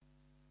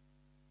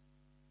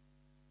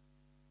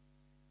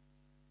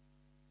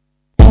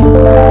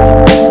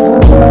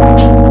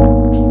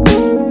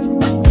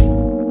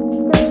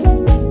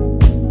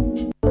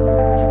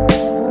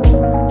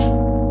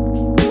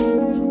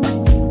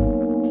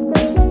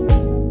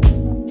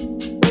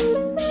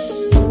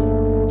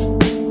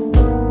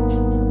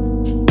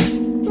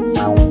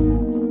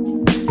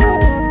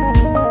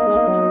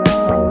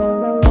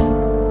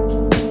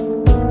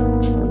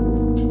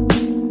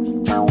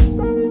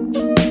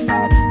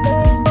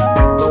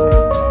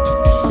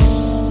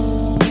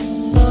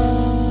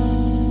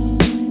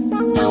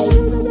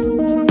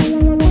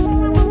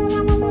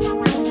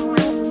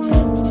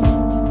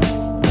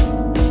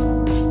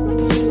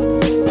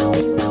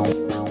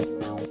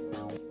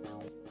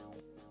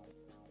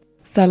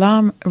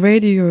Salam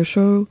Radio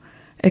Show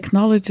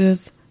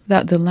acknowledges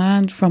that the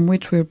land from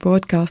which we're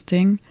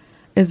broadcasting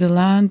is the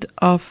land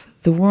of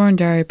the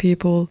Wurundjeri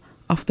people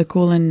of the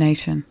Kulin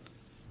Nation.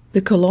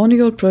 The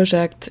colonial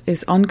project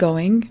is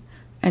ongoing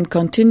and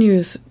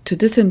continues to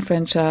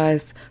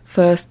disenfranchise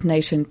First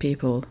Nation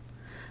people.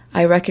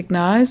 I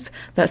recognize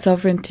that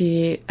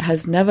sovereignty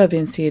has never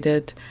been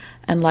ceded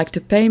and like to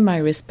pay my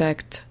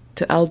respect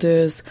to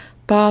elders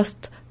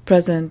past,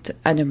 present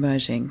and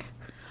emerging.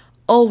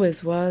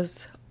 Always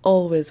was,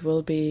 always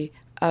will be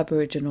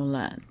Aboriginal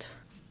land.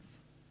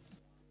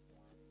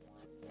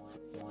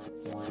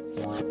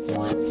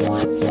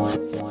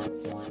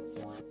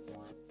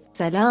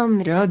 Salam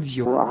Radio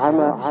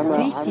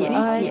 3CR.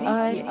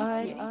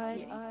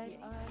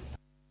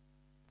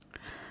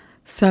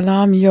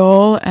 Salam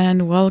y'all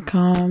and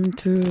welcome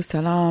to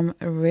Salam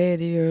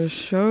Radio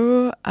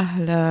Show.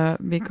 Ahla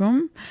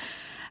bikum.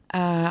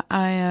 I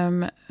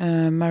am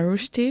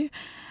Marushti,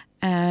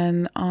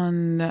 and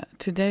on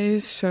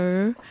today's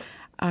show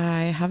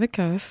I have a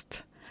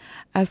guest.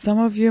 As some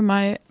of you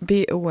might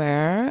be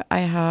aware, I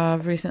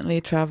have recently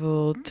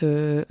traveled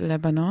to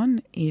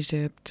Lebanon,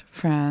 Egypt,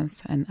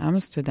 France, and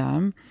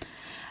Amsterdam,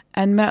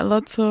 and met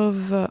lots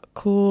of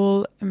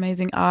cool,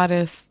 amazing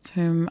artists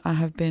whom I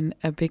have been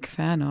a big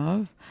fan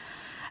of,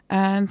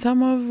 and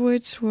some of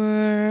which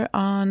were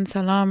on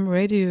Salam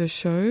Radio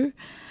Show,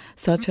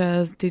 such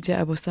as DJ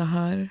Abu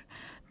Sahar,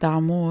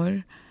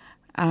 Damour,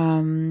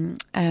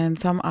 and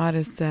some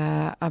artists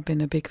that I've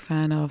been a big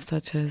fan of,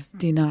 such as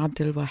Dina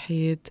Abdel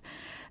Wahid,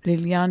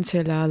 Lilian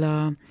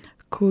Chelala,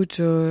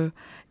 Kujo,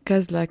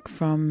 Kazlak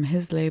from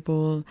his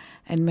label,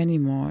 and many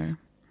more.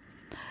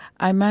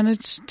 I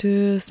managed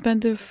to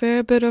spend a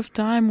fair bit of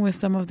time with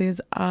some of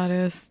these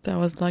artists. I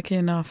was lucky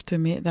enough to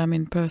meet them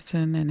in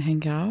person and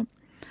hang out.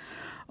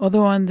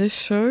 Although on this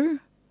show,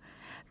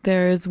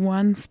 there is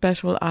one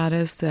special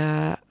artist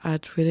that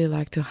I'd really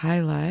like to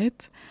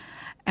highlight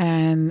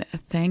and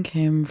thank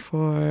him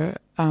for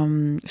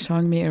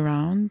showing me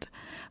around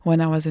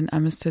when I was in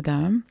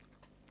Amsterdam.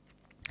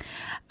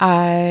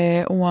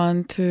 I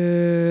want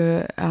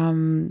to,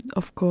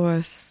 of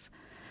course,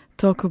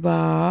 talk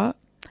about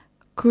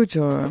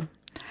Kujo,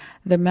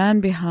 the man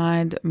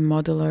behind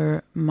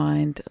Modular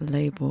Mind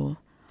label.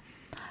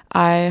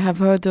 I have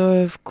heard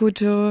of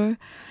Kujo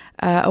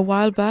a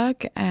while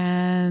back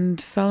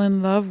and fell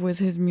in love with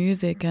his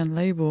music and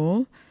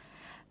label.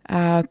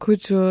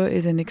 Kujo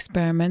is an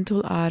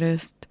experimental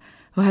artist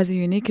who has a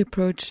unique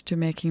approach to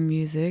making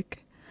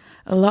music.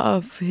 A lot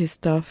of his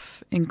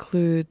stuff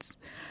includes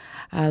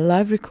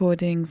live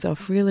recordings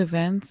of real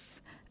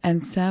events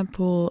and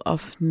sample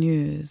of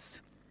news.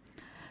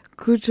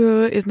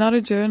 Kujo is not a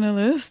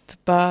journalist,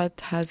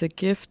 but has a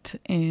gift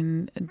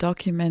in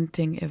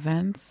documenting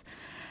events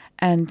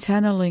and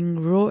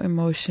channeling raw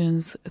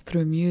emotions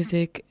through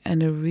music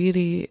in a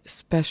really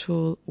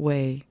special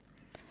way.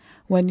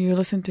 When you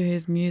listen to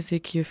his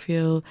music, you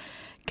feel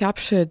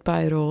captured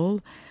by it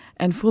all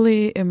and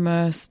fully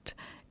immersed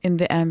in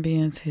the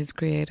ambience he's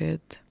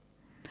created.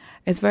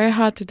 It's very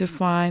hard to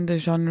define the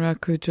genre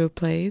Kujo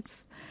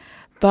plays,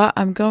 but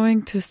I'm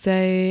going to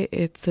say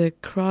it's a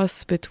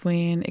cross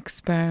between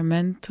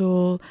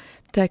experimental,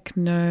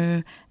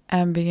 techno,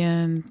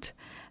 ambient,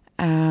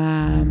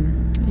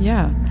 and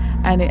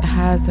it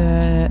has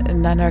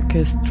an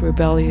anarchist,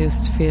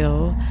 rebellious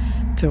feel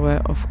to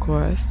it, of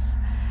course.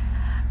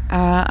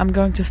 I'm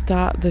going to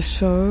start the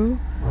show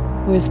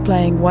with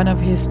playing one of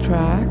his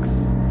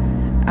tracks.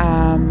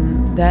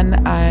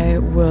 Then I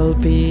will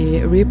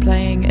be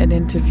replaying an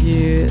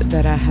interview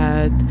that I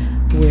had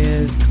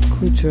with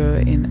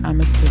Kujo in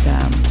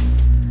Amsterdam.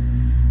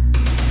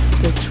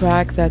 The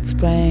track that's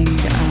playing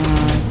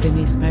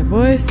beneath my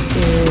voice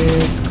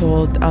is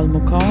called Al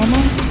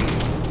Muqawama,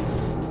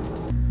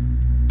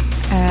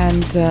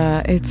 and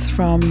it's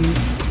from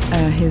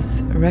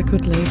his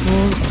record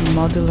label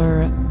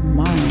Modular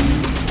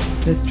Mind.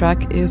 This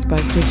track is by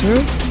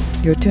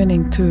Kujo. You're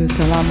tuning to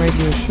Salam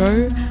Radio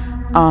Show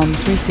on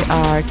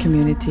 3CR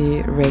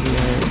Community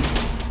Radio.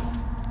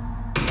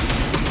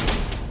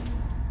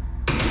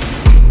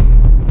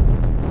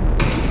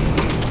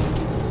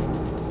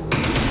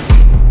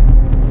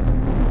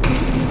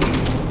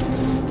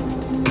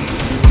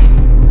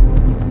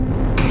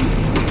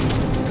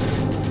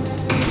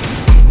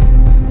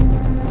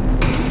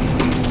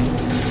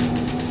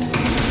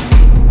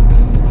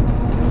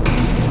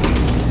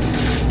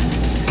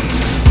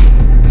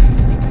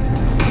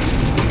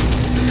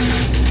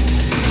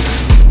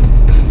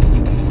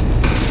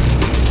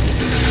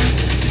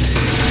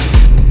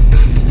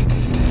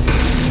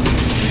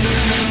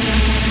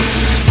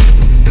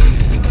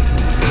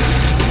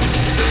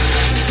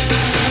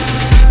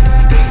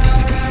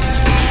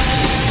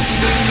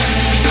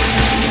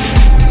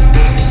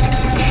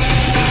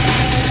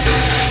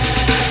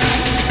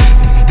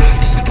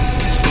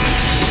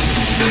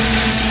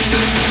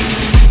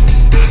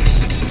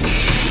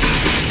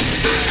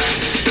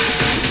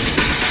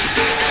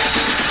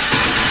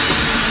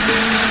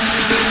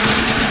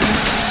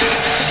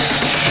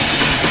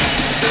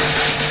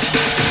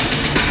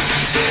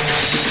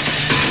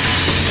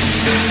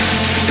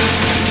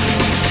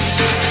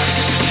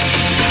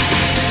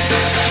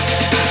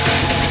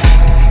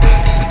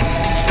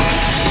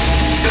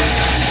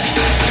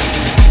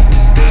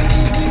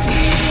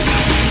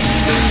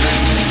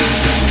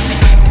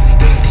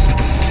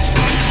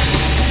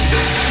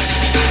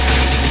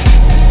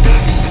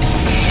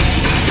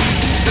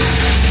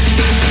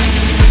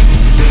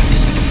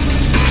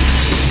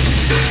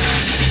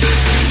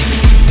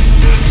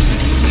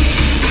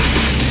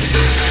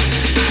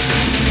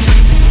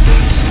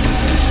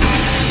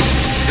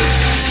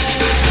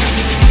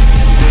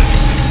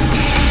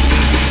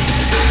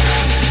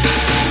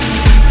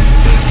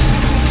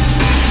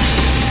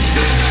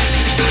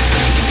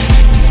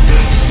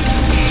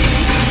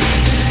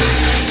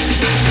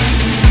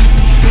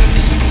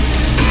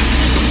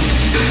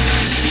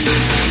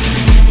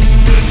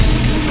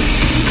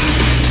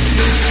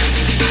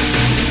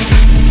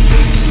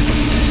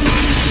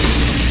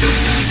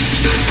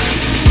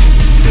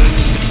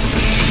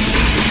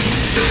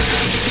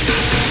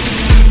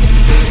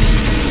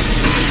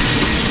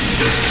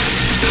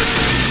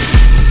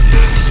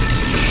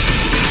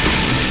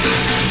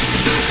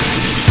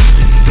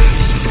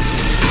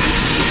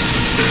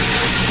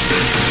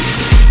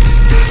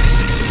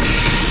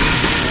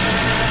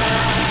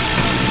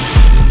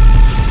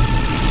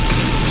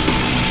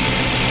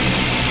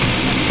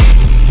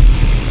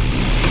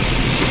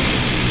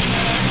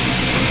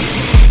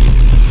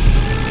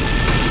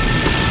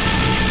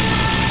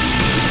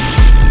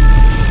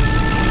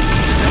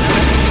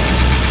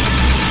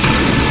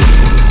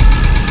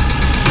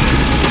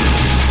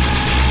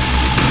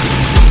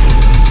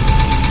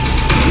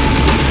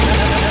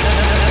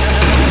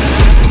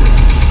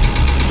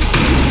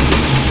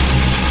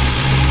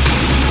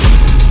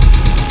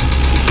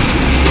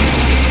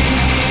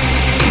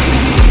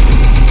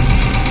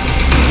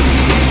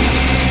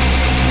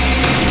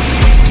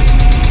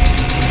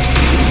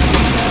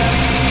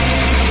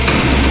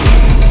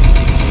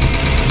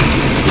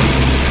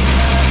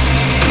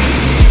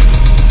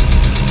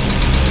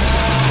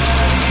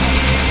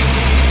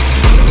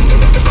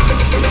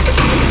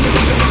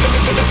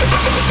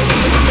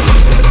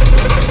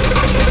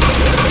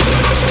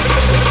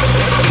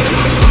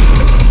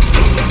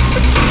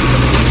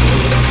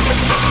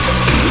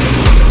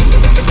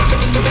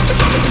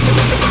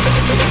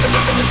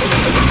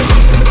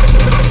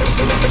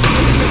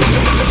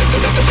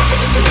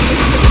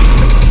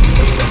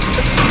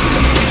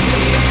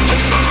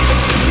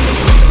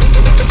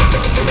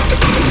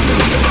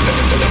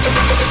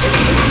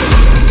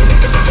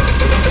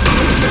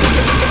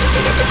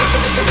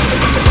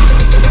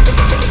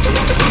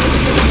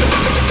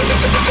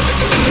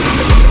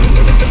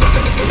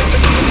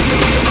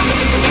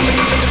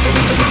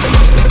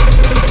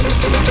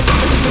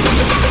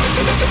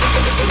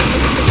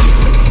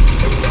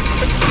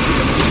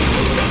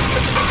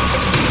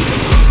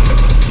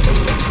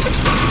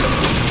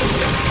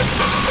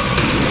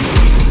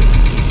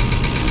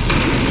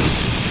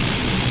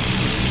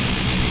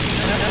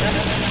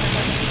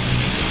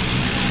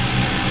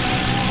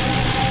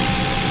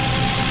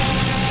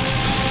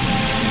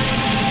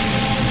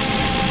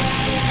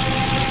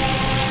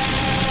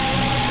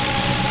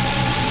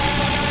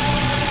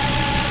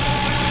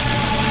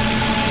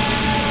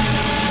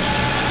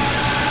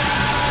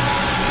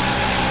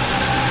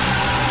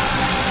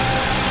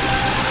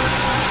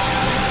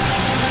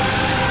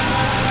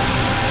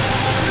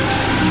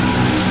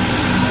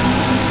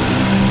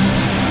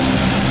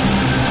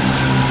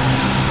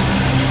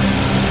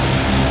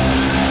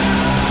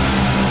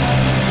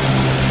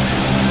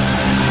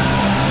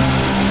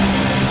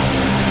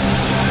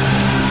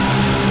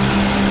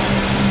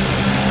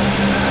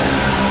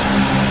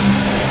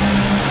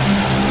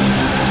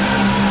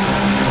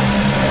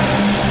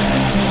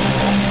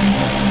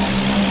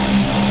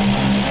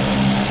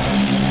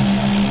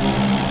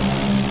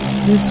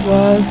 This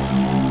was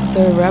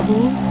the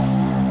Rebels.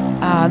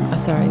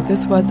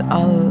 This was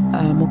Al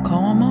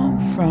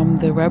Mukawama from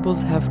the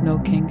Rebels Have No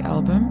King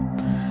album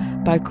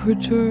by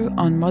Kujo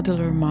on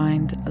Modular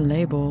Mind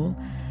label.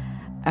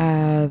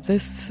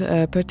 This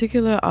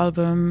particular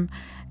album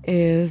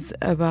is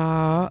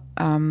about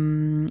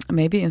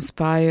maybe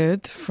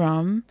inspired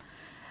from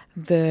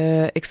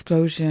the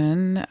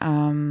explosion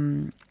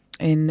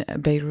in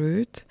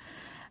Beirut.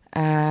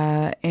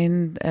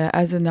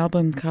 As an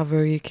album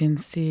cover, you can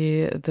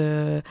see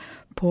the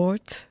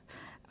port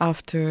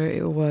after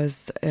it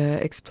was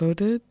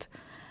exploded,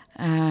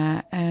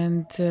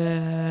 it's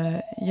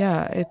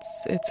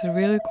a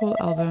really cool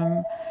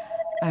album.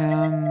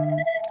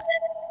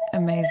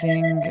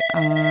 Amazing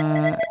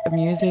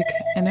music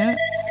in it.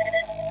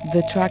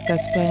 The track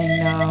that's playing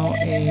now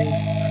is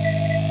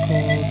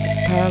called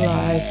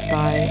 "Paralyzed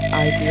by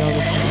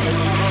Ideology"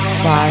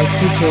 by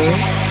Kujo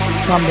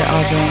from the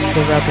album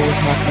The Rebels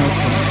Have No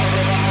King.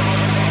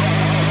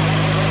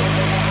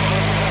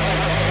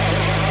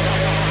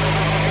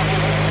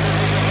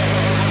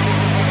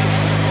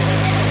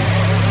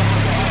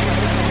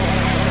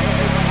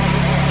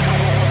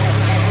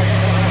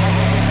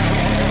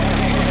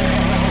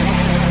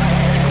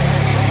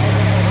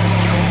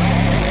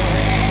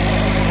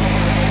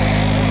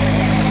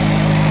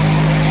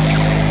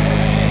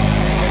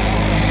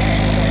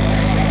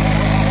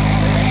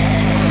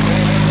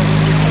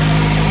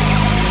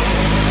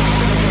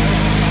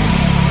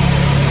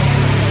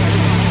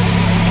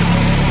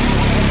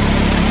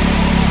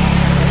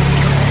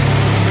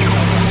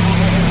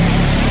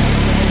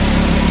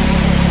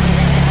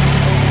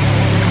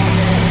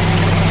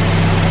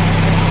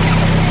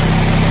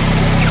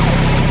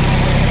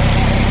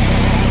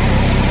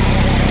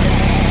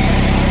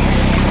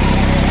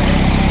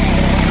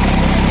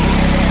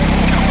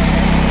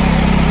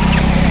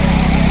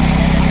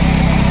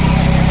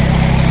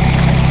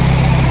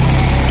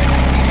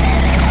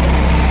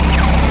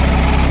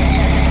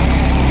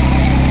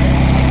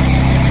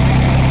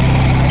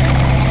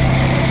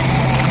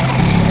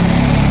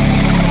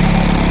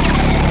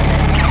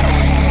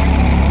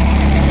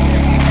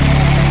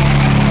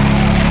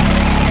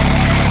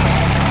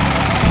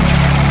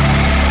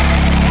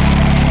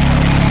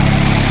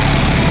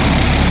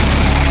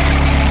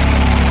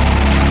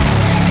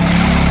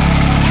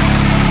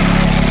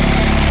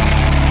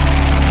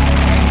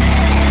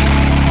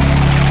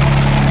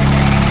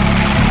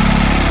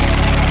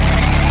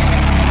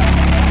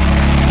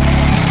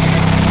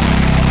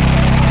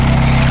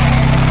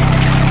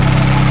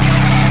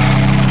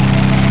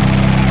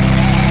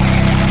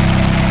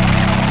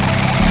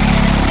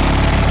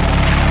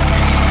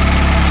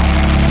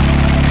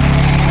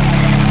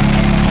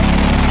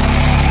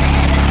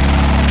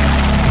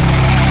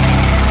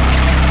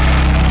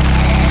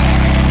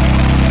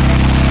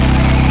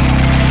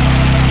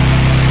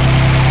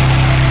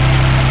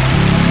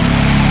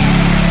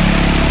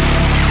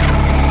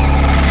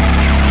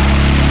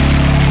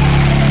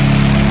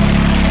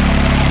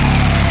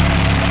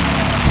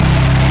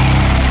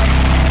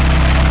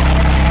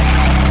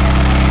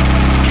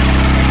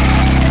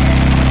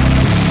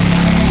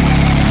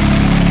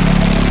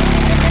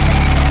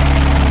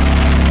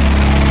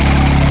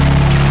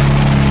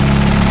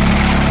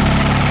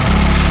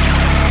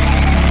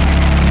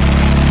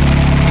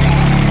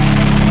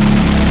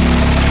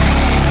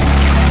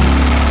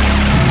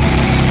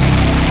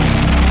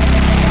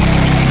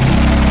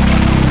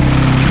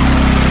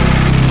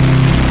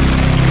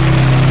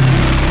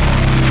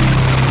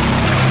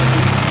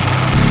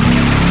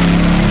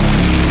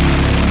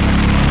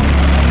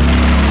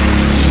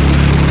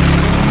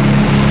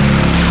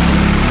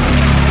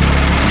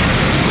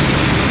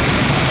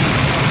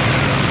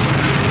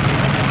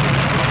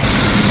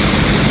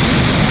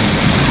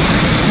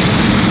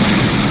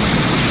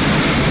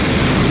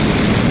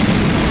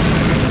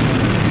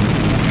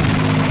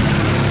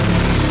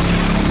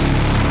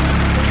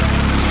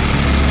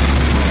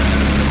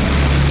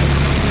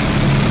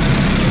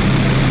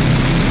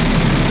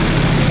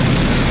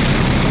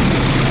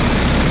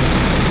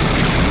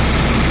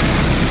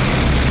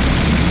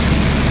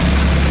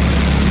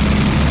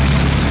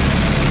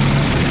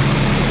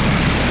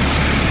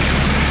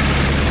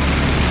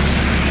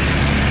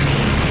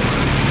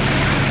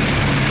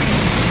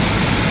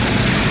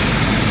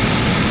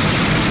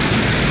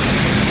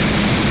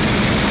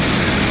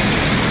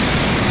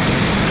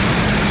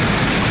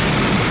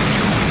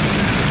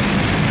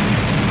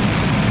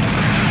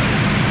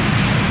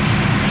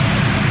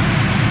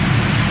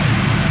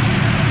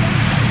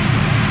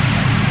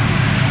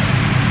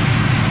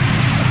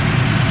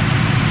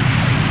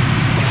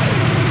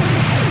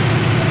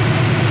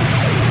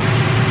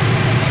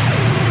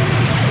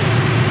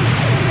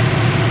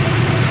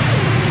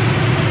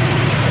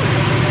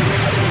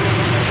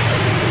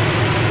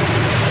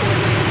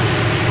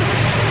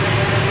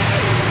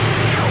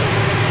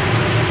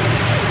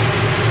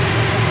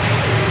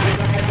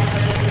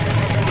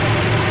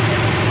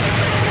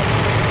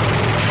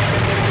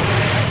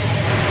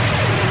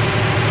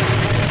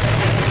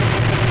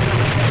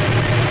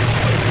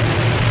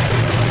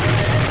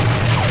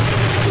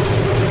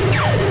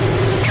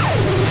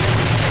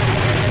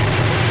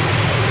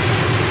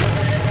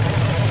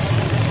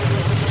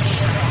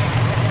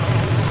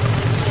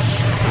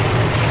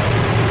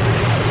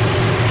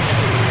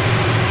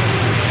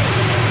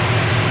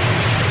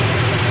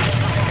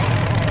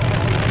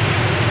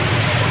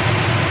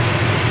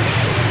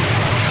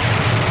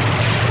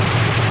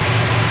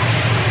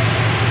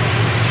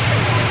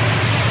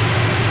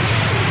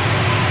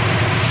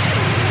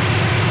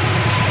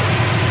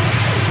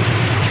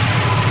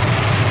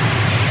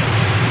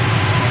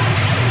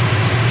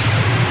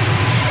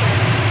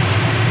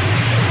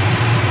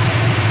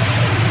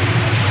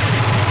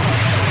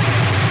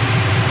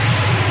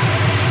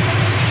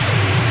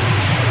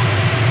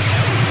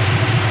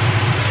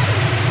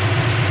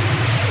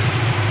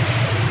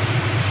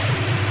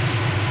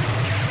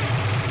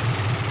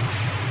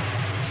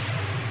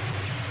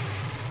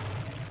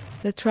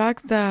 The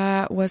track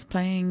that was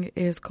playing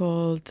is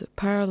called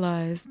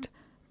Paralyzed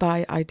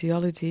by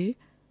Ideology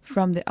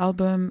from the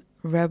album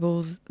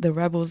Rebels, The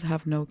Rebels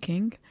Have No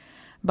King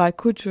by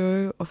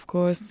Kujo, of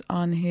course,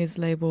 on his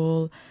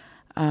label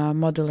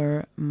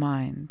Modular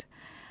Mind.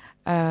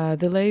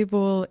 The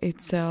label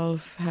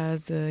itself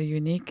has a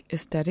unique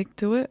aesthetic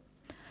to it,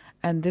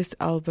 and this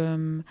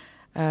album,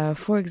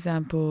 for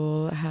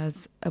example,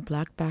 has a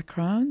black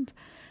background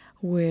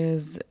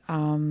with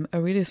a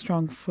really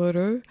strong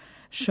photo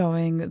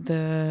showing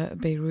the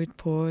Beirut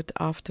port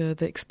after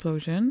the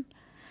explosion,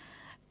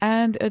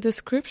 and a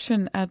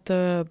description at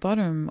the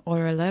bottom,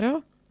 or a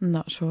letter, I'm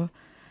not sure,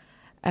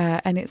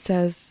 and it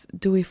says,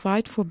 "Do we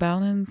fight for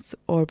balance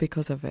or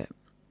because of it?"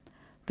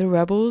 The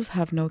Rebels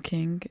Have No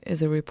King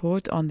is a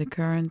report on the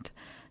current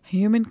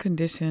human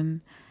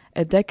condition,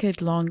 a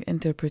decade-long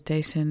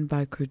interpretation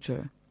by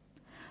Kujo.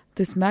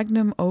 This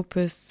magnum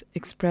opus,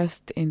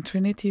 expressed in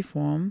Trinity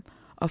form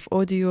of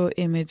audio,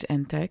 image,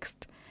 and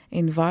text,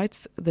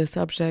 invites the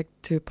subject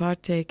to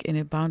partake in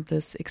a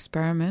boundless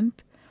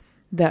experiment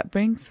that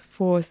brings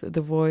forth the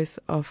voice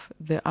of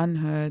the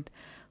unheard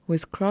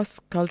with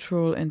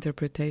cross-cultural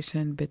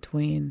interpretation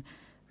between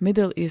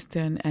Middle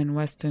Eastern and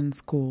Western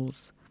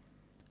schools.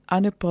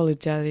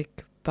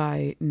 Unapologetic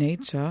by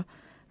nature,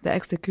 the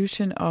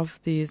execution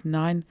of these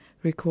 9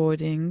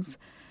 recordings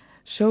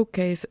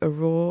showcase a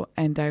raw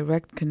and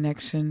direct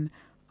connection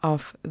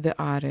of the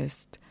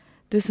artist,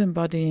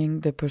 disembodying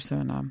the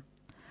persona.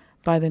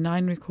 By the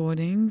 9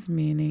 recordings,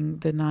 meaning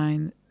the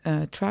 9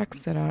 tracks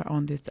that are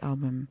on this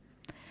album.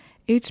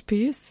 Each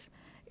piece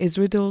is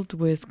riddled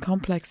with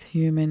complex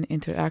human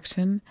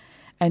interaction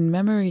and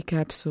memory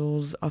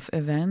capsules of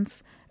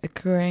events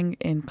occurring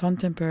in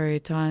contemporary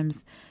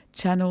times,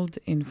 channeled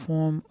in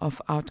form of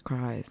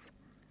outcries.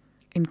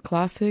 In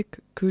classic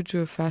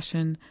Kujo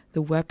fashion,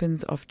 the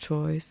weapons of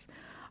choice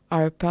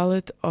are a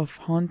palette of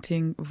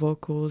haunting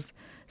vocals,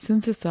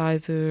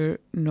 synthesizer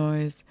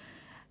noise,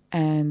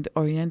 and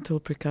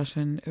oriental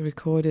percussion,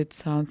 recorded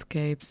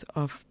soundscapes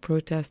of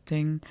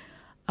protesting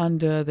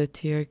under the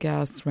tear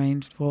gas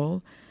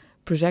rainfall,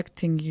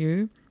 projecting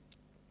you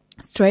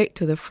straight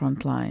to the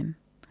front line.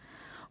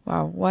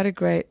 Wow, what a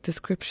great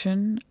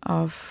description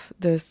of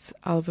this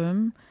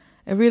album.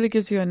 It really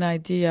gives you an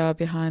idea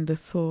behind the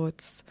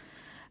thoughts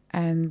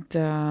and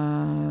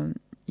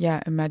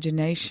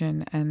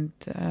imagination and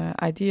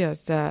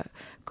ideas that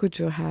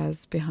Kujo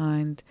has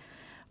behind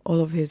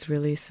all of his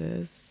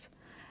releases.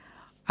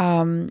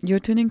 You're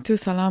tuning to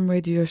Salam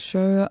Radio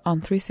Show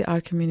on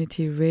 3CR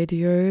Community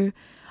Radio.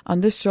 On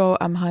this show,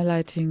 I'm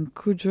highlighting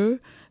Kujo,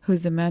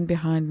 who's the man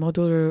behind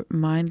Modular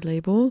Mind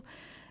label.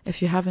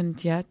 If you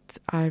haven't yet,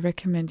 I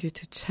recommend you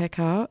to check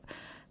out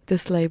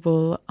this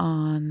label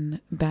on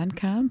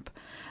Bandcamp.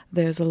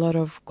 There's a lot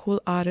of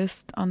cool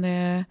artists on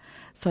there,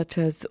 such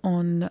as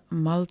On,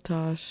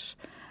 Maltash,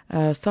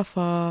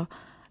 Safa,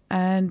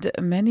 and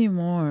many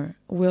more.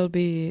 We'll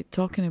be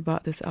talking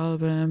about this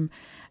album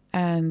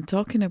and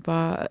talking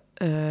about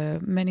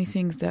many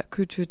things that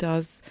Kujo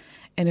does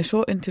in a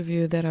short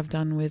interview that I've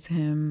done with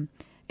him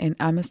in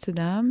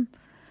Amsterdam.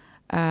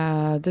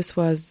 This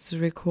was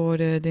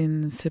recorded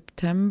in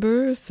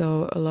September,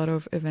 so a lot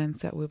of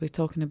events that we'll be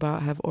talking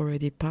about have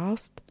already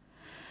passed.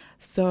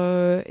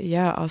 So,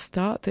 yeah, I'll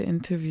start the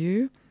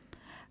interview.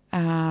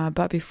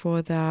 But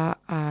before that,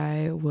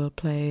 I will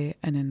play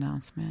an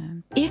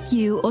announcement. If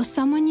you or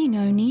someone you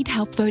know need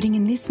help voting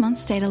in this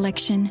month's state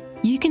election,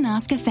 you can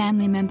ask a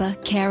family member,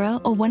 carer,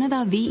 or one of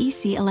our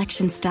VEC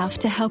election staff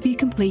to help you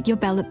complete your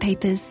ballot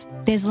papers.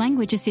 There's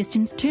language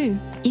assistance too.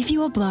 If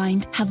you are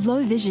blind, have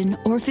low vision,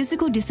 or a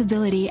physical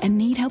disability and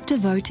need help to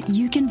vote,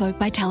 you can vote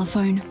by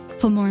telephone.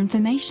 For more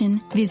information,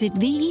 visit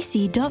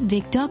vec.vic.gov.au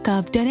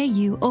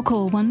or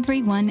call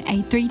 131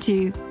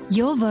 832.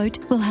 Your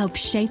vote will help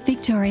shape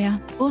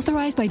Victoria.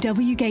 Authorised by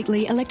W.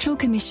 Gately, Electoral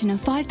Commissioner,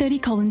 530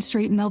 Collins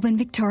Street, Melbourne,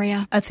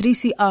 Victoria. A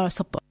 3CR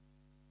support.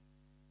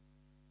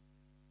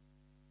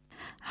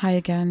 Hi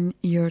again,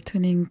 you're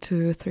tuning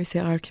to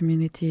 3CR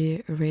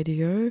Community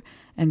Radio,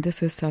 and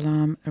this is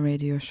Salam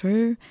Radio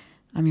Show.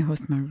 I'm your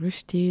host,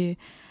 Marushti.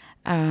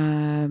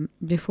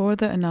 Before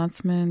the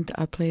announcement,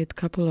 I played a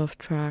couple of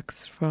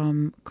tracks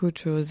from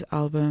Kujo's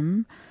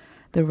album,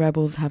 The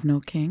Rebels Have No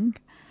King,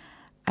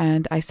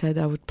 and I said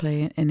I would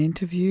play an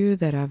interview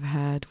that I've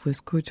had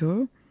with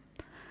Kujo.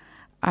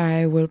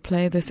 I will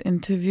play this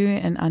interview,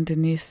 and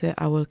underneath it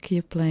I will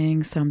keep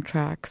playing some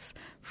tracks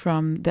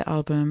from the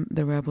album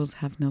The Rebels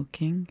Have No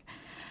King.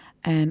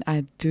 And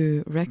I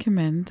do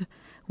recommend,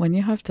 when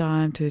you have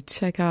time, to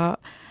check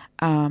out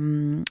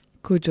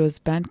Kujo's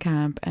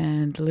Bandcamp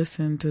and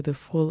listen to the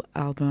full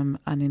album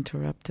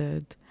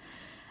uninterrupted.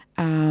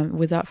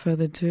 Without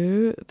further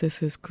ado,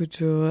 this is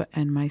Kujo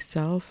and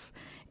myself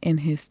in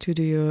his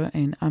studio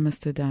in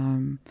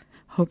Amsterdam.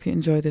 Hope you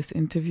enjoy this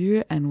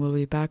interview, and we'll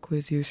be back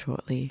with you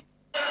shortly.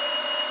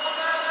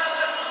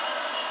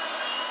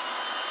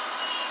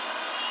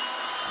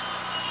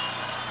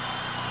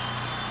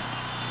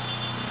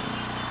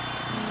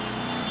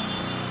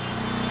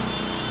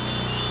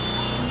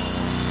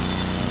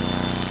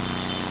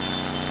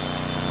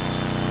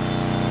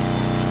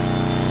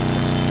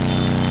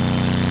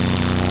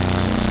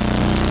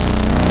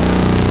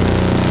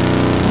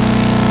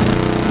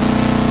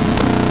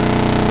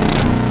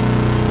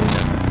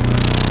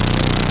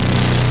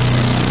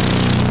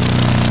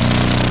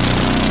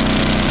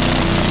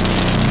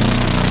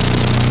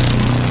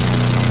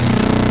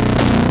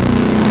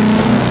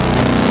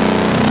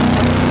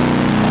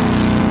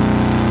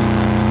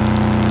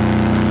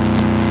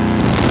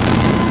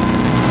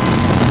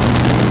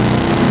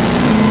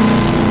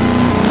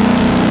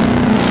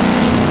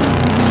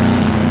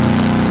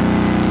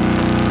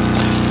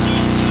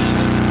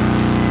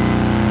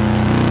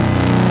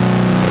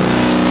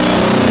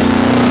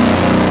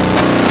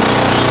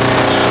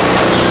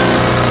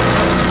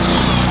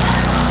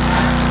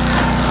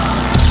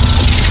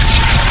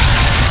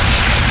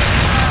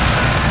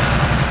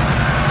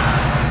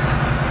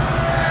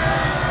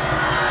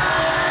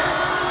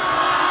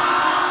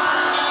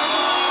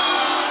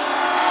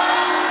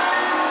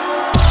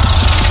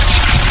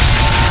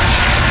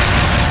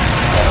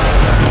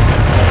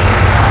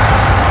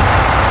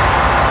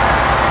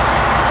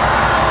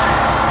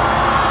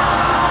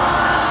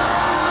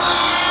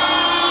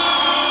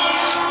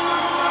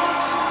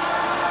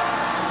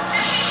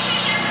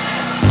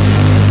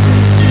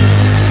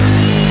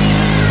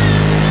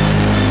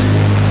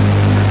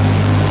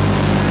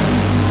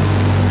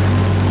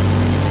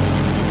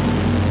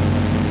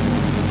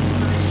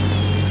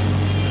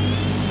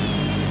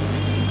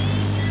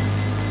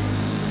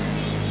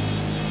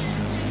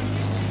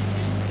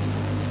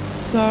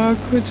 So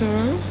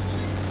Kujo,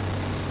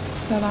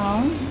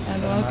 salam,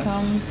 and Salam.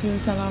 welcome to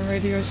Salam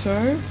Radio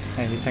Show.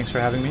 Hey, thanks for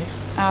having me.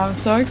 I'm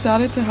so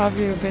excited to have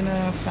you. Been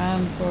a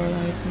fan for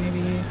like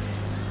maybe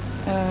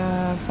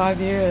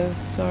 5 years.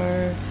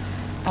 So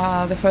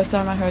the first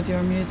time I heard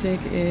your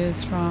music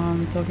is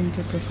from Talking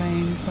to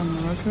Profane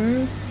from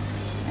Morocco.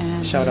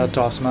 And Shout out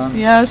to Osman.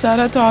 Yeah, shout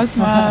out to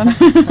Osman.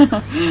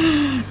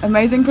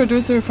 Amazing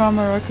producer from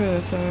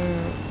Morocco. So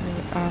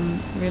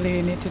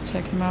really need to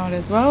check him out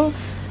as well.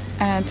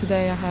 And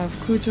today I have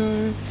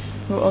Kujo,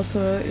 who also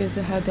is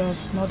the head of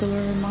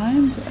Modular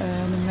Mind,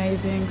 an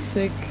amazing,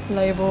 sick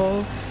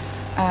label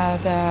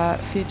that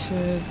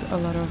features a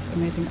lot of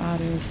amazing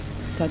artists,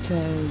 such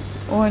as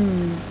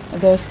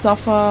there's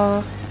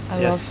Safa. I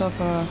love Yes.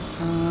 Safa.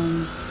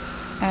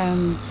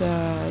 And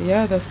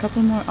there's a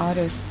couple more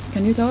artists.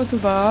 Can you tell us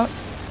about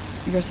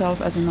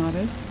yourself as an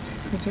artist,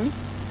 Kujo?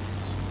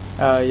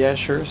 Yeah,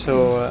 sure.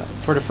 So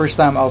for the first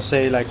time, I'll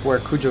say like where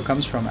Kujo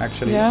comes from.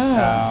 Actually,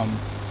 Yeah.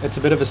 it's a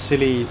bit of a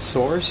silly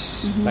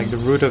source. Mhm. Like the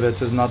root of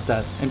it is not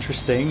that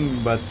interesting,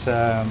 but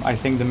I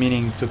think the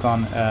meaning took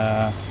on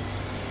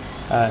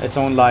its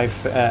own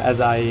life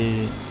as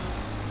I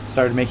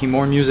started making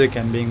more music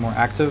and being more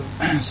active.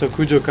 So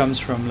Kujo comes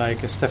from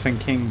like a Stephen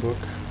King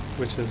book,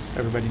 which is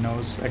everybody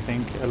knows, I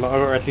think,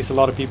 or at least a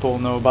lot of people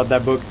know about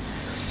that book.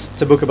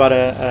 It's a book about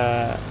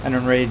an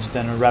enraged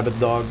and a rabid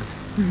dog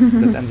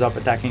that ends up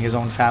attacking his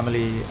own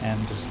family and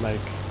just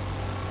like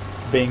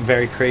being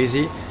very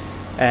crazy.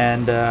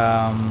 And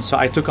so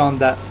I took on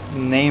that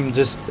name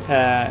just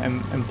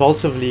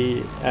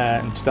impulsively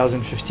in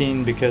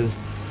 2015 because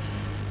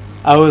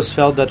I always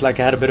felt that like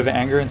I had a bit of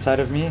anger inside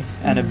of me,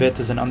 and a bit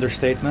is an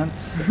understatement.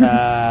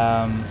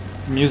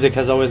 Music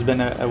has always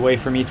been a way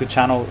for me to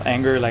channel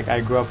anger. Like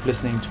I grew up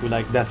listening to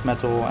like death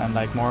metal and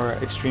like more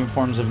extreme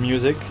forms of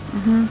music.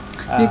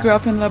 You grew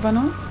up in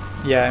Lebanon?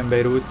 Yeah, in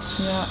Beirut.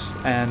 Yeah.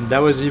 And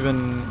that was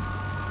even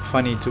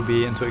funny to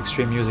be into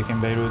extreme music in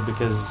Beirut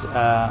because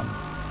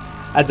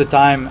at the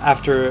time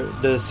after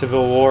the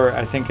civil war,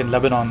 I think in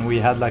Lebanon we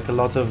had like a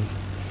lot of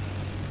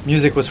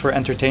music was for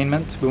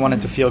entertainment. We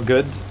wanted to feel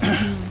good.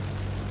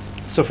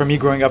 So for me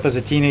growing up as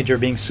a teenager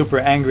being super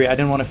angry, I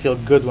didn't want to feel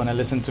good when I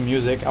listened to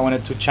music. I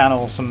wanted to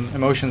channel some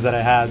emotions that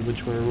I had,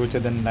 which were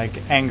rooted in like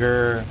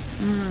anger,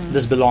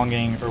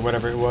 disbelonging, or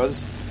whatever it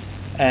was.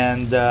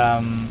 And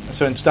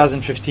so in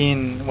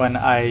 2015, when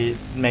I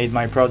made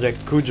my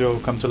project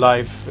Kujo come to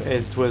life,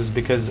 it was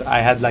because I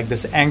had like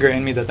this anger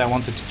in me that I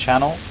wanted to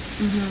channel.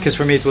 Because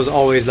for me it was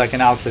always like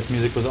an outlet.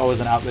 Music was always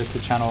an outlet to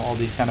channel all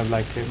these kind of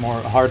like more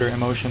harder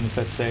emotions,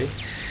 let's say.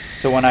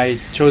 So when I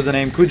chose the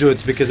name Kujo,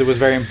 it's because it was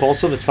very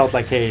impulsive. It felt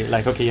like, hey,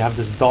 like, okay, you have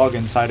this dog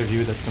inside of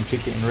you that's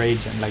completely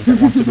enraged and like that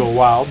wants to go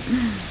wild,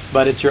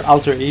 but it's your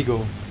alter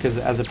ego. Because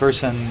as a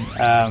person,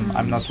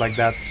 I'm not like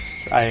that.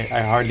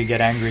 I hardly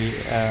get angry.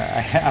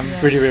 I'm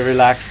pretty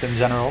relaxed in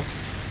general.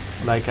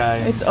 Like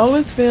It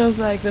always feels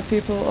like the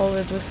people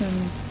always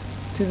listen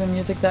to the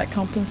music that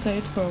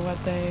compensate for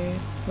what they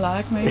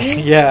lack,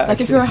 maybe. Yeah. Like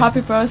if you're a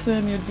happy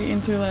person, you'd be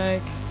into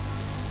like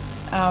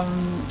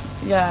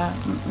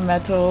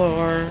metal,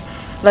 or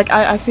like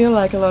I feel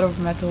like a lot of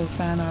metal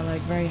fan are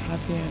like very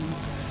happy and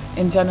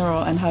in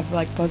general and have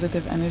like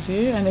positive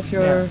energy. And if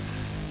you're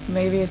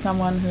maybe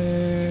someone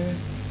who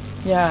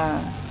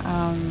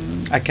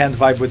I can't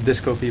vibe with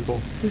disco people.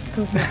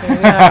 Disco people,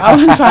 yeah.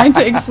 I'm trying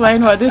to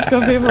explain what disco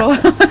people.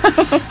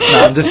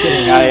 No, I'm just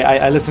kidding.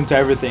 I listen to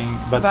everything,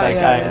 but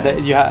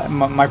like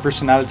my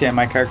personality and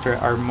my character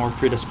are more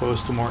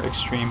predisposed to more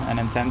extreme and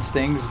intense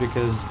things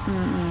because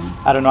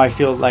I don't know. I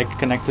feel like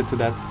connected to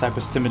that type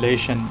of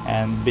stimulation,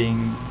 and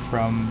being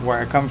from where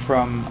I come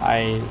from,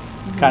 I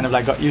kind of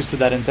like got used to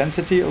that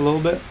intensity a little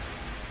bit.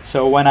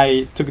 So when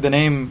I took the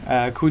name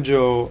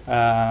Kujo,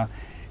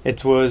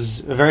 it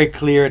was very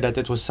clear that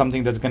it was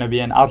something that's going to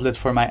be an outlet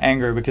for my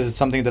anger, because it's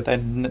something that I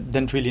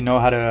didn't really know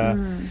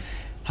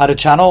how to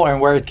channel and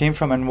where it came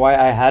from and why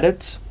I had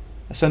it.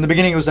 So in the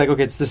beginning it was like,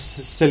 okay, it's this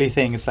silly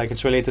thing. It's like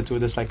it's related to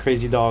this like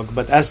crazy dog.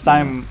 But as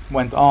time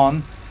went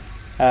on,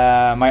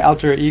 my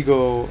alter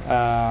ego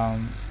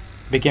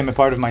became a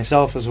part of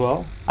myself as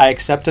well. I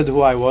accepted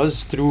who I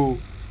was through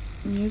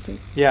music.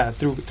 Yeah,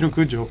 through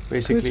Kujo,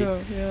 basically.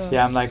 Kujo,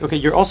 yeah, I'm like, okay,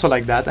 you're also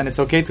like that, and it's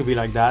okay to be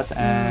like that,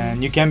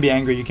 and you can be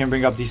angry, you can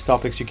bring up these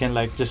topics, you can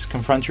like just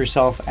confront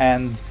yourself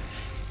and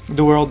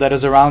the world that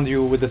is around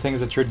you with the things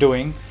that you're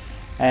doing.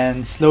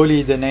 And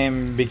slowly the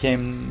name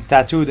became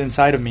tattooed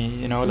inside of me,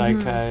 you know,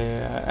 like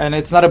and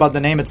it's not about the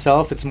name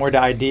itself, it's more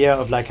the idea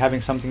of like having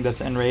something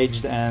that's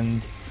enraged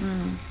and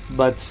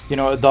but you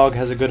know, a dog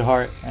has a good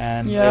heart,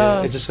 and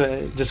it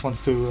just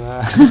wants to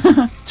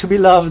to be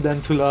loved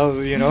and to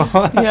love, you know.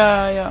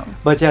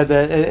 But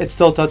it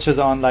still touches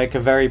on like a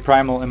very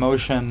primal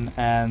emotion,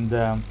 and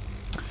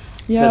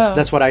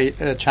that's what I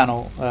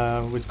channel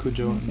with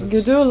Kujo.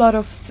 You do a lot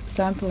of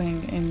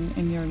sampling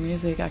in your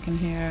music. I can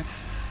hear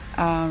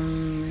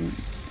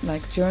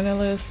like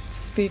journalists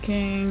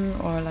speaking,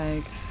 or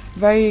like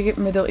very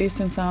Middle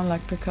Eastern sound,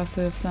 like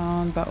percussive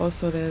sound, but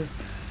also there's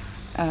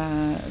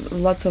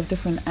lots of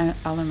different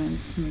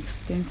elements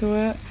mixed into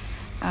it.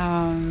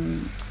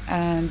 and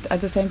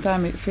at the same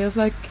time it feels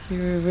like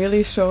you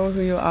really show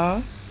who you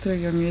are through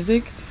your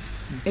music,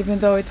 even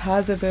though it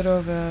has a bit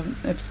of an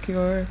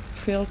obscure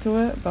feel to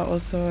it, but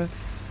also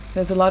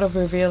there's a lot of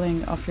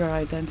revealing of your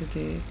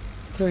identity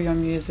through your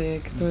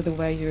music, through the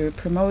way you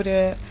promote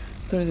it,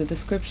 through the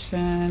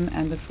description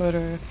and the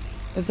footer.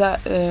 Is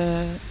that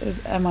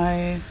am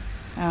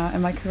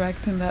I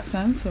correct in that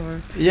sense,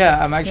 or?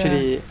 Yeah, I'm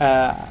actually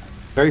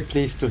very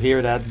pleased to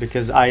hear that,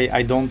 because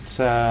I don't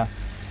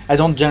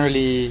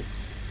generally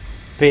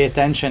pay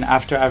attention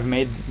after I've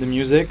made the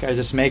music. I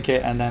just make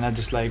it and then I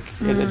just like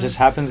it just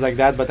happens like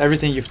that. But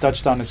everything you've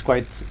touched on is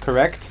quite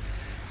correct.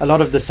 A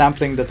lot of the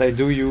sampling that I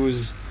do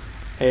use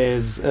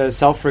is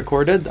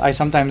self-recorded. I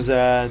sometimes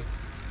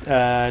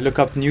look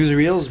up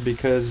newsreels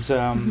because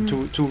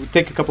to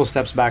take a couple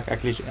steps back,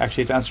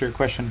 actually to answer your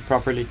question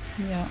properly.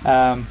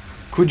 Yeah.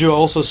 Cujo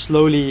also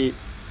slowly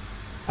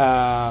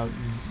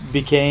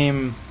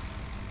became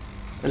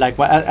like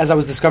as I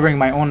was discovering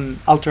my own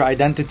alter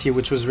identity,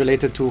 which was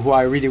related to who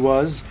I really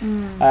was.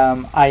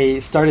 I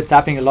started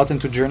tapping a lot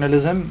into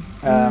journalism.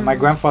 My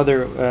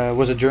grandfather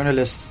was a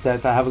journalist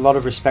that I have a lot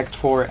of respect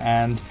for,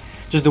 and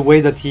just the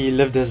way that he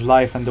lived his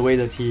life and the way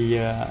that he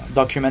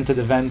documented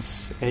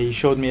events, he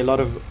showed me a lot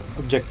of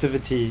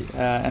objectivity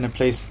in a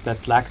place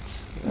that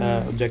lacked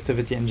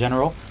objectivity in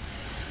general.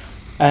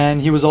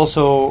 And he was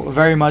also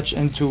very much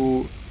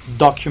into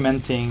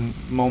documenting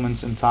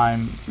moments in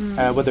time,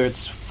 whether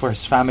it's for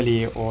his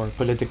family or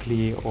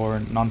politically or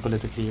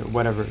non-politically or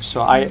whatever.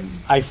 So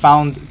I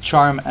found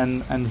charm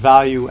and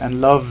value and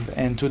love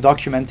into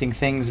documenting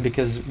things,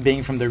 because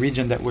being from the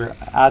region that we're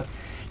at,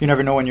 you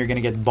never know when you're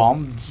going to get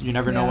bombed. You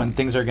never know when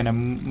things are going to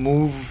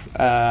move.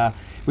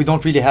 We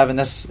don't really have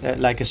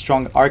like a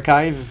strong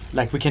archive.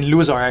 Like, we can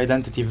lose our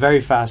identity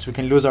very fast. We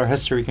can lose our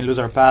history. We can lose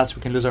our past.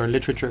 We can lose our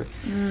literature.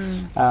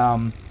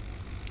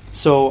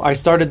 So I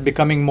started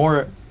becoming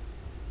more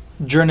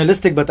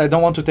journalistic, but I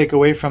don't want to take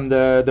away from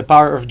the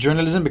power of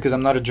journalism, because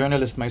I'm not a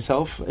journalist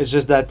myself. It's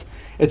just that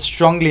it's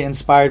strongly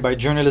inspired by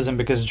journalism,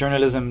 because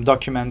journalism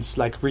documents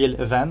like real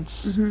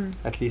events.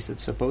 At least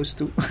it's supposed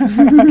to.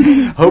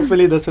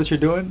 Hopefully that's what you're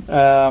doing.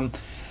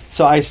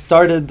 So I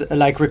started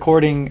like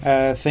recording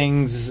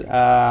things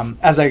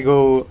as I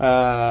go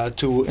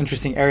to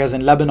interesting areas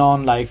in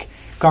Lebanon, like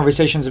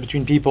conversations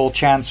between people,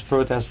 chants,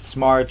 protests,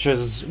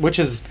 marches, which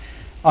is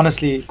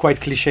honestly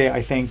quite cliche,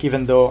 I think,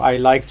 even though I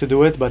like to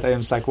do it. But I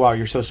was like, wow,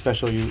 you're so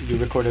special, you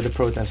recorded a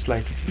protest,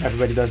 like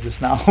everybody does this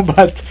now.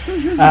 But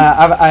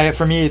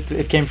for me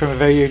it came from a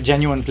very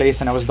genuine place,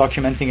 and I was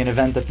documenting an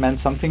event that meant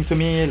something to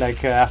me,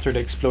 like after the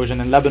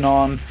explosion in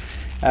Lebanon.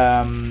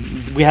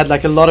 We had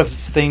like a lot of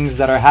things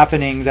that are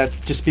happening that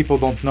just people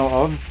don't know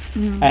of.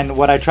 And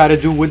what I try to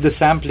do with the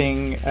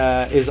sampling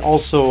is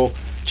also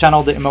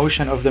channel the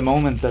emotion of the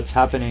moment that's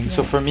happening.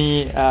 So for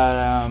me,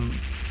 I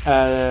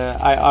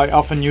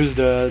often use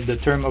the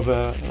term of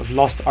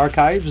lost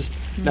archives,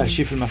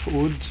 Archiv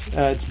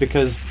al-Maf'oud. It's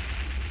because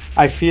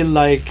I feel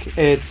like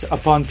it's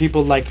upon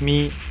people like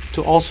me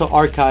to also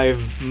archive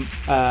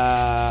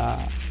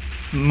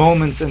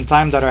moments in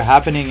time that are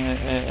happening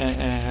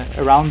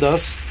around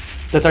us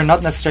that are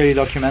not necessarily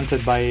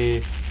documented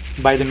by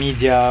the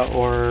media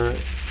or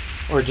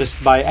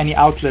just by any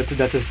outlet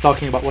that is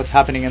talking about what's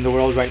happening in the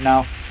world right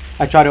now.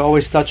 I try to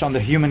always touch on the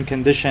human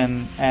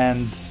condition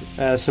and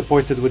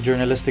support it with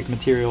journalistic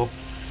material.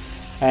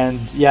 And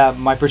yeah,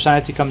 my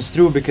personality comes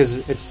through because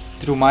it's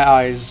through my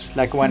eyes.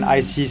 Like when I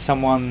see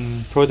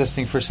someone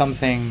protesting for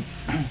something,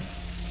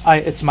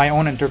 it's my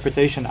own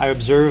interpretation. I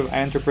observe,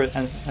 I interpret,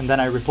 and then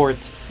I report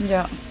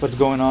what's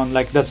going on.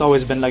 Like that's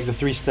always been like the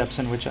 3 steps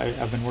in which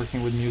I've been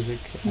working with music.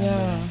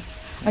 And,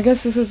 I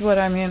guess this is what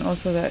I mean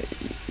also, that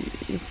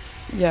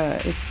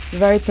it's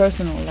very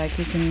personal. Like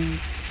you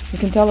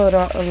can tell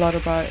a lot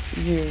about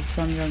you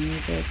from your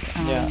music.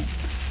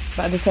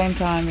 But at the same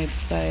time,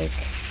 it's like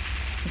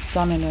it's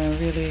done in a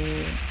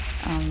really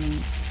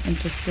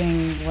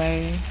interesting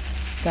way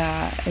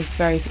that is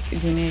very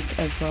unique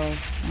as well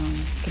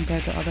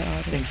compared to other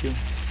artists. Thank you.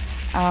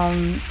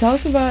 Tell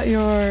us about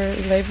your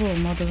label,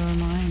 Modular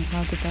Mind.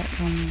 How did that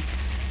come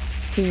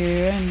to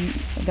you, and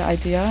the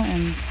idea,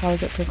 and how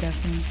is it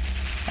progressing?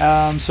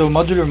 So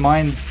Modular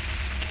Mind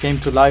came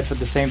to life at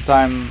the same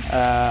time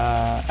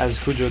as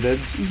Cujo did.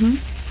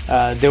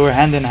 They were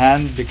hand in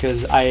hand,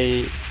 because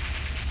I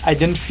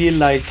didn't feel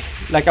like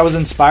I was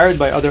inspired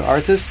by other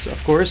artists,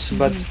 of course,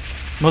 but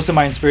most of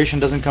my inspiration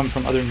doesn't come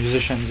from other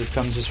musicians. It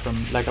comes just from,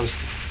 like I was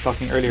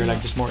talking earlier,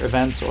 like just more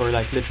events or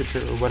like literature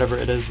or whatever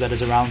it is that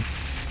is around.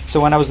 So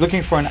when I was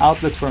looking for an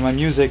outlet for my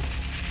music,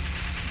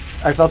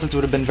 I felt it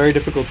would have been very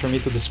difficult for me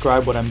to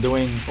describe what I'm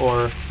doing,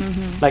 or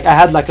like I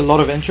had like a lot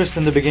of interest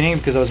in the beginning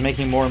because I was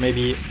making more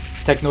maybe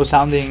techno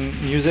sounding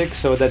music,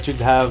 so that you'd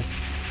have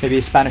maybe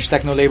a Spanish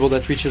techno label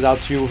that reaches out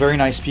to you, very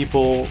nice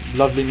people,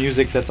 lovely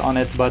music that's on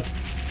it, but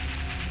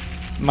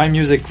my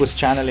music was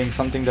channeling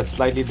something that's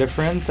slightly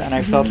different, and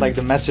I felt like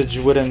the message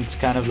wouldn't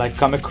kind of like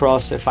come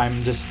across if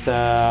I'm just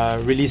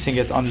releasing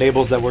it on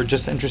labels that were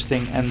just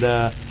interesting in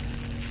the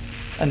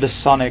the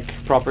sonic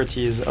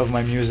properties of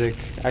my music.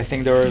 I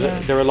think there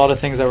were a lot of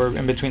things that were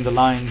in between the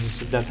lines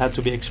that had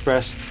to be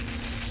expressed.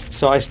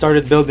 So I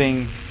started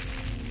building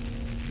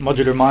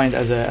Modular Mind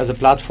as a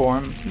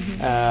platform,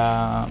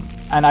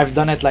 and I've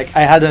done it like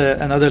I had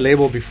another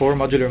label before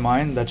Modular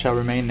Mind that shall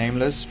remain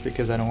nameless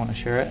because I don't want to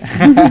share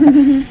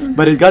it.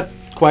 But it got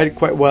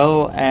quite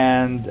well,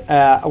 and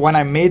when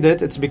I made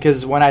it, it's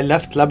because when I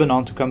left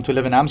Lebanon to come to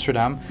live in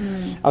Amsterdam,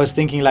 I was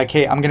thinking like,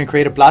 hey, I'm going to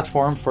create a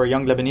platform for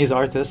young Lebanese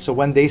artists, so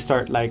when they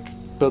start like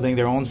building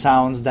their own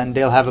sounds, then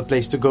they'll have a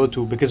place to go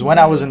to. Because when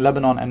I was in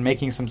Lebanon and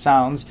making some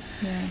sounds,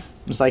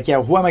 it's like,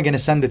 yeah, who am I going to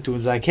send it to?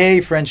 It's like,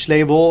 hey, French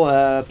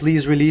label,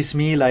 please release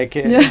me. Like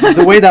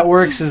the way that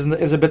works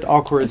is a bit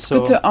awkward. It's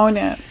good to own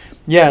it.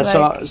 Yeah,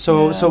 like,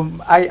 so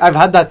I've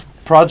had that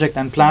project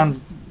and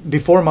plan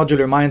before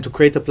Modular Mind to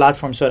create a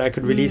platform so that I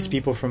could release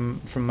people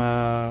from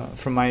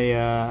my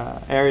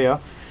area.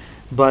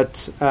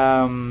 But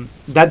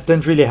that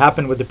didn't really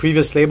happen with the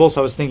previous label.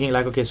 So I was thinking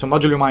like, okay, so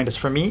Modular Mind is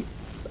for me.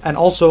 And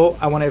also,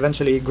 I want to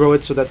eventually grow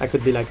it so that I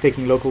could be like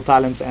taking local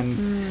talents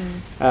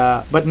and,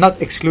 but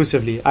not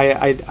exclusively.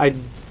 I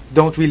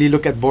don't really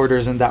look at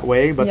borders in that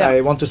way, but I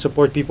want to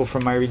support people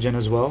from my region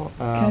as well.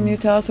 Can you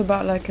tell us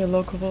about like a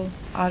local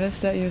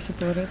artist that you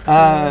supported?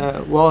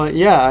 Well,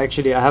 yeah,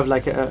 actually, I have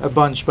like a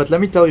bunch. But let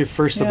me tell you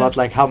first about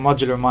like how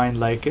Modular Mind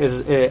like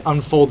is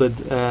unfolded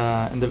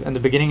in the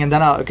beginning, and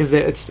then because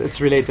it's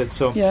related.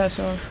 So yeah,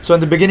 sure. So in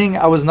the beginning,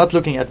 I was not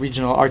looking at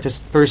regional artists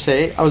per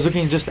se. I was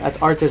looking just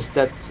at artists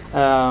that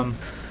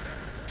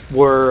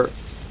were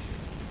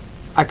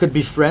I could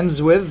be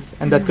friends with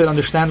and that could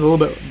understand a little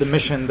bit the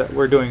mission that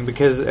we're doing.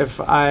 Because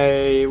if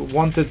I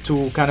wanted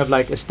to kind of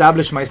like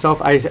establish myself,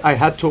 I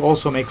had to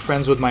also make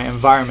friends with my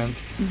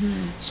environment.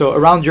 So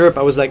around Europe,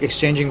 I was like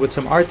exchanging with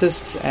some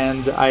artists,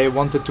 and I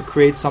wanted to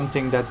create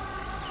something that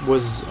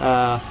was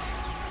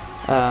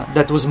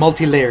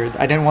multi-layered.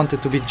 I didn't want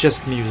it to be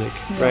just music,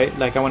 right?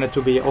 Like I wanted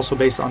to be also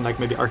based on like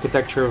maybe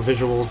architecture,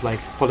 visuals, like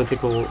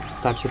political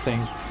types of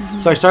things.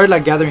 So I started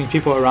like gathering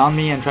people around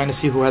me and trying to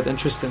see who had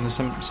interest in a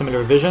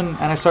similar vision.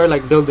 And I started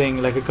like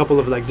building like a couple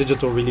of like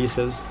digital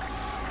releases.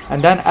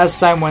 And then as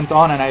time went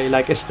on and I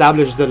like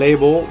established the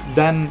label,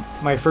 then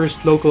my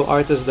first local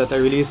artist that I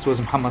released was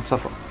Muhammad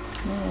Safa.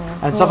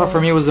 And Safa for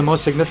me was the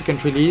most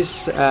significant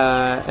release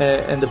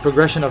in the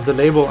progression of the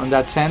label in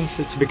that sense.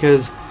 It's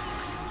because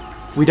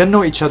we didn't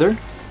know each other.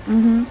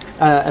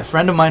 A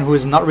friend of mine who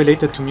is not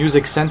related to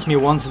music sent me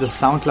once the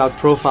SoundCloud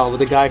profile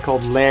with a guy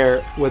called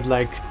Lair with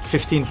like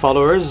 15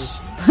 followers.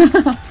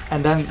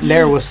 And then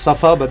Lair was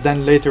Safa, but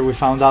then later we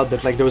found out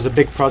that like there was a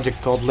big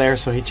project called Lair,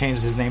 so he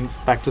changed his name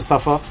back to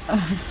Safa.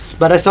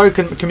 But I started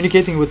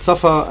communicating with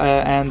Safa,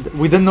 and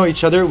we didn't know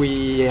each other.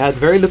 We had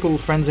very little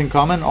friends in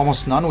common,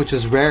 almost none, which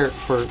is rare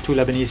for two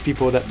Lebanese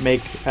people that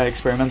make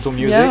experimental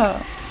music.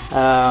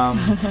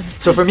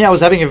 So for me, I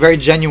was having a very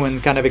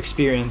genuine kind of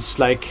experience.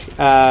 Like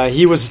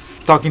he was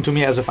talking to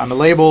me as if I'm a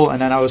label,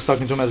 and then I was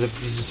talking to him as if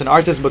he's just an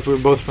artist, but we're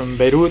both from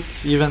Beirut,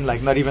 even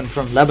like not even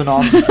from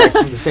Lebanon, just like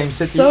from the same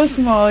city. So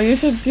small. You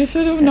should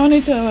have known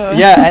each other.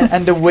 Yeah,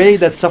 and the way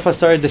that Safa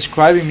started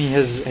describing me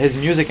his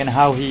music and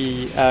how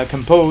he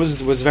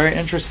composed was very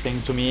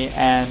interesting to me,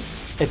 and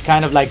it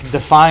kind of like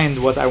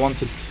defined what I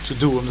wanted to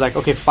do. I was like,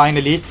 okay,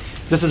 finally,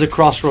 this is a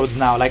crossroads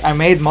now. Like I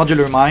made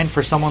Modular Mind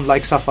for someone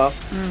like Safa,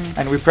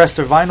 and we pressed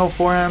a vinyl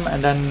for him,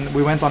 and then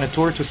we went on a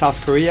tour to South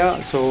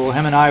Korea. So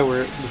him and I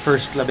were the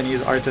first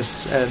Lebanese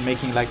artists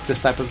making like this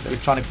type of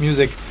electronic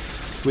music.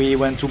 We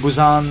went to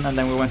Busan, and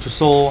then we went to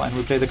Seoul, and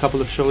we played a couple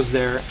of shows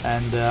there.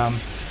 And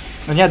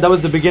yeah, that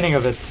was the beginning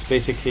of it,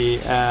 basically.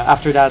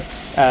 After that,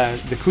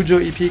 the Cujo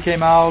EP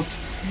came out.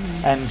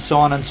 And so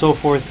on and so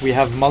forth. We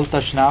have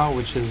Maltash now,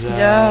 which is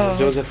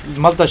Joseph.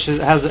 Maltash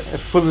has a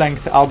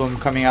full-length album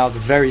coming out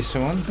very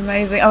soon.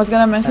 Amazing. I was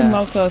gonna mention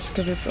Maltash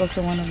because it's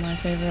also one of my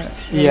favorite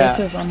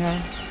releases on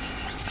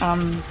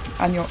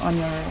your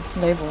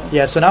label.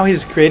 Yeah. So now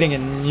he's creating a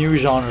new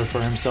genre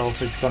for himself.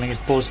 He's calling it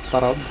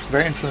post-tarab,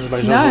 very influenced by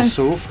George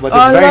Souf, but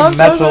it's very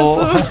metal.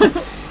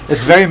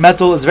 It's very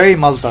metal. It's very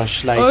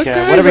Maltash. Like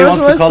whatever he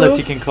wants to call it,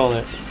 he can call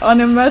it.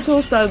 On a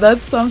metal style,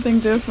 that's something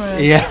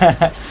different.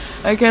 Yeah.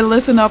 Okay,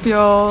 listen up,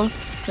 y'all.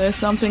 There's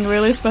something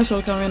really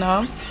special coming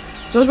up.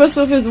 George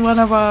Souf is one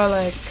of our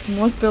like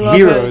most beloved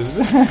heroes.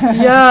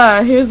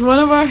 Yeah, he's one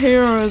of our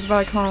heroes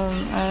back home.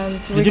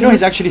 And did you know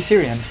he's actually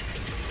Syrian?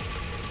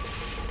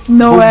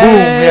 No way. Boom,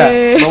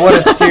 yeah. But what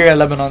is Syria,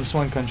 Lebanon? It's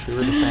one country.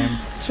 We're the same.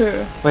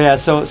 True. But yeah,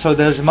 so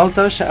there's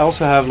Maltash. I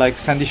also have like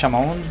Sandy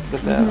Shamoun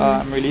that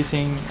I'm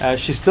releasing.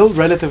 She's still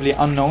relatively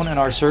unknown in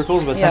our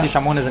circles, but Sandy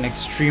Shamoun is an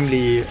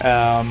extremely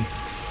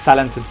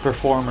talented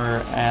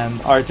performer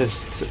and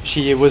artist.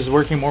 She was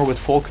working more with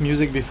folk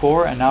music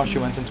before, and now she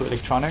went into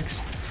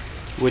electronics,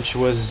 which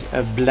was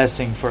a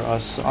blessing for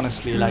us,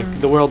 honestly. Like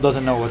the world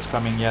doesn't know what's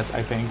coming yet,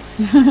 I think.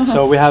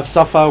 So we have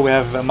Safa, we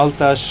have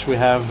Maltash, we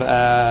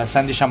have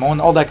Sandy Shamoun,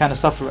 all that kind of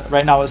stuff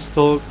right now is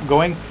still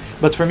going.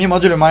 But for me,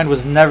 Modular Mind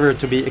was never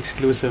to be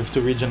exclusive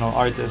to regional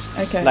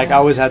artists. I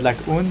always had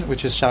like Un,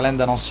 which is Charlène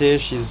Danancier.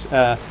 She's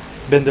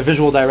been the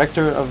visual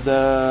director of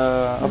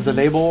the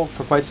label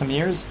for quite some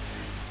years.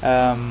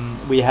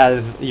 We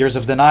have Years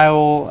of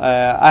Denial.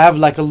 I have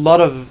like a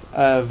lot of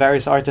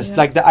various artists.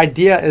 Like the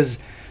idea is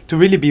to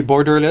really be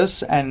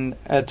borderless and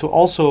to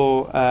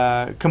also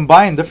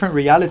combine different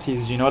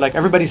realities. You know, like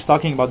everybody's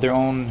talking about their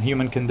own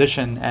human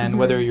condition, and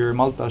whether you're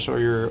Maltash or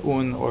you're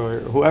Un or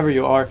whoever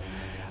you are,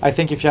 I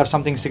think if you have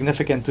something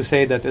significant to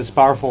say that is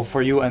powerful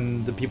for you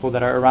and the people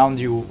that are around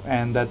you,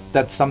 and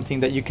that's something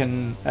that you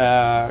can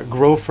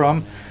grow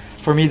from,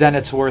 for me, then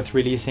it's worth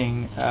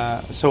releasing.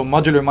 So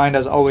Modular Mind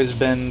has always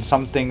been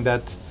something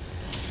that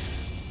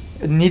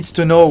needs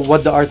to know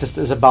what the artist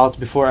is about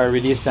before I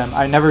release them.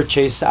 I never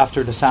chase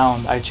after the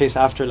sound. I chase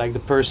after like the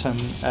person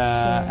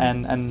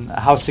and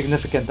how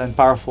significant and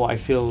powerful I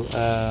feel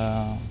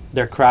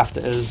their craft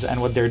is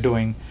and what they're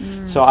doing.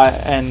 So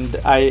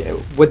I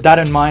with that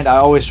in mind, I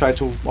always try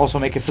to also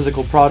make a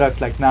physical product.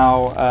 Like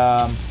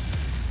now,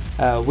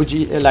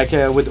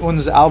 with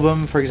Un's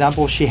album, for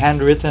example, she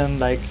handwritten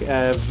like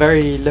a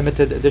very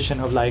limited edition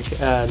of like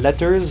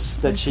letters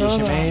that she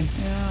made.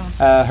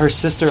 Her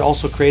sister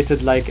also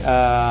created like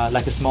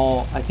a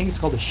small, I think it's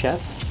called a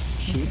chef.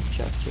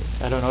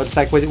 I don't know. It's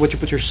like what you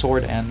put your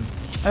sword in.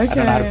 I don't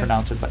know how to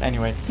pronounce it, but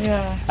anyway.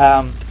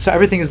 So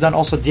everything is done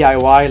also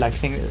DIY.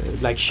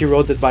 Like she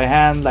wrote it by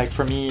hand. Like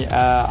for me,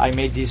 I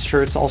made these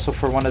shirts also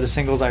for one of the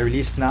singles I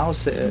released now,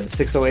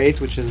 608,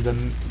 which is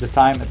the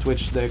time at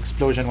which the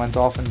explosion went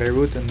off in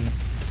Beirut in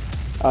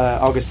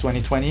August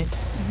 2020.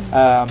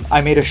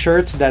 I made a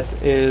shirt that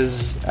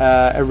is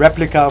a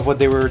replica of what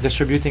they were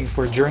distributing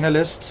for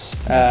journalists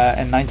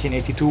in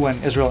 1982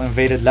 when Israel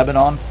invaded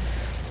Lebanon.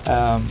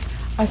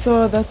 I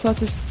saw that's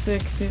such a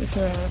sick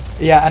t-shirt.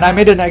 Yeah, and I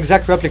made an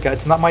exact replica.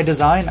 It's not my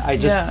design. I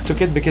just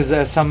took it because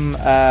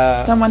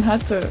someone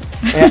had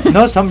to.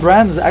 No, some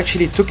brands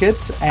actually took it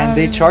and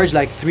they charged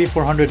like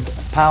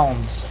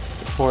 £300-400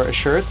 for a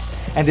shirt.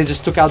 And they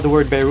just took out the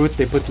word Beirut.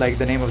 They put like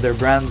the name of their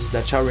brands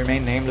that shall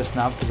remain nameless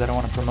now because I don't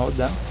want to promote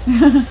them.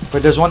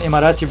 But there's one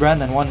Emirati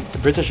brand and one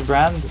British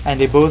brand, and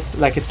they both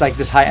like it's like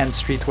this high-end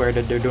streetwear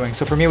that they're doing.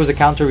 So for me, it was a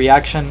counter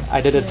reaction.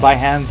 I did it by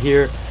hand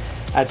here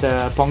at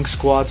the Punk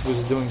Squad,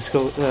 who's doing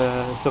silk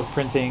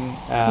printing.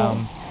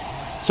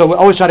 So we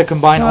always try to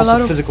combine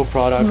also physical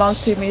products.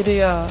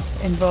 Multimedia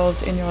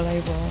involved in your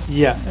label.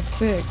 Yeah, that's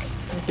sick.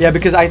 Yeah,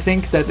 because I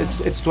think that it's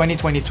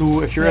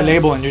 2022. If you're a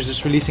label and you're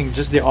just releasing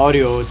just the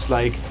audio, it's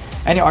like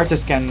any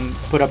artist can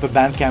put up a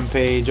Bandcamp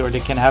page or they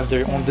can have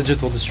their own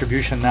digital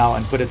distribution now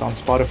and put it on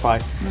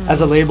Spotify.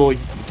 As a label,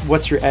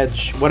 what's your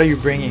edge? What are you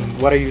bringing?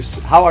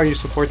 How are you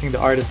supporting the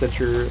artist that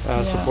you're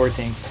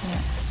supporting?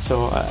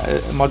 So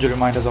Modular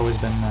Mind has always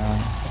been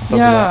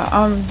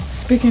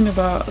speaking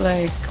about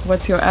like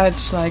what's your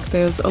edge, like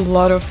there's a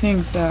lot of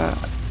things that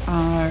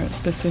are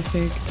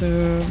specific to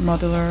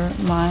Modular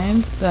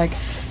Mind. Like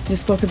you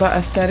spoke about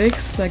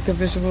aesthetics, like the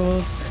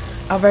visuals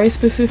are very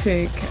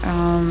specific.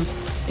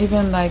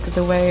 Even like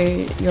the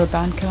way your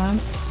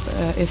Bandcamp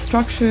is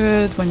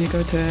structured when you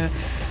go to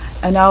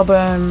an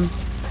album.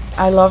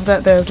 I love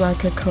that there's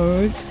like a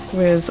code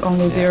with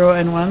only 0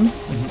 and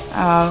 1s.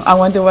 I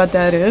wonder what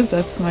that is.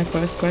 That's my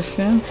first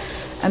question.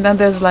 And then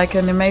there's like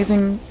an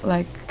amazing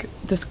like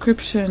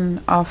description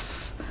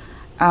of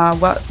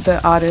what the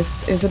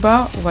artist is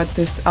about, what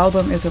this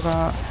album is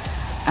about,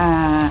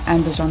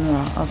 and the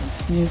genre of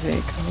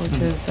music, which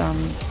is I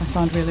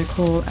found really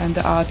cool. And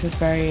the art is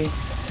very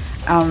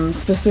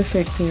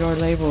specific to your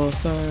label.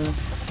 So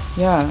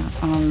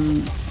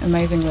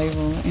amazing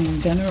label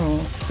in general.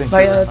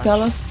 But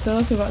tell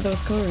us about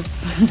those codes.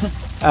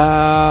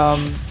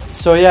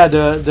 So yeah,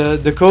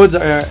 the codes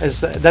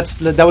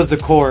that was the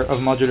core of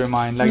Modular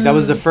Mind. Like that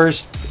was the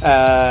first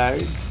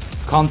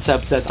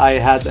concept that I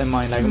had in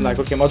mind. Like I'm like,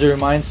 okay, Modular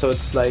Mind. So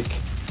it's like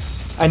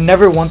I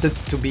never wanted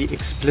to be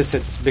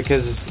explicit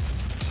because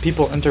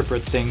people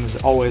interpret things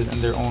always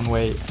in their own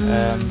way.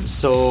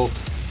 So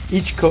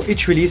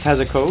each release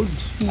has a code,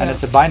 and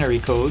it's a binary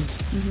code.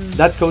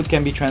 That code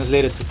can be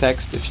translated to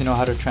text if you know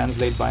how to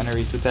translate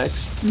binary to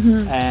text.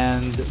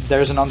 And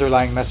there's an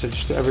underlying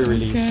message to every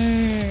release.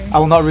 I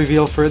will not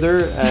reveal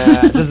further.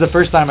 This is the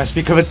first time I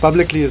speak of it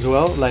publicly as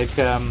well. Like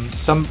I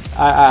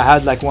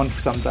had like one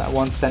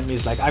sent me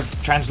is like, I've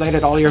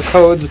translated all your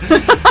codes.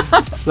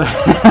 So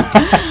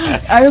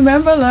I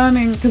remember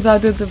learning, because I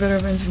did a bit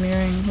of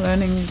engineering,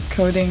 learning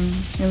coding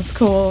in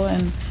school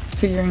and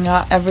figuring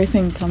out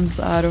everything comes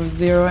out of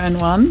 0 and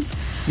 1.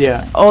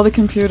 Yeah. All the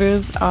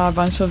computers are a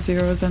bunch of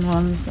 0s and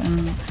 1s,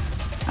 and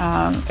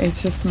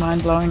it's just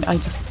mind-blowing.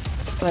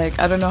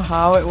 I don't know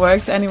how it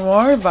works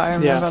anymore, but I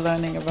remember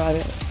learning about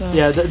it. So.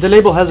 Yeah, the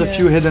label has a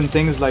few hidden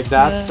things like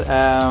that.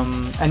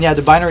 And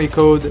the binary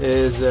code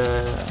is,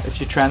 if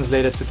you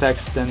translate it to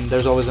text, then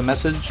there's always a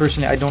message.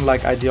 Personally, I don't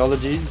like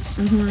ideologies.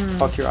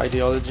 Fuck your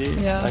ideology.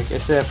 Yeah. Like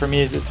for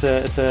me, it's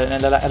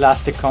an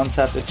elastic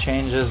concept. It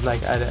changes.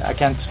 Like I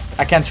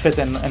can't fit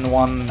in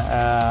one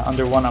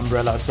under one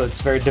umbrella. So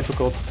it's very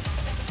difficult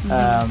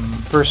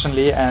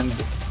personally, and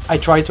I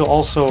try to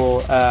also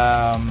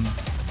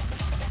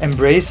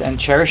embrace and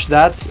cherish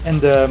that in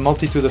the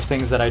multitude of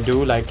things that I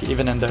do, like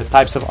even in the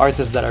types of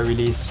artists that I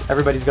release.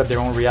 Everybody's got their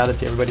own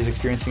reality, everybody's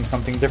experiencing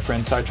something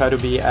different, so I try to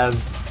be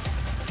as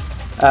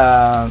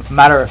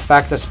matter of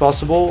fact as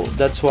possible.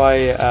 That's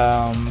why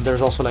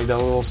there's also like the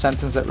little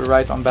sentence that we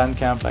write on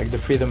Bandcamp, like the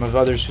freedom of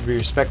others should be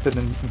respected,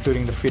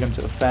 including the freedom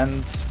to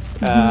offend.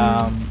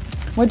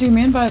 What do you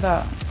mean by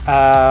that?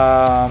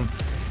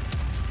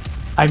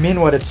 I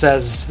mean what it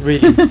says,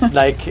 really.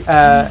 Like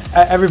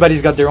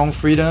everybody's got their own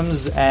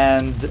freedoms,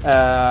 and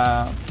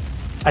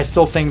I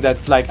still think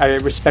that like I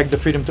respect the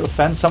freedom to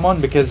offend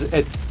someone, because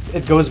it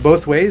goes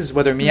both ways.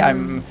 Whether me,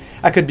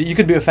 you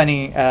could be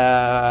offending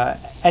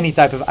any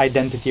type of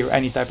identity or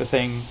any type of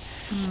thing.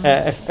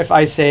 If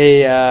I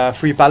say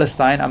free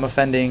Palestine, I'm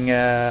offending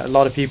a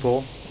lot of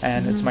people,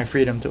 and it's my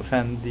freedom to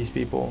offend these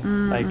people.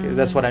 Like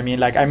that's what I mean.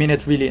 Like I mean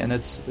it really, and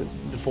it's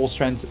the full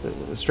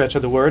stretch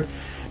of the word.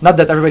 Not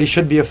that everybody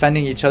should be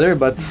offending each other,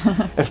 but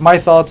if my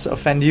thoughts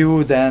offend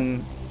you,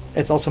 then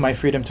it's also my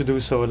freedom to do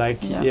so.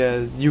 Like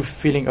you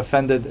feeling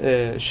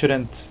offended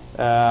shouldn't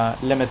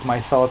limit my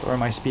thought or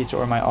my speech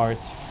or my art.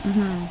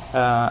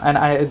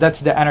 And that's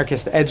the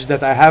anarchist edge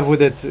that I have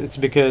with it. It's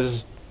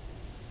because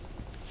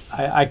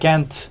I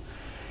can't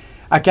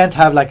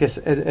have like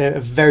a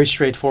very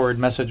straightforward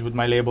message with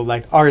my label.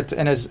 Like art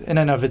in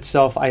and of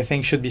itself, I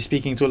think should be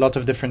speaking to a lot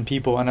of different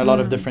people and a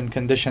lot of different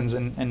conditions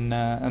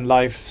in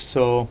life.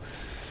 So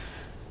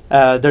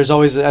there's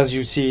always, as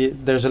you see,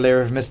 there's a layer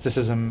of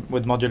mysticism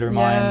with Modular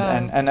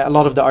Mind, and a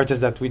lot of the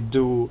artists that we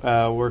do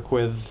work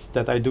with,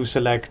 that I do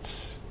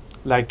select,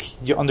 like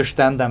you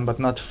understand them but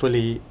not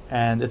fully,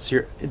 and it's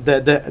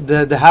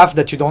the half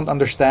that you don't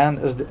understand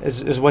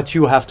is what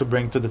you have to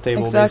bring to the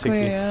table,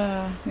 basically.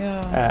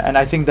 And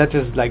I think that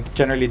is like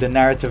generally the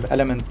narrative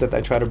element that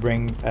I try to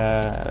bring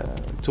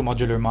to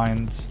Modular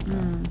Mind.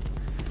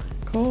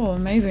 Cool,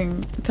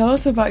 amazing. Tell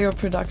us about your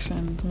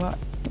production.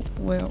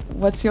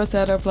 What's your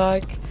setup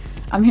like?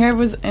 I'm here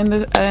in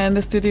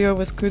the studio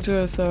with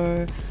Cujo,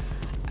 so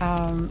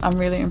I'm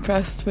really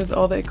impressed with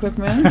all the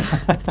equipment.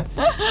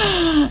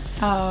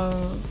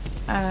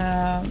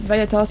 But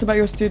yeah, tell us about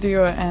your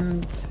studio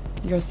and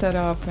your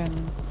setup, and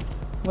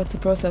what's the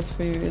process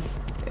for you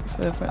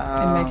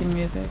in making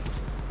music?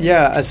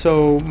 Yeah,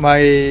 so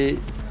my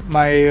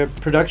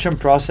production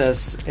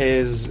process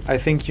is, I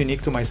think,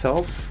 unique to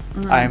myself.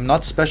 I am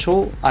not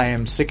special. I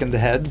am sick in the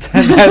head.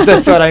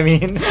 That's what I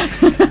mean.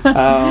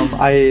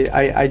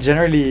 I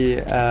generally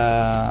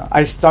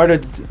I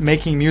started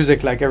making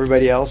music like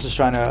everybody else, just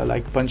trying to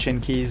like punch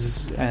in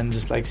keys and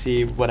just like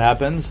see what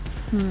happens.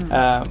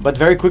 But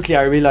very quickly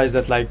I realized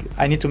that like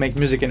I need to make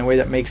music in a way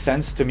that makes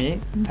sense to me,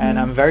 and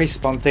I'm very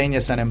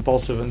spontaneous and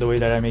impulsive in the way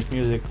that I make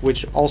music.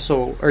 Which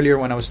also earlier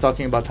when I was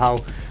talking about how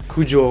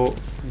Cujo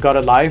got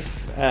a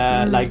life,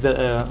 like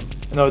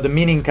the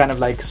meaning kind of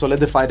like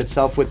solidified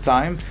itself with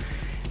time.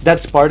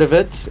 That's part of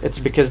it. It's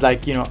because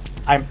like, you know,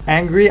 I'm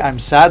angry, I'm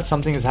sad,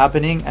 something is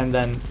happening, and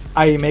then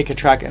I make a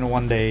track in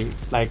one day,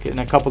 like in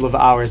a couple of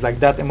hours, like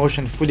that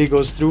emotion fully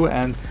goes through,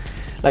 and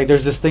like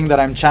there's this thing that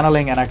I'm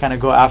channeling and I kind of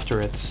go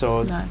after it.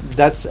 So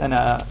that's in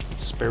a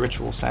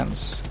spiritual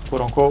sense,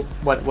 quote unquote,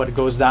 what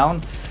goes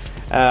down.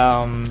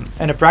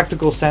 In a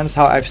practical sense,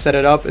 how I've set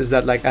it up is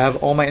that like I have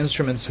all my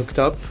instruments hooked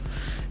up.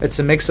 It's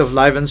a mix of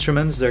live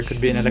instruments. There could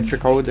be an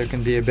electric oud, there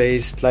can be a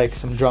bass, like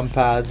some drum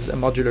pads, a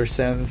modular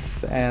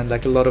synth, and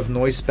like a lot of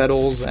noise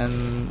pedals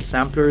and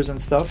samplers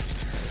and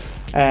stuff.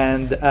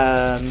 And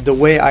the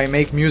way I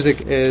make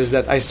music is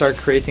that I start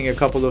creating a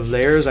couple of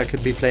layers. I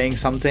could be playing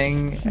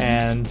something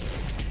and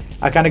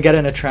I kind of get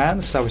in a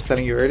trance. I was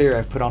telling you earlier,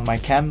 I put on my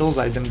candles,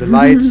 I dim the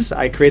lights,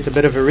 I create a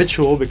bit of a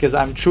ritual because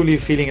I'm truly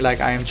feeling like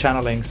I am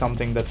channeling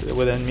something that's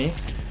within me.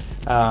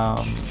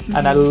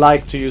 And I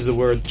like to use the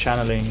word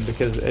channeling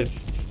because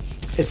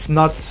it's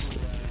not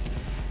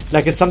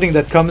like it's something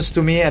that comes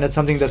to me and it's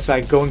something that's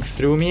like going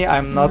through me.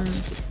 I'm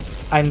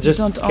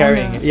just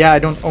carrying it. Yeah, I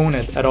don't own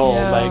it at all.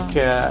 Like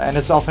and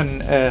it's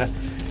often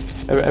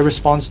a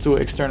response to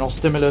external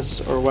stimulus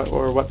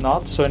or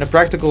whatnot. So in a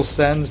practical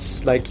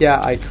sense, like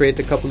I create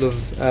a couple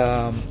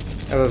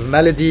of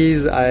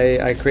melodies,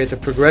 I create a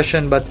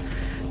progression, but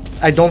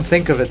I don't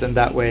think of it in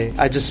that way.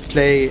 I just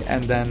play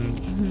and then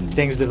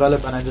things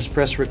develop and I just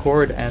press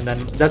record, and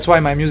then that's why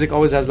my music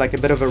always has like a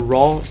bit of a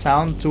raw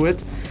sound to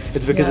it.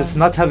 It's because it's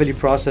not heavily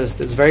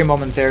processed, it's very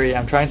momentary.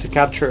 I'm trying to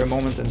capture a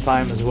moment in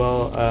time as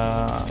well,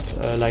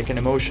 like an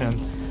emotion.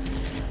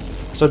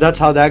 So that's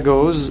how that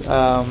goes.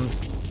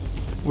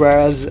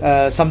 Whereas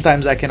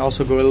sometimes I can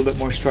also go a little bit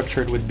more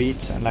structured with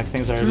beats, and like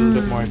things are a little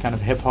bit more kind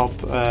of hip-hop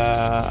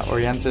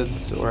oriented,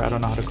 or I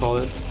don't know how to call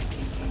it.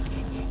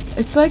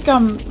 It's like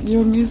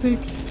your music,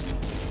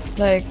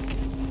 like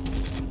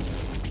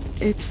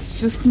it's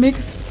just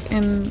mixed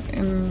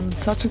in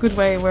such a good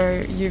way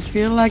where you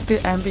feel like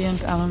the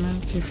ambient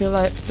elements, you feel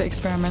like the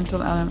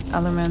experimental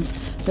elements,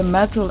 the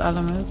metal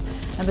elements.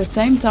 At the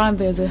same time,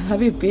 there's a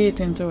heavy beat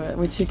into it,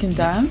 which you can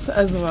dance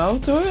as well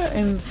to it.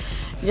 And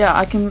yeah,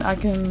 I can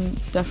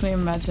definitely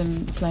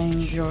imagine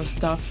playing your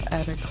stuff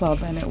at a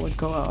club and it would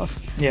go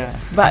off. Yeah.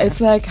 But it's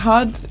like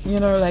hard, you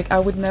know, like I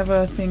would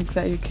never think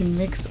that you can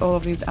mix all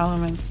of these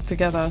elements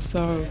together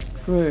so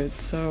good.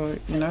 So,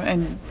 you know,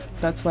 and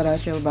that's what I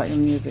feel about your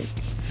music.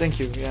 Thank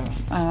you, yeah.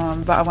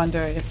 But I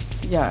wonder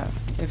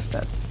if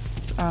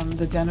that's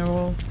the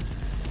general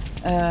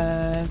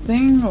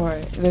thing, or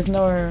there's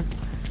no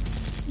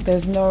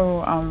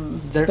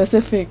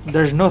specific.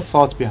 There's no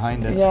thought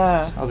behind it.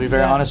 Yeah, I'll be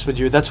very honest with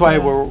you. That's why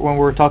when we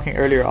were talking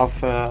earlier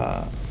off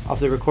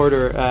the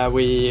recorder, I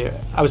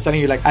was telling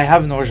you, like, I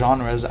have no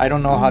genres. I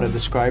don't know how to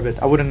describe it.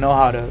 I wouldn't know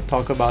how to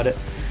talk about it.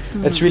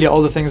 It's really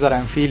all the things that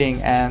I'm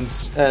feeling, and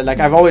like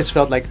I've always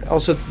felt like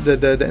also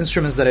the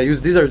instruments that I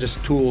use, these are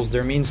just tools.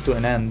 They're means to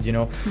an end, you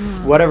know.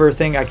 Whatever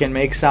thing I can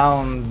make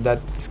sound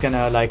that's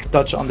gonna like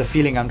touch on the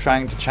feeling I'm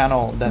trying to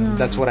channel, then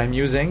that's what I'm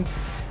using.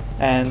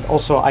 And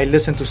also I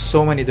listen to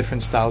so many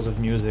different styles of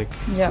music.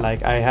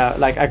 Like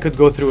I could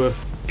go through a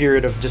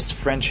period of just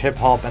French hip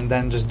hop, and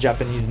then just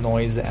Japanese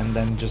noise, and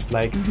then just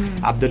like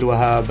Abdul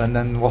Wahab, and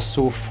then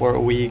Wassouf for a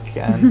week.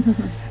 And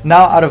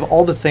now, out of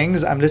all the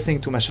things, I'm listening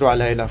to Mashroua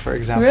Layla, for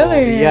example.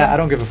 Really? Yeah, I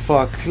don't give a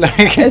fuck.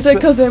 Like, is it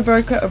because they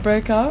broke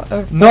out?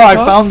 No, I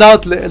found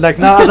out like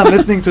now as I'm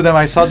listening to them,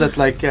 I saw that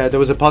like there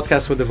was a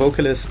podcast with the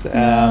vocalist,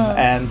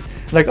 and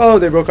like, oh,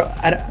 they broke up.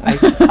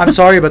 I'm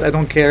sorry, but I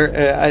don't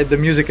care. The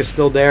music is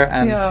still there,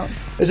 and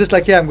it's just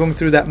like, I'm going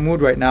through that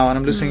mood right now, and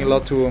I'm listening a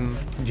lot to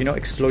do you know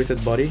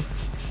Exploited Body?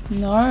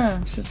 No,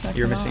 should check.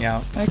 You're missing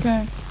out.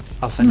 Okay,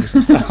 I'll send you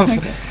some stuff.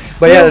 Okay.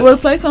 But we'll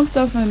play some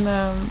stuff on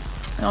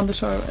the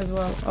show as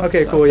well.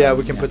 Okay, cool. Yeah,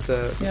 we can put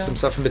some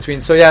stuff in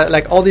between. So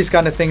like all these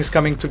kind of things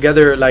coming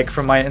together, like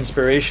from my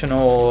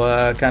inspirational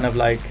kind of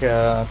like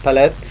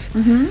palette.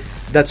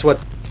 That's what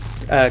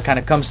kind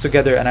of comes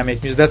together, and I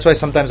make music. That's why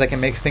sometimes I can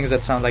make things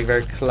that sound like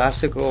very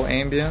classical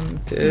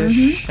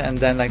ambient-ish, and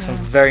then like some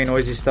very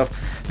noisy stuff.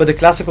 But the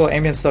classical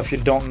ambient stuff you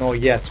don't know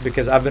yet,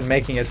 because I've been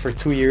making it for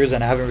 2 years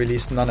and I haven't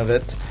released none of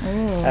it.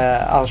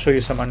 I'll show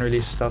you some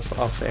unreleased stuff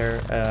off air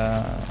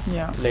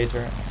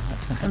later.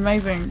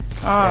 Amazing.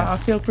 I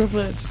feel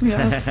privileged.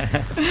 Yes.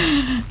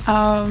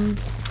 And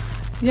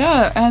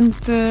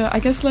I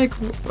guess like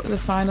the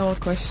final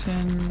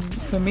question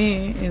for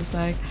me is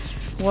like,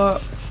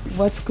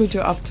 what's Kujo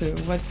up to?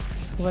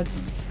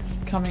 What's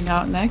coming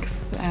out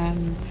next?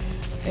 And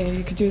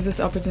you could use this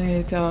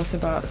opportunity to tell us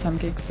about some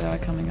gigs that are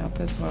coming up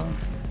as well.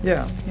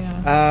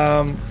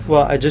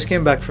 Well, I just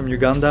came back from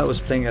Uganda. I was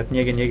playing at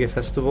Nyege Nyege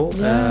Festival.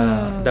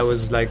 That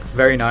was like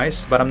very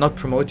nice, but I'm not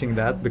promoting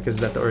that because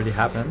that already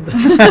happened.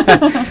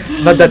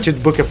 Not that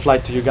you'd book a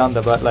flight to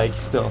Uganda, but like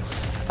still.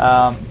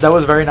 That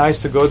was very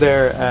nice to go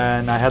there,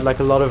 and I had like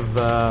a lot of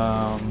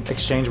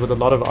exchange with a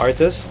lot of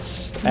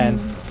artists, and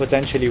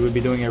potentially we'll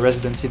be doing a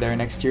residency there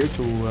next year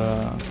to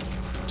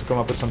come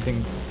up with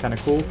something kind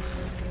of cool.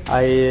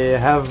 I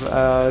have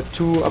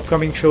 2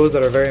 upcoming shows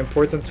that are very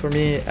important for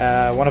me.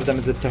 One of them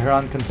is the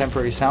Tehran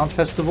Contemporary Sound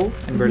Festival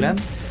in Berlin.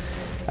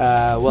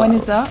 When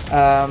is that?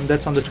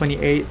 That's on the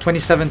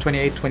 27,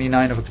 28,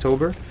 29 of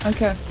October.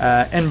 Okay.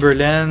 In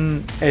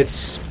Berlin,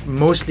 it's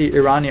mostly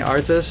Iranian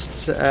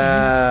artists.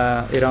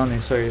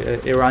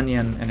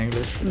 Iranian in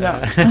English.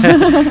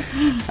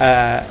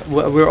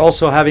 We're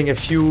also having a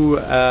few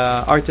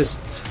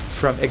artists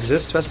from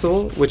Exist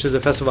Festival, which is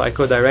a festival I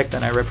co-direct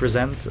and I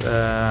represent.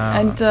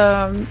 And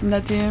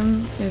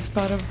Nadim is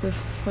part of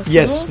this festival?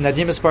 Yes,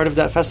 Nadim is part of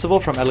that festival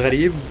from Al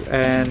Gharib,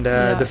 and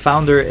the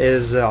founder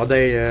is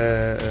Uday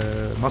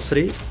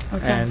Masri.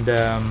 Okay. And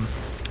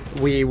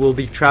we will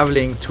be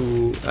traveling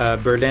to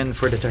Berlin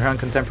for the Tehran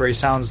Contemporary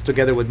Sounds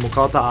together with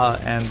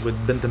Muqata'a and with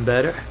Bint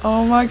Mbarih.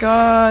 Oh my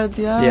God!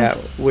 Yes.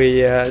 Yeah,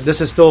 we.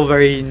 This is still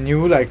very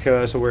new. Like,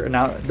 so we're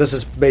now. This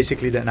is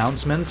basically the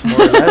announcement,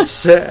 more or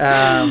less.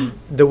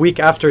 The week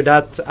after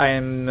that, I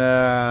am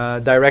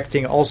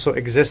directing also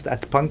Exist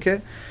at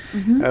Panke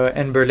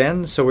in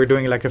Berlin. So we're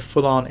doing like a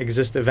full-on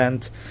Exist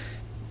event.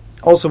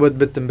 Also with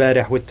Bint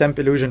Mbarih, with Temp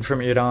Illusion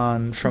from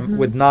Iran,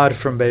 with Nar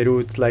from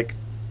Beirut, like.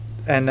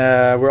 And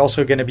we're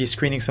also going to be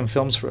screening some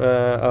films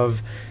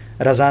of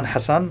Razan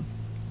Hassan.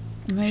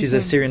 Amazing. She's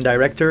a Syrian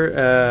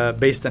director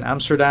based in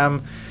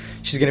Amsterdam.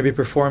 She's going to be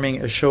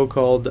performing a show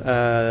called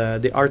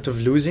The Art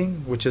of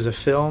Losing, which is a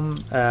film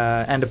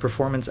and a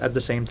performance at the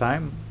same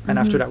time. And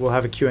after that, we'll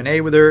have a Q&A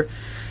with her.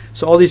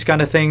 So all these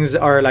kind of things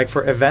are like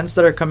for events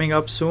that are coming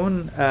up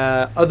soon.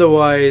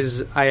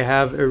 Otherwise, I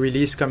have a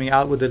release coming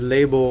out with a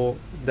label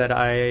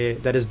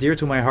that is dear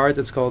to my heart.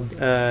 It's called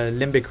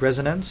Limbic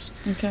Resonance.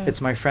 Okay.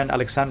 It's my friend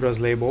Alexandra's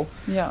label.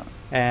 Yeah.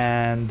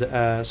 And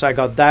so I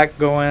got that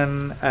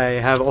going. I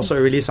have also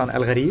a release on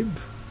Al Gharib.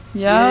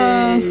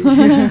 Yes.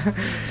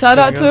 Shout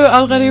out to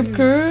Al Gharib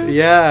crew.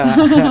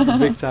 Yeah,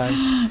 big time.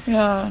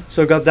 Yeah.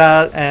 So got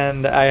that,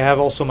 and I have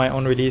also my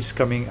own release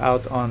coming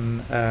out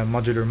on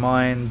Modular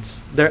Mind.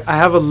 I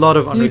have a lot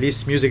of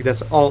unreleased music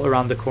that's all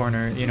around the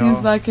corner. You know,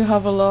 seems like you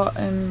have a lot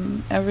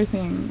in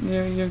everything.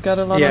 You've got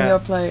a lot on your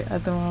plate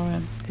at the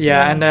moment.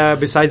 Yeah, and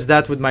besides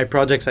that, with my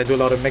projects, I do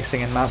a lot of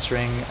mixing and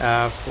mastering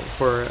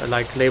for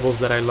like labels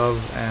that I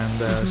love,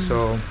 and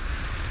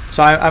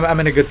So I'm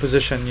in a good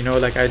position, you know.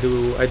 Like I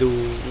do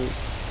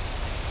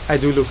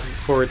look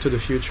forward to the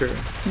future.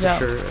 For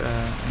sure.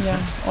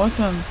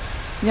 Awesome.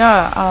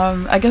 Yeah,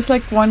 I guess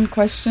like one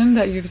question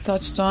that you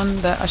touched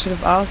on that I should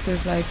have asked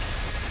is like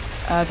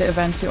the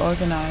events you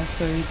organize.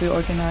 So you do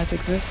organize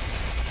Exist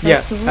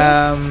festival?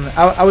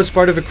 I was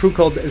part of a crew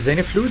called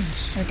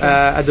Zenefloed. Okay.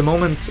 At the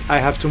moment, I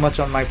have too much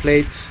on my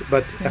plate,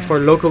 but for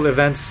local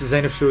events,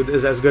 Zenefloed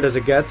is as good as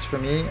it gets for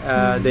me.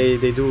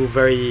 They do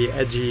very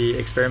edgy,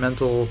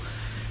 experimental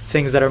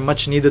things that are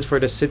much needed for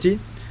the city.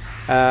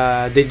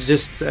 They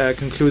just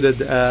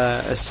concluded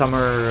a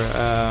summer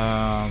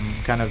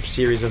kind of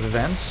series of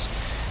events.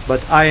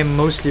 But I am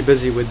mostly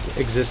busy with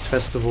Exist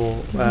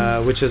Festival,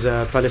 which is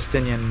a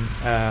Palestinian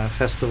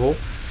festival.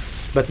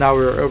 But now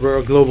we're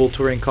a global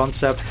touring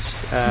concept.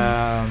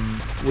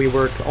 We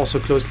work also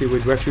closely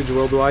with Refuge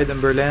Worldwide in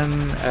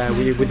Berlin.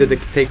 We did a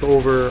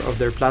takeover of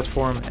their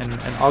platform in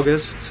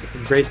August.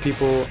 Great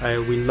people.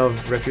 We love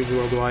Refuge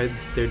Worldwide.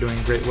 They're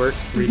doing great work,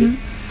 really.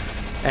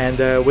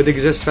 And with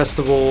Exist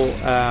Festival,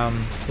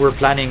 we're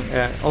planning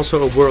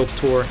also a world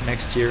tour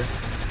next year.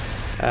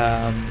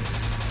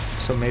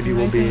 So maybe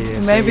we'll be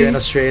in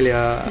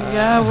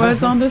Australia.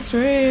 Words on the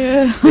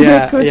street.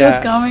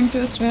 Just coming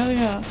to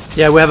Australia.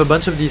 Yeah, we have a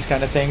bunch of these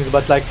kind of things,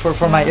 but like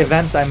for my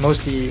events, I'm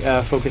mostly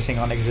focusing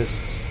on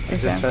Exist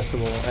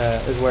Festival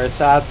is where it's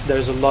at.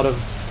 There's a lot of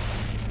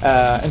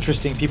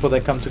interesting people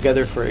that come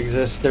together for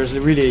Exist. There's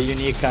really a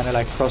unique kind of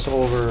like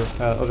crossover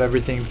of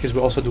everything, because we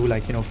also do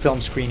like,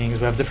 film screenings.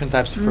 We have different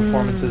types of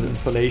performances,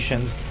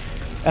 installations,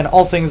 and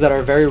all things that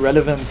are very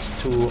relevant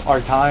to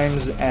our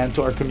times and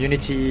to our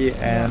community.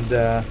 And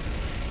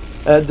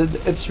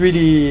it's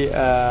really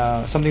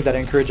something that I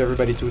encourage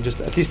everybody to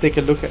just at least take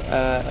a look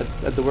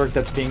at the work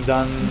that's being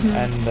done.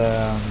 And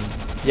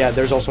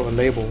there's also a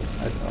label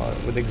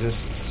with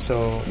Exist.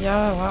 So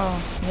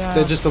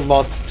there's just a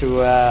lot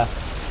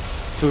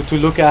to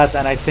look at,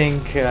 and I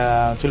think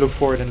to look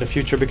forward in the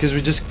future, because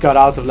we just got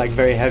out of like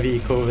very heavy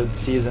COVID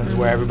seasons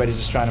where everybody's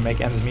just trying to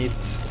make ends meet,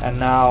 and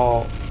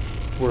now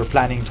we're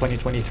planning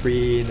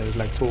 2023. There's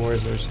like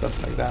tours, there's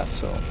stuff like that.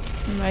 So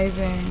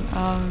amazing.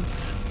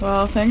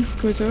 Well, thanks,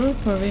 Kujo,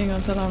 for being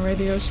on Salam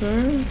Radio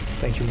Show.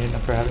 Thank you, Mirna,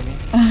 for having me.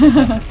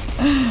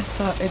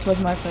 It was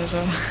my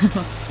pleasure.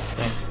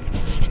 Thanks.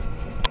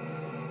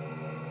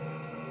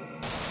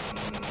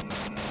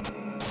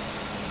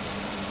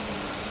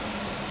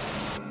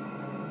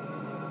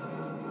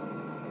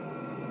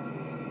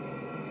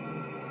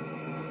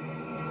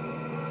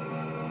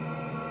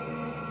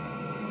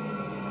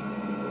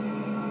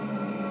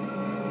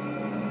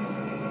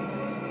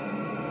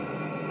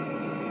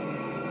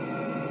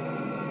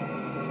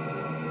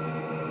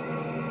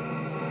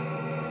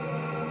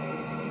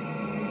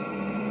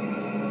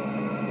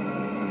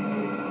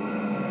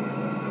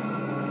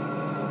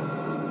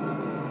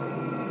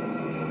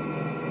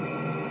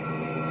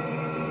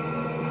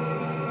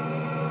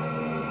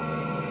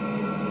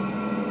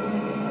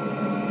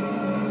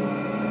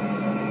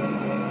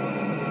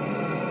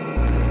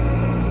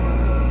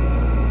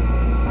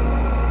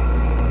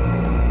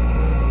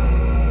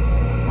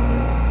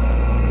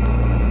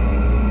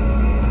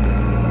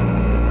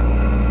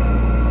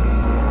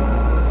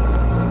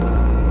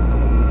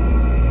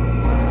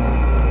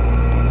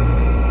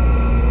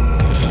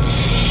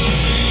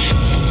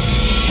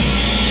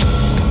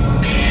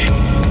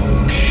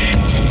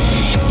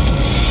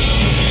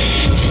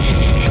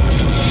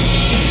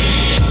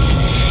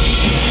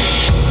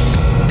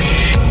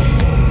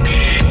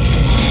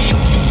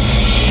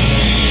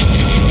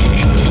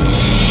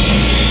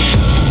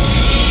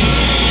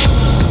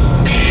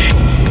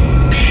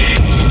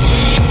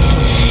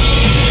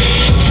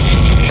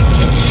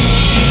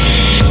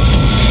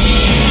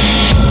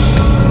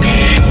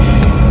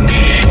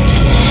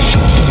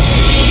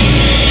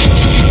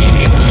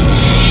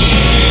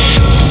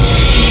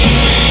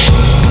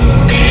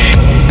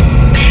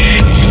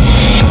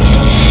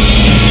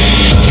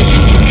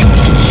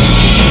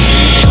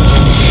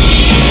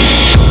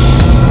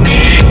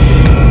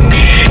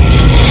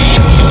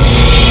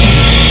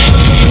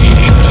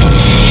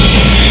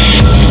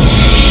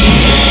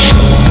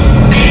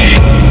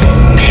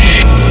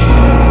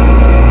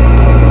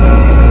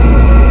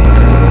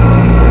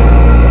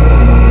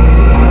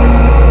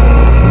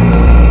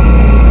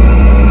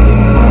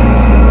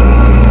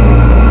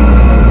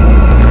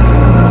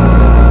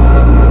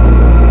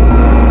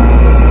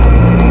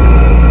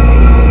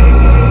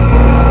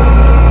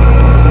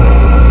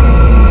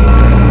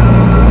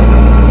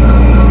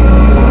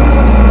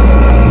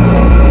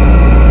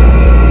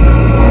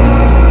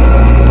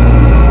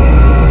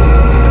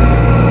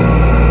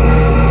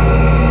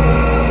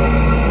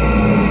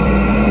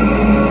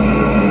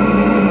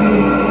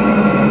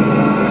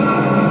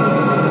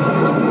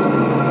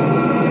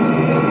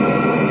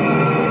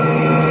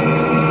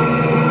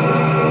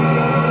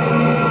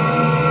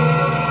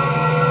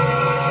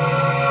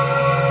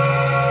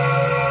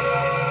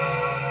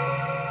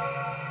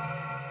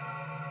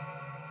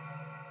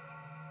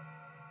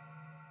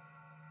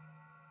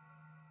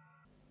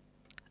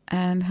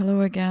 And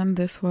hello again,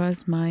 this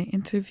was my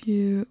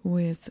interview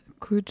with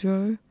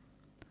Kujo,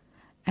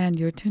 and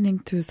you're tuning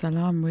to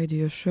Salam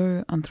Radio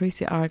Show on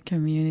 3CR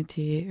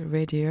Community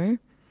Radio.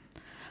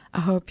 I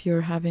hope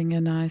you're having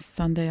a nice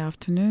Sunday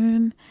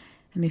afternoon,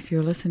 and if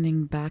you're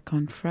listening back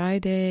on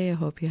Friday, I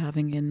hope you're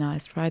having a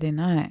nice Friday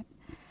night.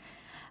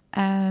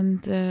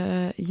 And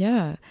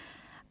yeah,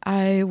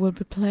 I will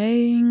be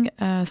playing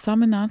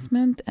some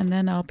announcement, and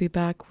then I'll be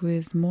back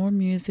with more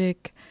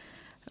music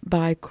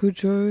by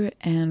Kujo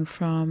and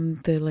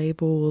from the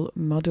label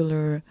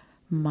Modular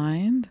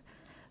Mind.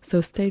 So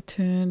stay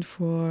tuned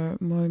for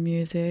more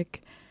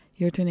music.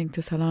 You're tuning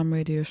to Salam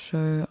Radio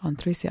Show on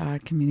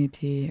 3CR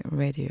Community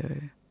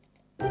Radio.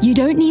 You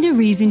don't need a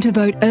reason to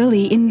vote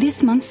early in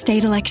this month's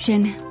state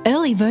election.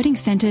 Early voting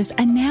centres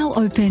are now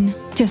open.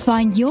 To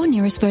find your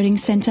nearest voting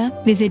centre,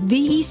 visit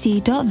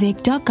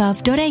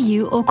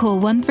vec.vic.gov.au or call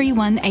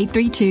 131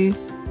 832.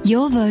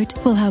 Your vote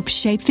will help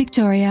shape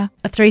Victoria.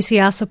 A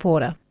 3CR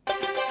supporter.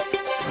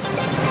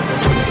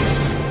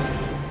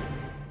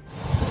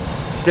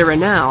 There are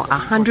now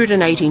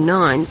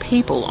 189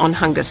 people on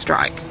hunger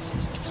strike.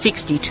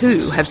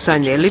 62 have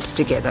sewn their lips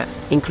together,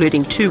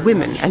 including 2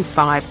 women and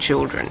 5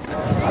 children.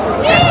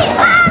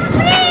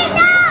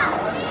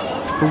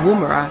 For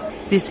Woomera,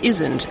 this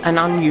isn't an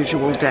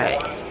unusual day.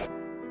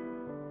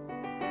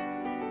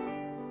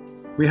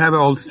 We have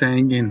an old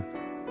saying in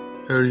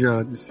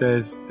Persia that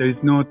says there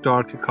is no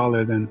darker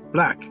color than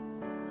black.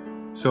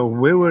 So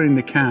where we're in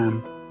the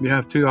camp, we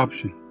have 2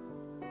 options.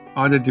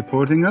 Either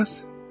deporting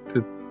us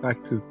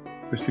back to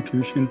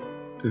persecution,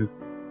 to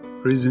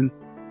prison,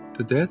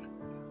 to death,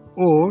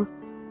 or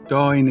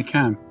die in the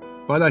camp.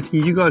 But I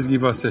think you guys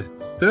give us a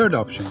 3rd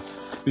option,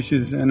 which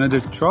is another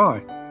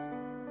try.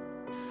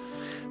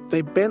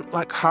 They bent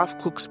like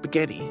half-cooked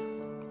spaghetti.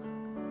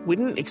 We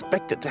didn't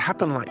expect it to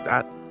happen like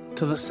that,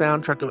 to the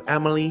soundtrack of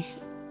Amélie,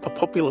 a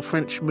popular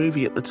French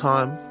movie at the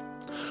time,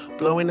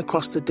 blowing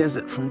across the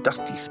desert from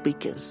dusty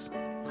speakers.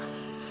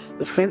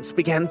 The fence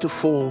began to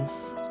fall,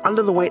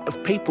 under the weight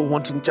of people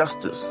wanting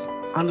justice,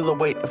 under the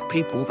weight of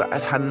people that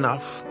had had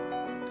enough.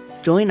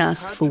 Join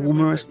us for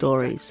Woomera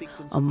Stories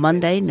on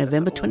Monday,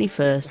 November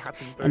 21st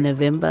and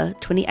November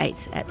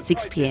 28th at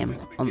 6 p.m.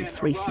 on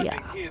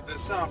 3CR.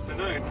 This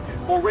afternoon,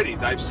 already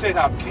they've set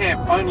up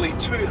camp only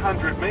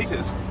 200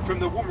 metres from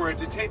the Woomera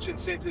Detention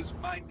Centre's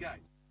main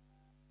gate.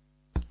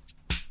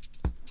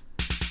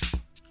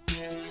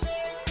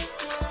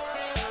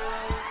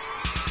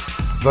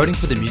 Voting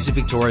for the Music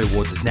Victoria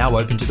Awards is now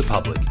open to the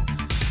public.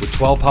 With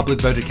 12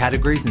 public voted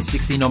categories and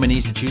 60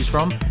 nominees to choose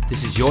from,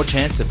 this is your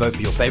chance to vote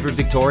for your favourite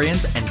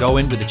Victorians and go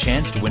in with a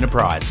chance to win a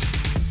prize.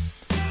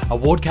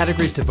 Award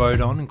categories to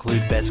vote on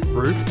include Best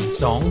Group,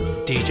 Song,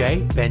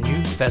 DJ,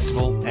 Venue,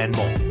 Festival and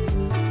more.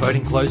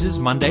 Voting closes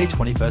Monday,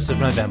 21st of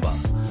November.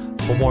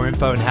 For more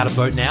info on how to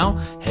vote now,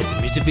 head to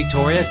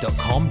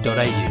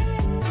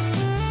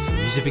musicvictoria.com.au.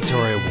 Music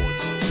Victoria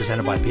Awards,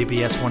 presented by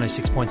PBS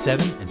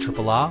 106.7 and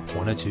Triple R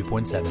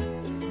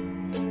 102.7.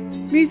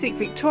 Music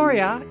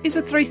Victoria is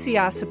a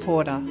 3CR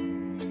supporter.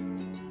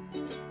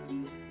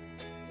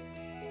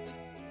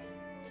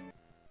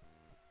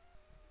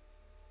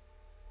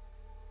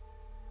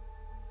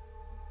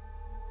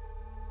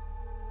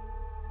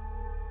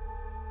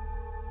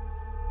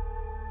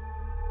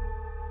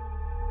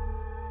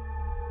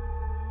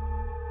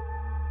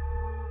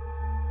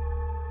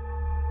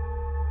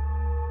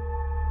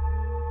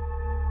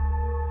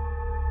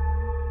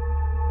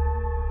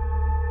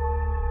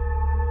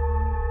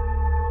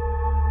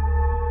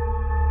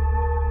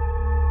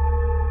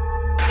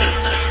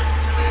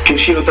 كل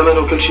شيء له ثمن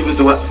وكل شيء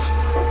بده وقت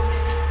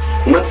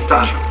وما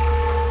تستعجل.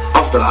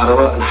 أفضل على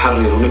رواق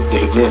نحرر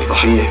ونبني لبنان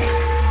صحيح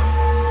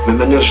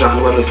مما نرجع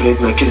نورث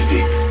ولادنا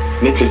كذبة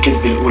مثل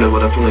الكذبة الأولى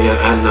ورثونا يا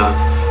أهلنا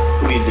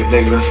ويلي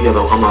بليل ما فيها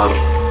ضوء قمر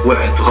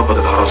وقعت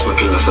وغبطت على راسنا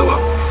كلنا سوا.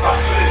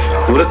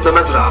 ورثنا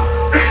مزرعة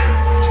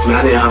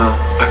سمعناها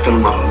أكثر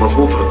من مرة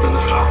مزبوط. ورثنا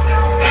مزرعة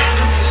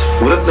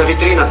ورثنا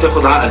فيترينا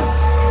بتاخد عقل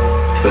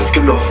بس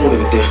كله عفونة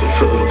بالداخل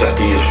فقر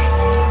وتقدير.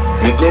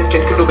 لبنان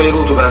كان كله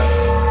بيروت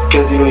وبس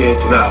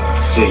كازينويات ولعب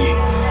تسلية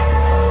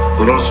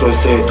ورولز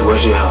رويسات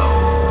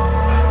وواجهة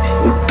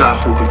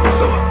وبتعرفوا كلكم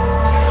سوا.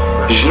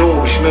 الجنوب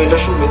والشمال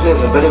لشو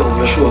متنازل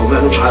بلاهم مشوها وما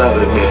لهمش علاقة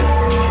بلبنان.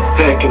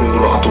 هيك كانوا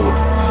يدوروا على طول.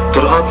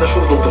 طرقات لشو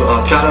بدهم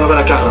طرقات، كهرباء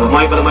بلا كهرباء،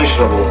 مي بلا ما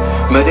يشربوا،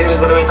 مدارس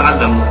بلا ما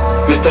يتعلموا،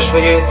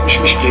 مستشفيات مش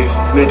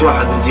مشكلة، مات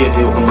واحد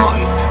بالزيادة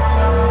وبالناقص.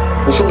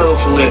 وصلنا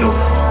له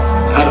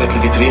هرت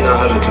الفيترينا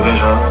هرت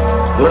الواجهة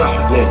وراح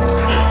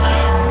لبنان.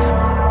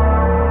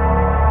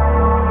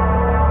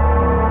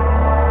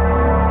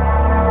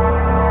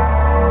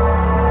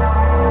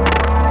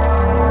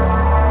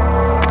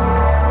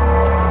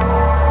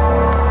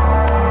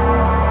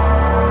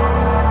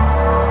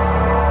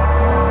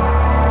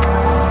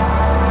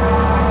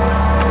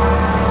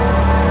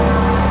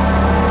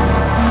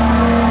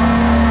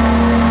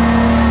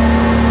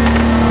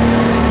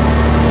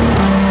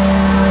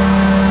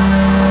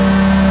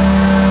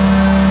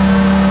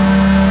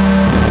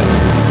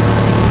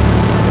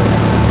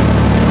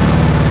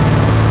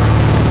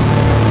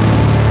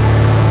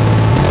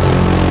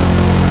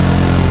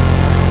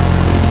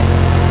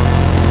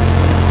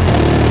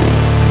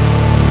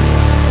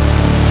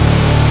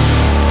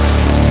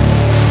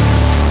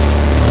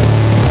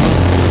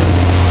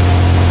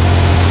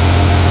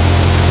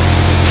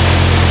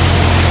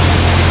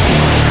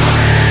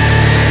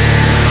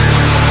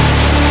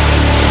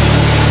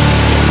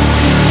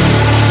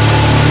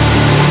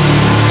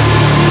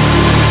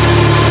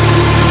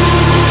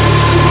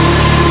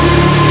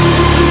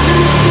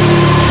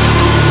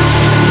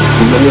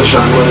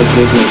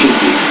 فريدنا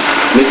كذبي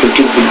مثل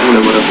الكذبة الأولى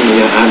ورثونا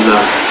يا أهلنا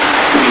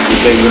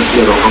وكذبة ليلة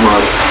ليلة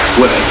وقمر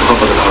وقعت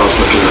وهبطت على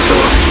راسنا كلنا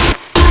سوا.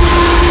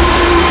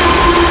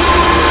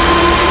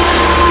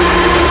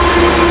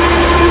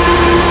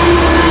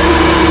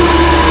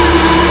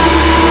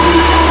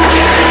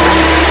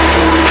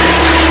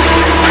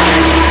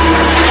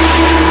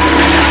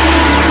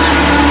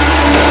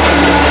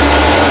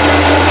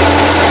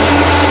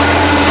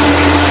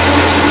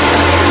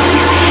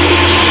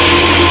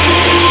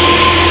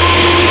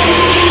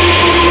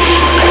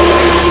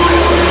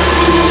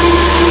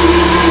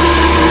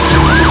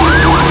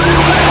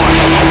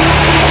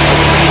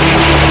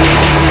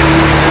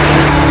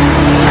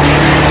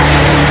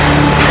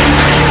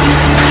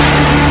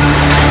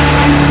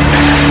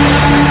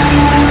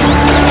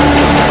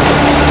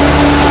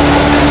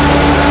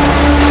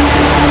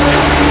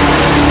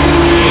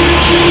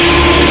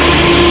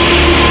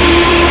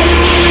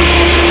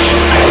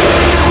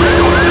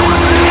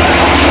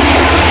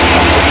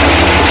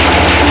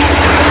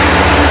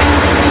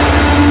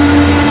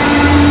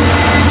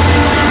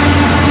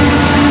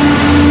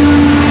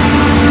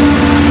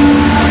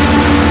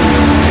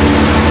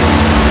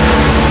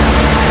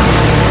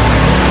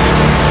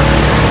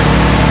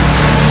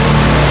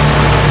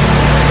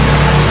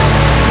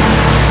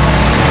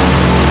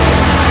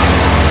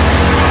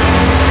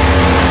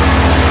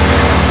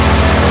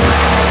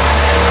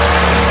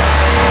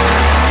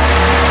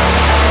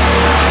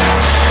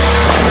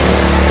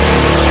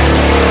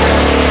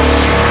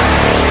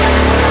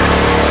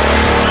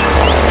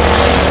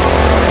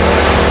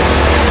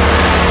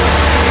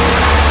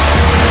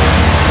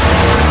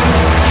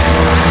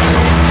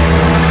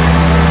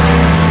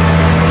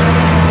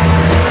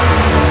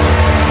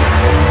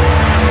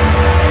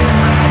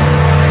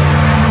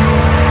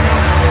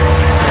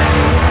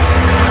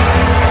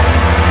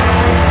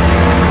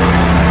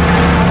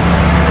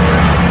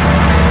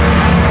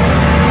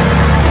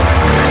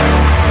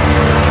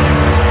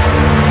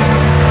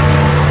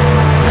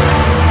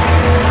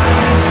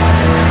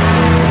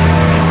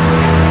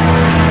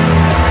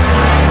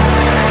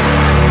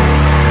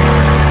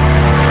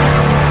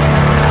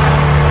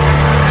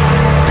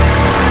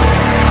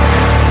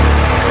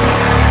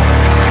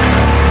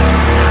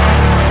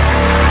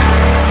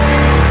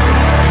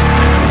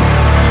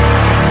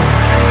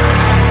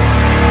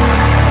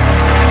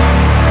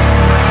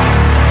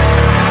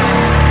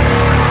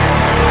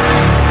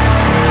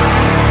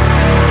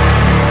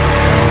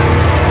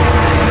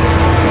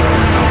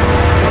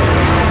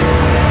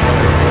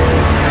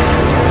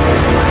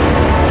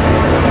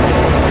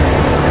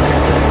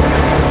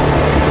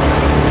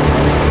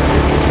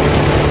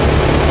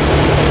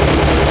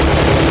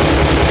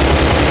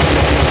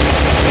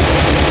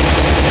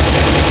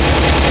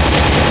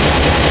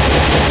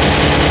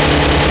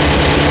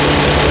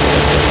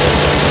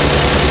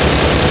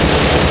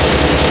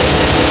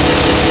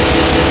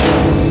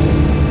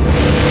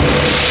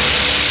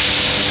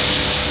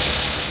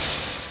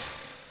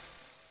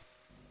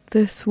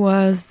 This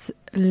was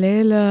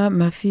Leila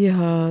Ma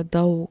Fiha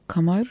Daw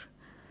Qamar,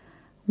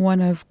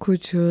 one of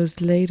Kujo's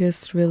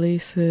latest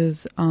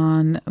releases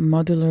on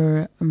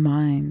Modular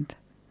Mind.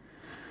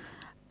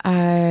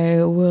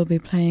 I will be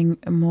playing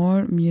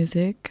more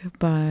music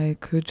by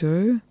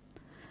Kujo,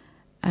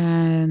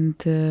 and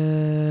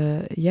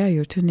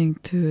you're tuning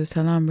to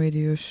Salam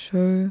Radio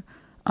Show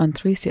on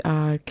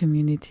 3CR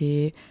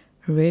Community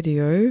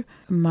Radio.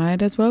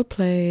 Might as well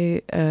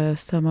play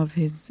some of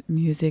his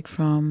music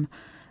from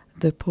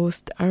the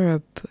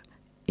Post-Arab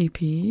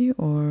EP,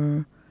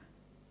 EP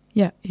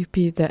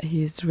that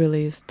he's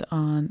released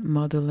on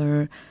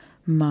Modular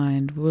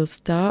Mind. We'll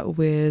start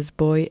with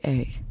Boy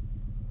A.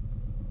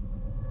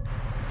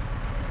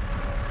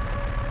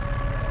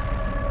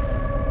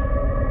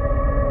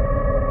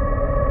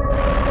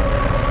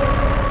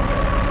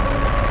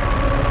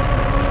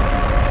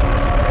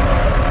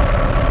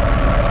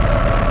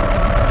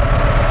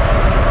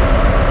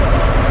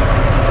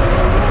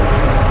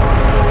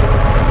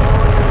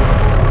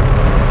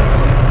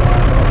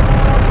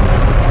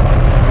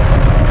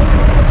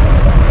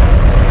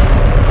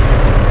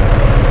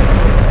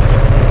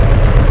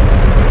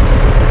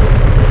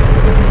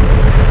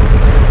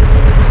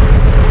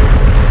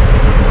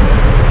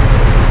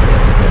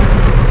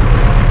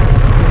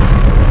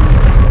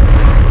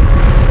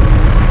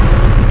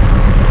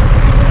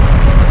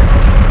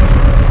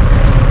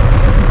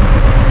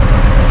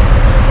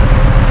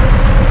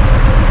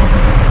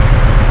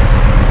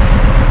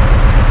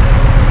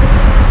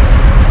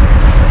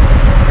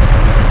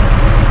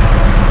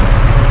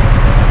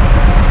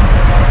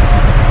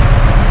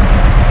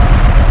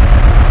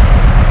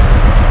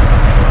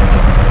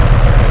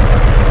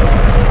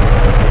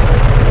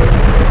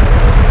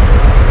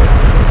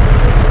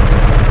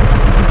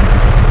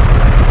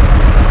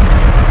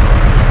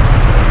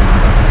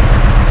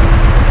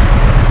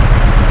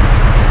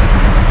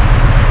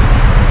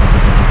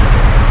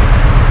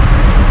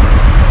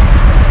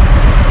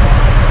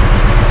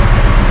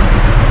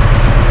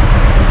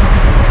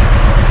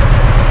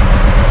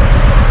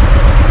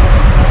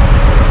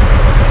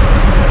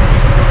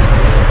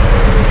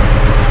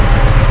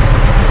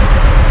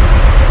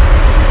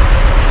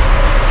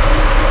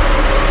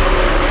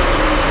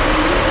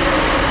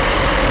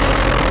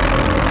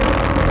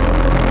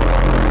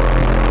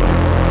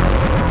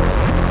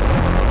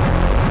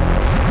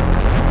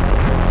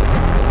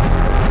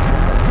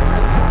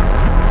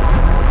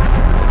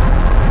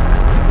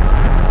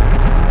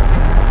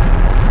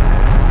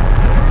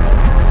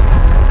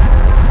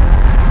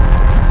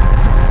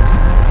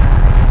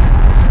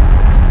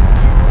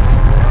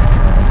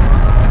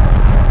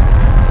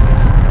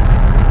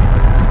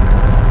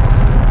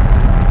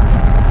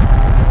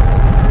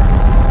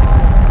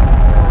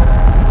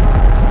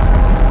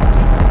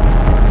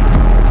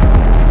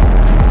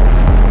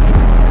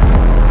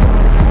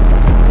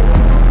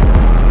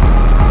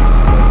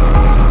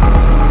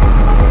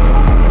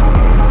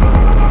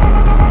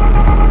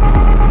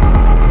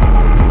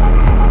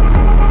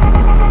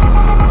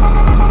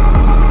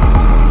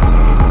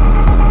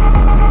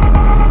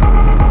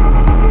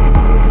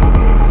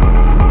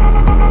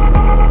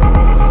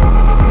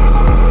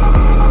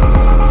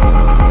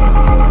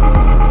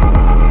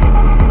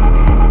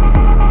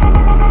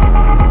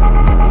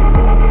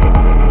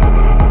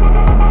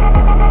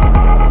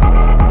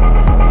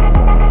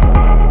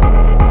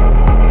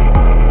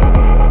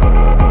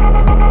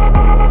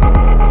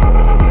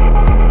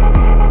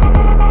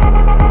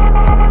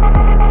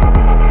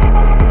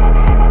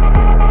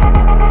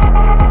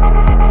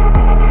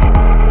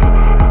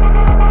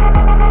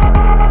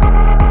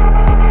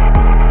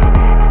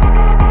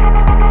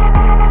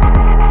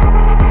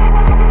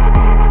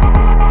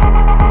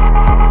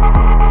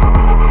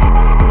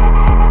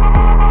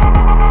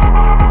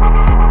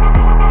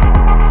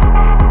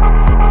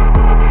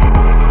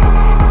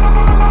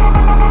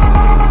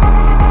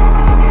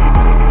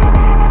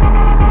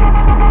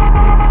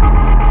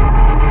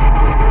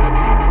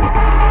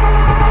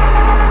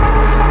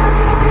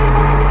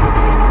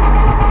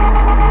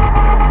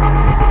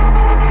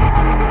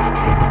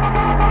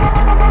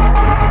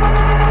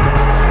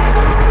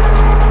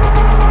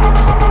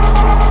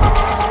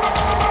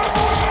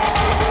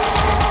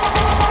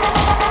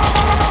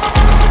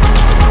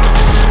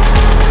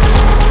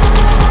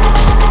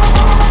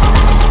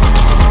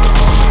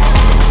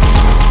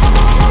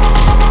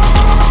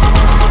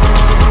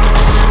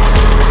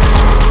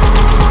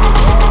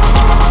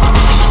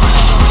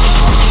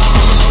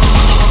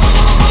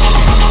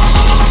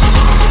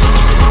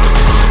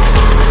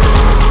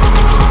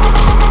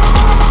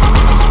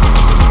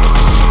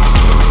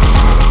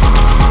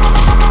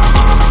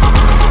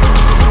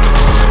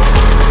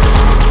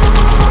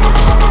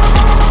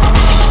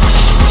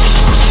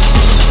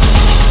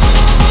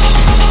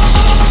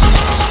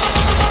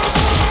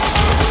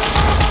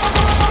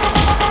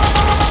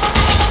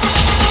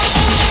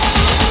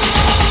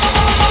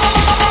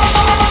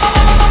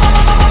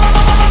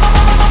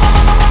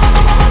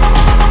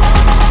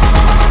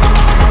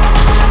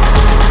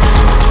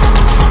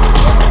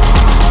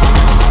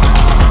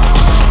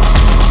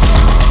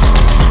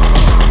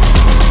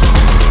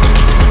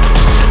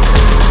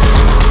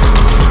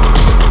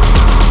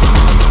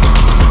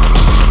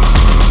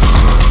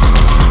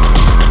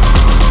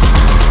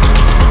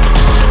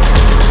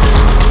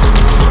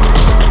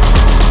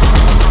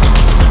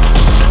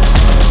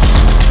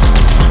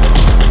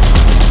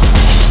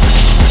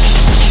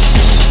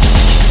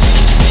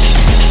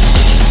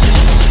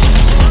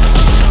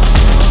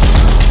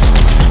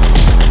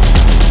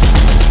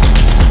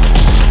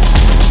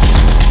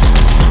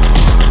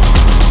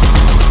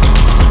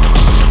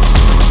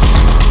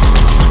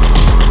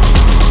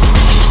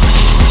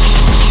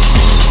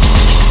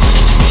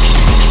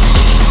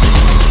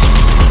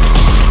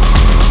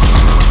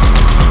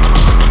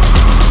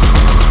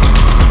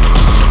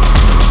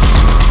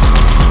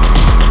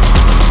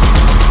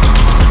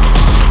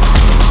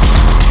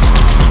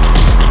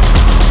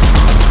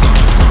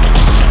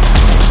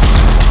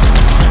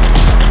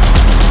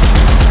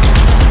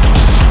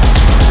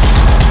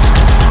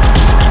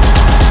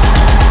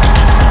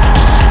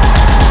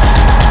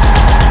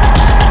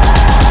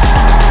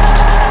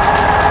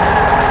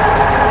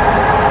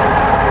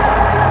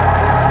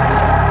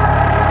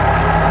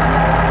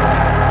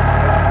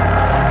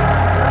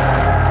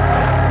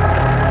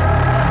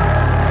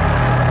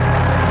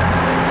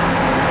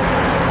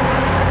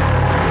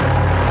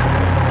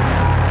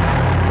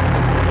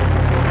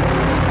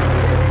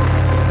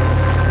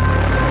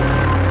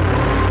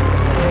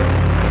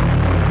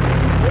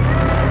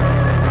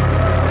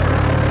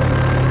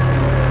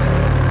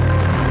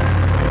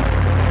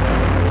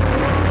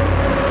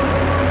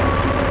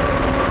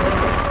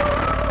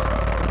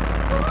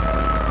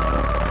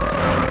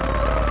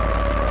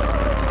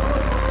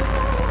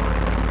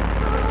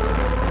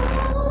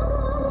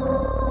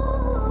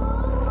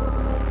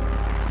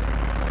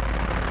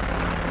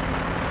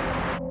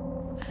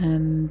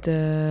 And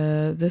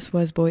this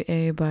was Boy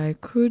A by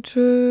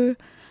Kujo.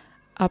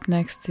 Up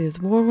next is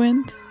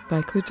Warwind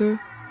by Kujo.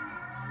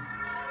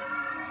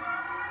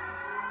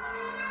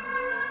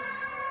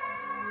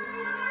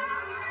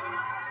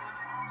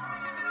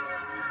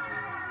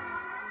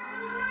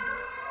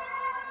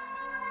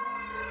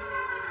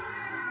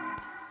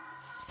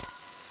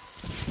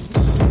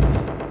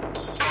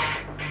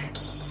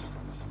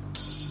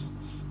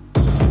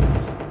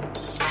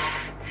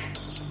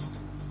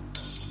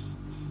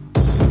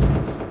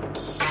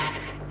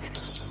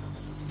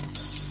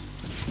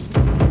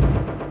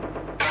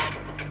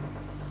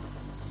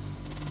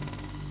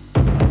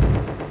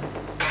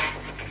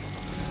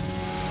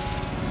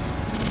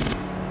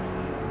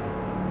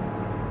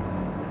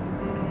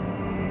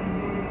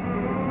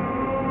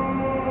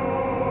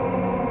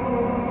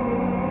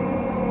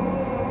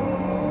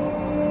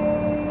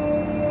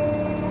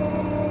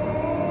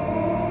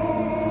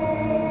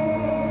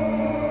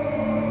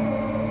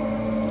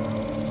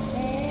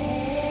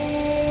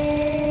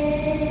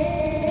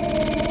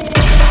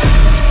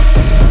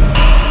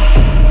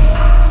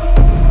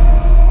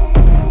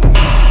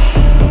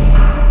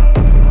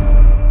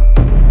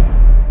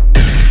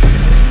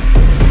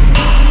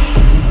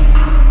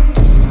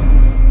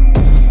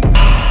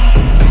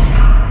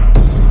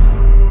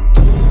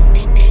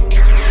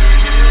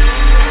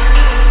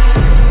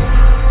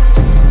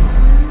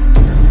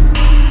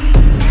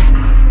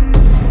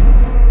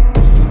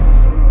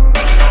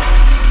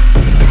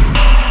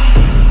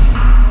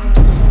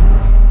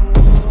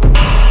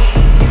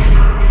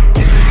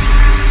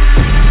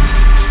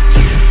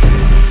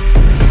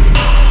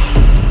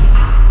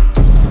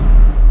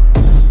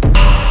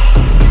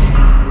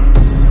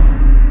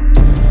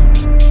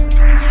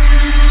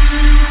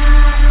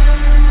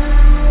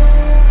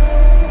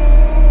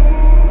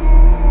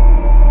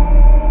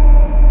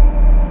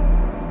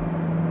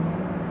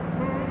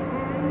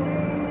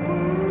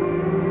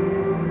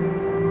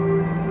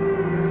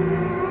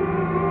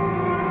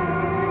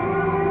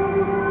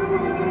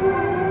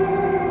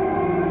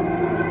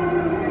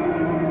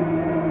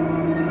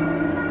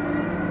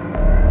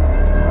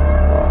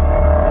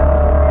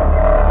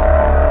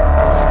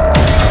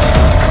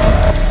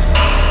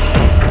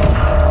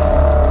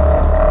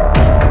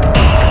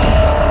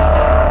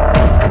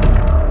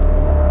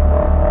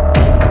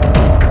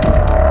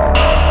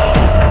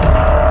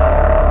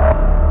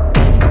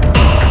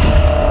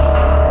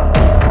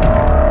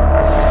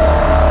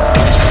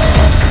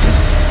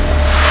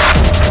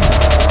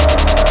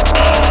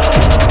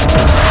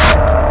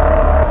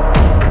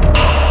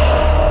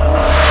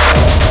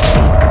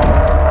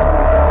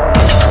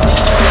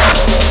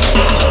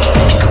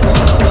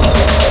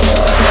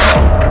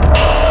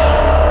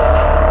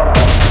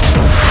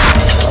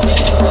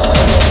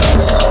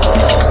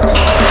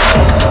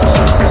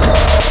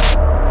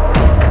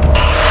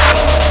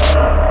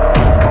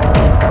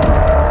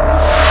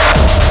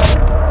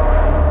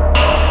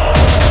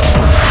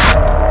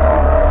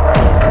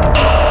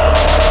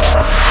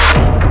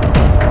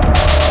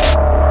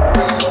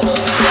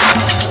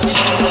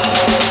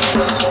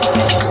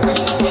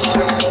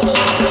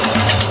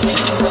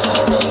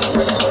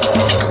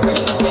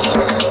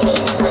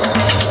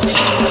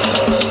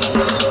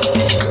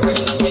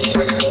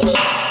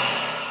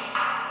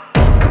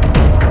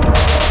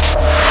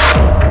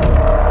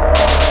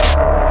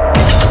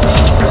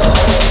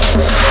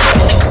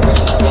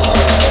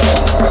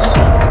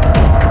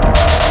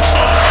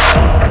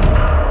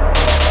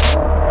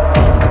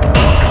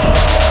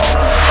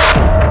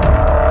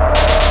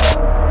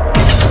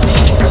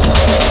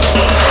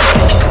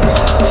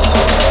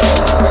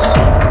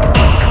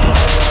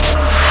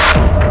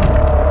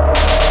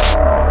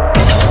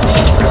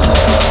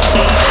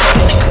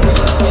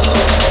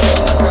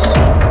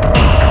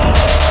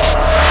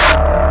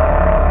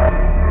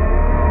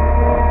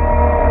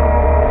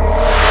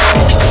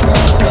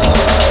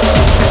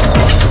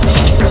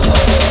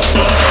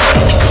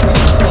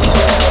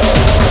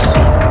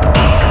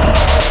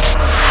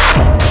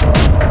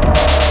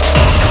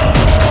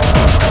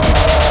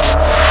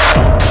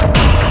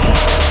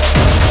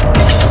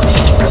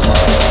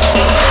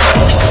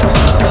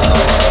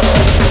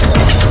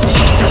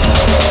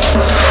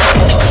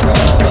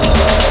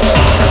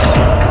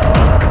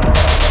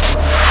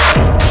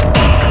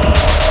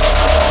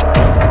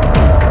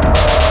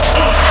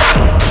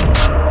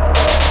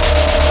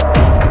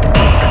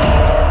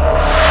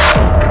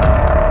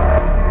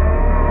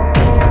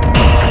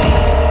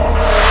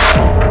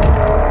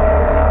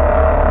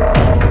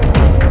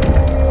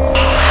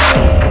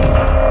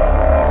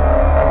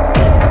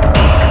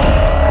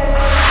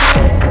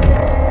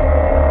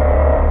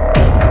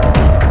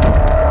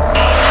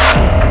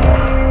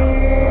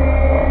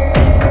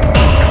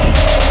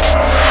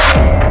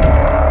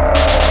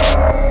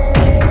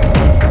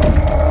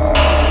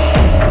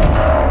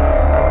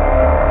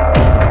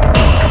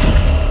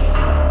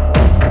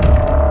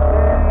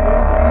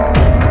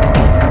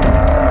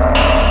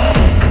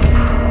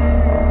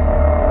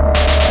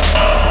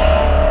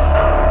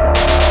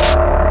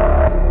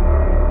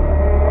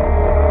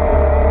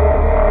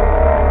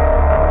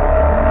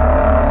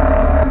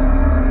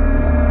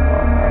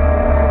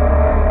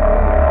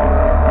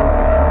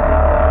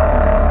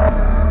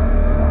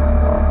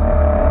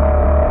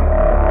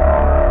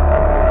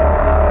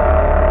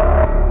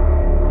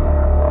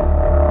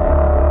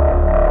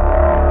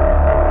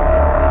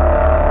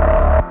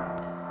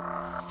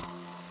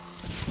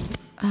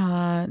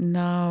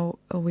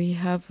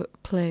 have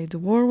played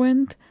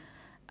Warwind.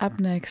 Up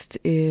next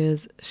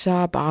is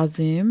Shab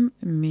Azim,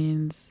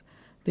 means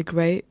the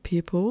great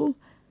people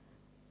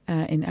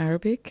in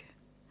Arabic.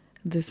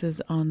 This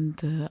is on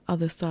the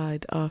other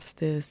side of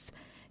this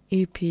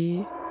EP.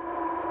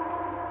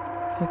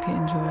 Hope you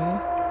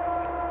enjoy.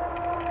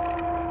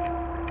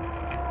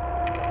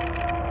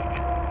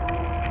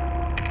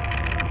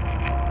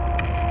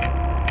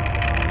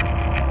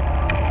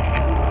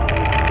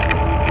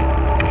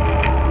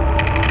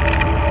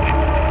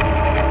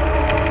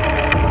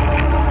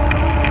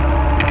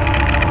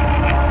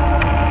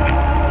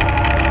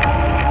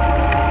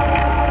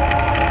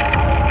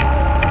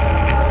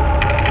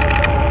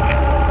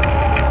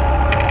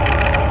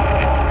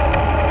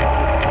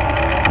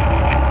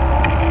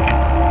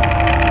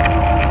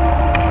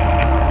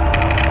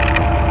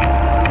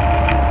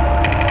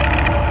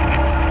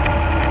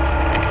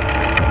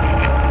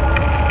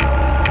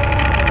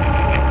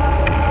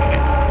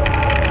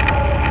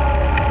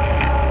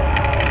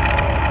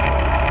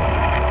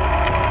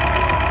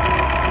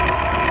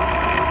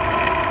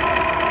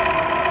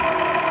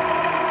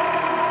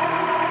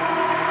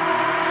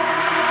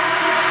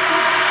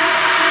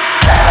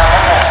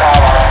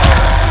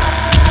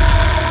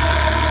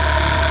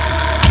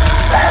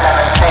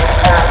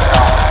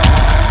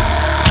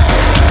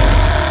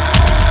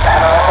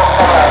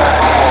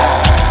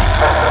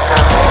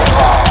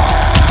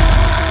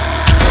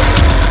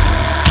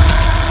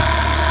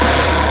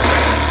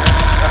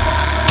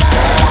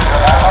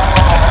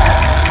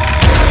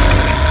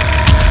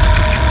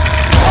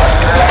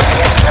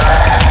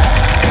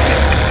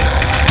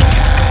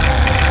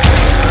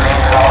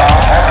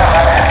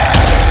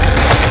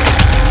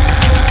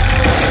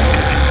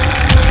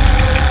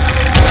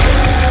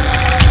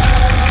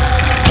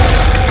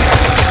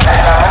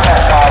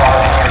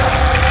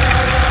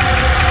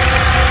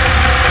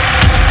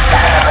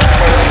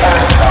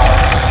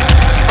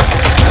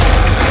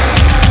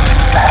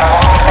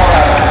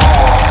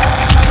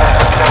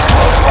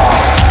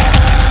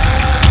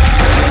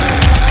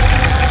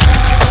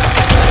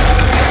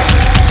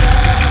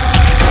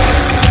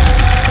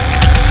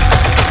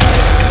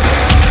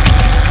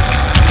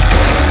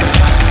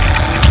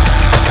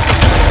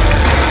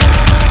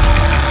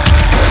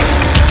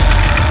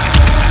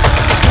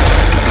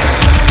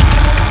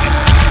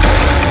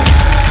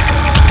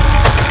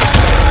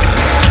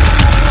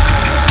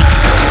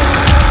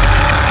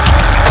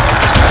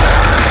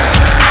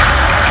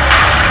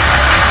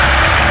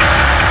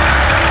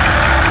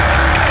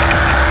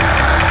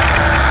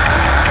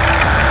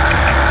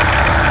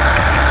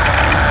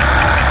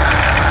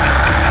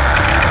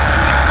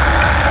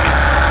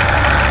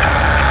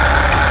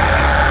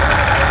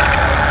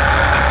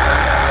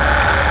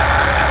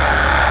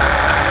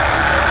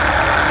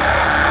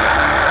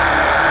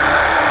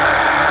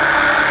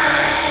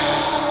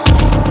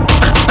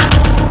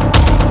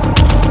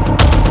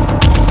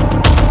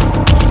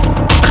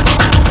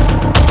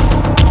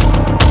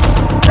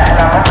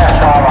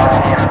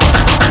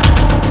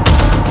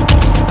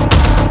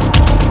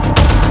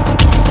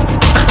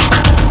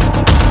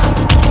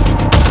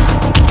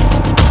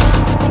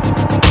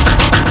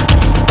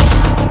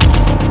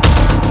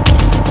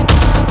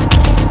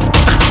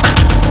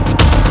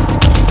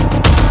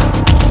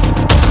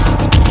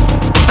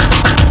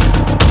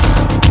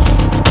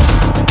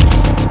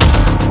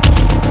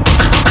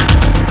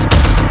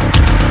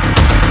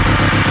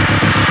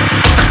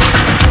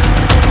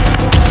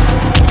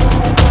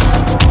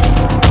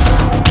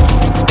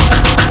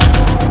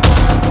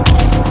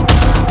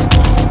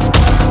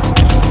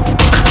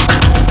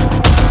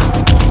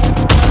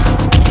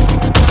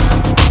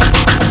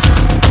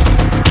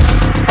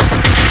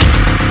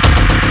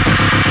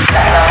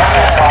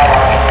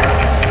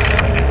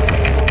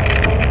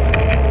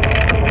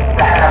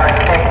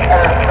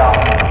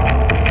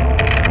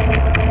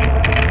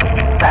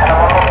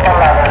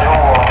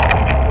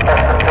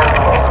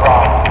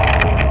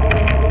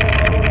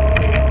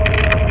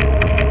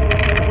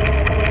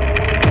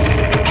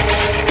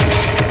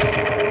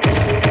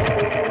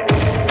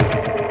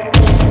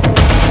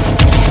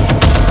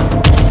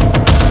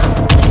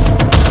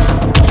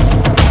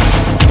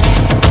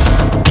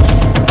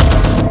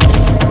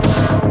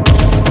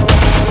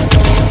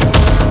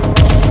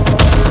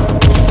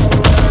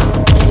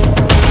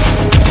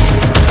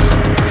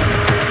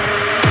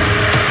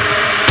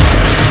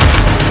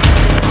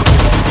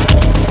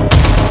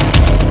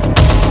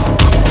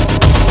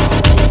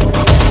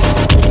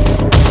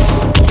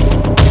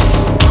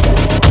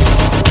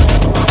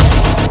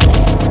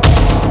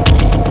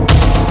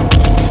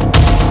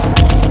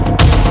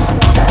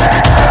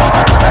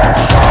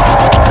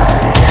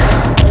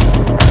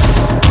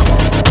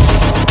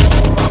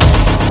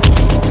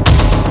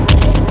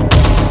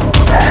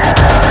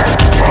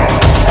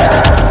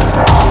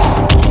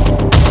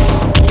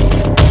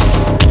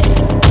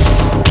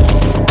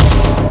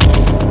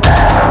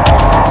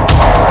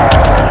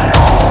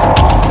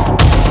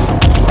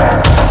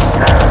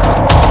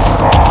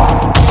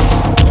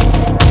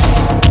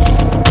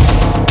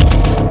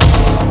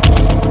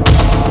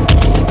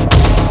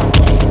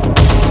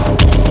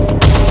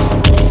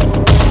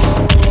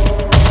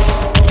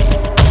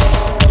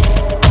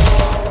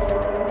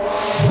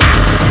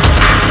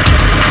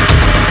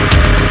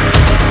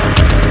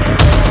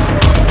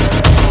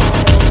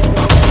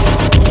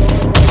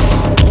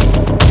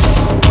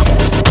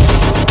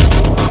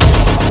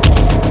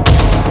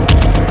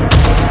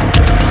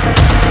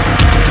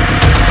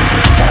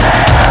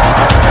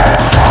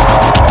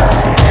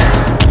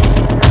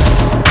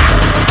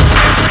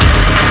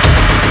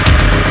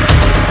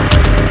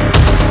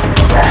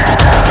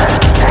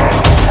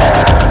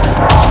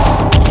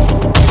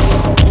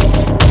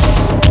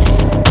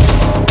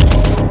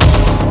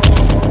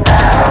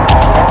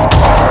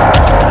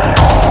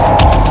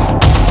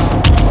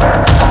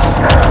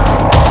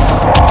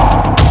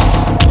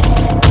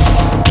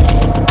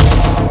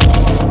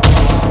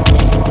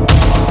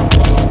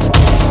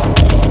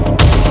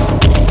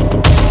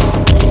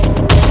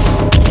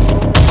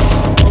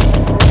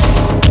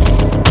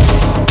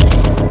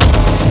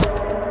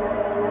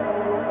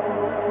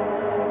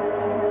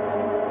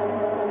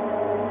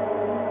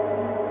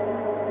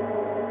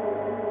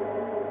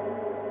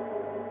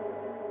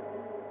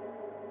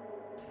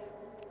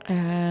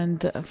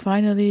 And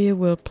finally,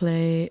 we'll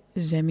play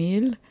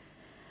Jamil,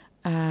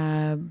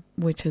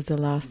 which is the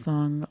last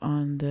song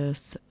on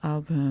this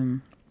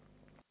album.